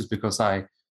 2, and that's just because I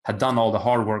had done all the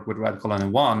hard work with Red Colony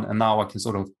 1, and now I can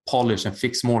sort of polish and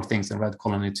fix more things in Red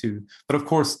Colony 2. But of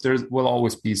course, there will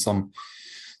always be some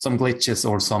glitches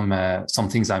or some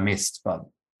things I missed. But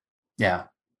yeah.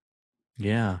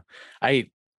 Again,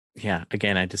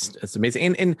 it's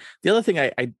amazing. And the other thing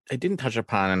I didn't touch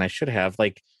upon, and I should have,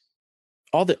 like,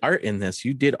 all the art in this,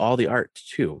 you did all the art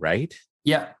too, right?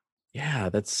 Yeah,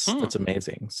 that's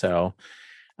amazing. So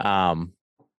and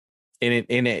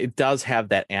it does have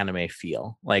that anime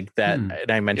feel, like that. And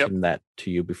I mentioned that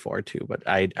to you before too, but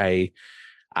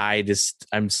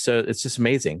it's just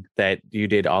amazing that you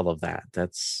did all of that.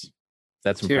 That's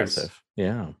impressive.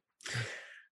 Yeah.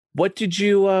 What did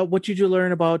you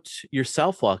learn about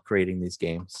yourself while creating these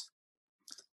games?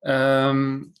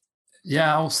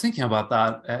 Yeah, I was thinking about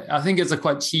that. I think it's a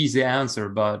quite cheesy answer,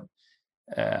 but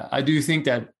I do think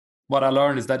that what I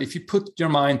learned is that if you put your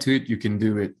mind to it, you can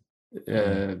do it.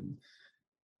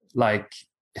 Like,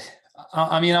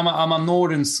 I mean, I'm a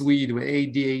northern Swede with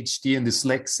ADHD and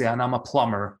dyslexia, and I'm a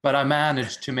plumber, but I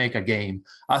managed to make a game.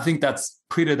 I think that's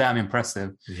pretty damn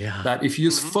impressive. Yeah. That if you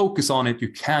just focus on it, you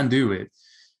can do it.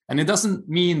 And it doesn't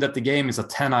mean that the game is a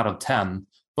 10 out of 10,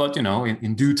 but you know,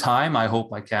 in due time, I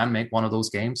hope I can make one of those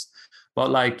games.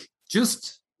 But like,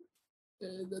 just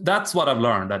that's what I've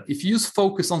learned, that if you just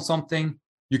focus on something,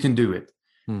 you can do it.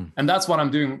 And that's what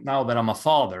I'm doing now that I'm a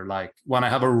father. Like when I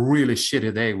have a really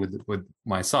shitty day with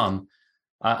my son,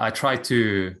 I try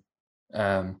to,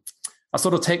 I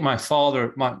sort of take my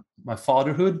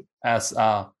fatherhood as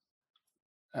how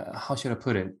should I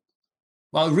put it?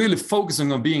 Well, really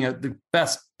focusing on being the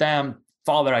best damn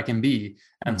father I can be.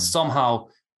 And somehow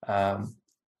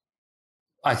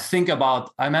I think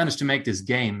about, I managed to make this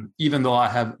game, even though I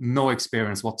have no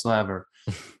experience whatsoever.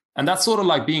 And that's sort of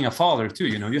like being a father too.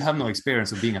 You know, you have no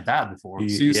experience of being a dad before. So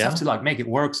you just have to like make it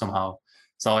work somehow.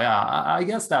 So yeah, I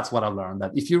guess that's what I learned,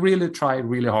 that if you really try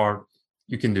really hard,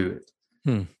 you can do it.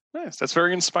 Nice. That's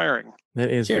very inspiring. That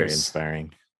is very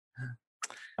inspiring.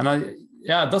 And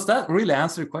does that really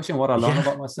answer the question, what I learned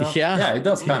about myself? Yeah, it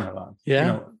does kind of, you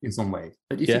know, in some way.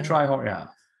 But if you try hard, I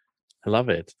love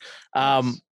it.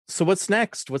 So what's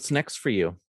next? What's next for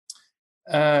you?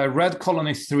 Red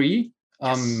Colony 3.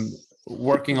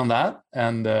 Working on that,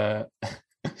 and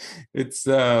it's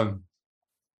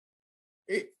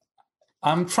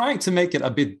I'm trying to make it a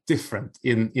bit different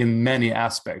in many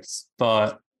aspects,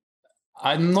 but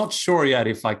I'm not sure yet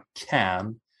if I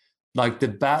can. Like the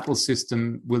battle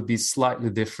system will be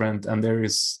slightly different, and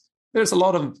there's a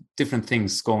lot of different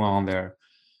things going on there.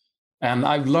 And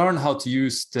I've learned how to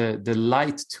use the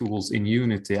light tools in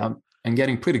Unity. I'm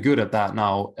getting pretty good at that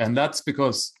now, and that's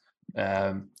because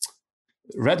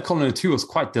Red Colony 2 was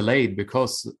quite delayed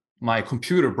because my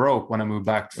computer broke when I moved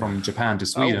back from Japan to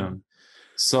Sweden.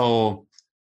 So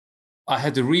I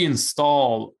had to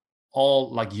reinstall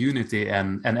all like Unity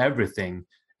and everything.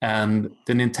 And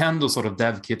the Nintendo sort of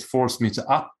dev kit forced me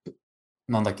to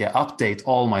update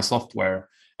all my software.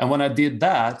 And when I did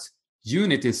that,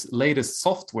 Unity's latest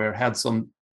software had some,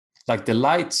 like the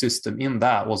light system in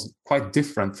that was quite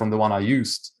different from the one I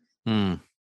used.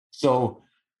 So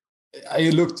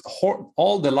it looked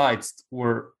all the lights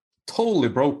were totally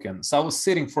broken. So I was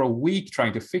sitting for a week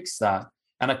trying to fix that,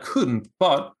 and I couldn't.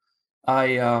 But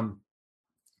I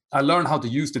learned how to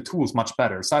use the tools much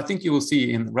better. So I think you will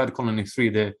see in Red Colony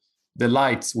 3 the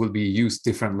lights will be used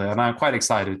differently, and I'm quite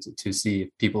excited to see if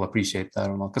people appreciate that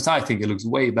or not. Because I think it looks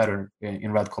way better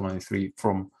in Red Colony 3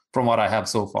 from what I have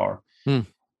so far. And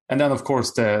then of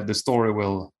course the story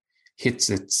will hit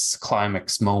its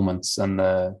climax moments, and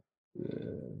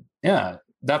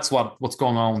that's what's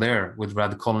going on there with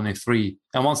Red Colony 3.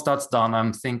 And once that's done,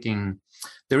 I'm thinking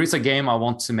there is a game I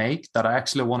want to make that I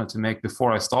actually wanted to make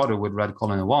before I started with Red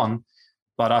Colony 1,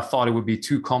 but I thought it would be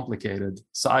too complicated.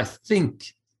 So I think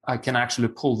I can actually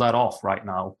pull that off right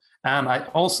now. And I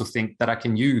also think that I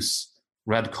can use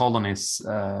Red Colony's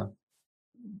the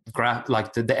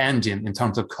engine in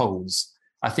terms of codes.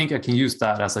 I think I can use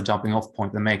that as a jumping off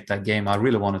point and make that game I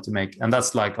really wanted to make. And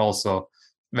that's like also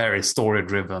very story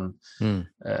driven,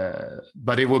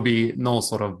 but it will be no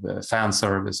sort of fan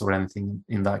service or anything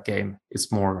in that game.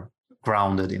 It's more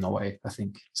grounded in a way, I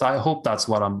think. So I hope that's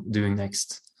what I'm doing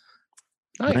next.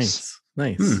 Nice.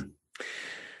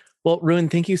 Well, Ruin,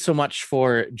 thank you so much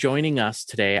for joining us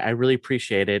today. I really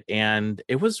appreciate it. And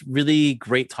it was really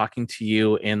great talking to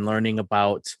you and learning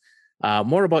about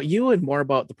more about you and more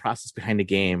about the process behind the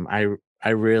game. I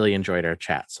really enjoyed our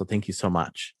chat. So thank you so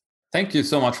much. Thank you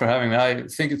so much for having me. I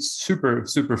think it's super,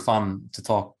 super fun to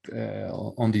talk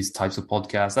on these types of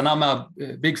podcasts. And I'm a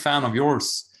big fan of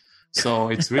yours. So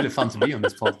it's really fun to be on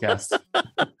this podcast.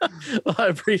 Well, I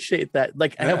appreciate that.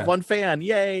 Like, I have one fan.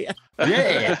 Yay.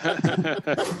 Yay.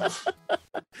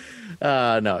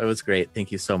 No, it was great.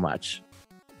 Thank you so much.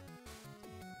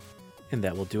 And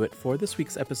that will do it for this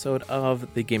week's episode of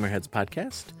the Gamerheads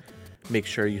podcast. Make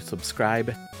sure you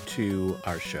subscribe to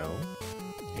our show,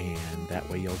 and that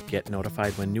way you'll get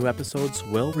notified when new episodes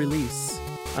will release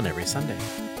on every Sunday.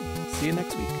 See you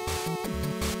next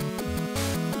week.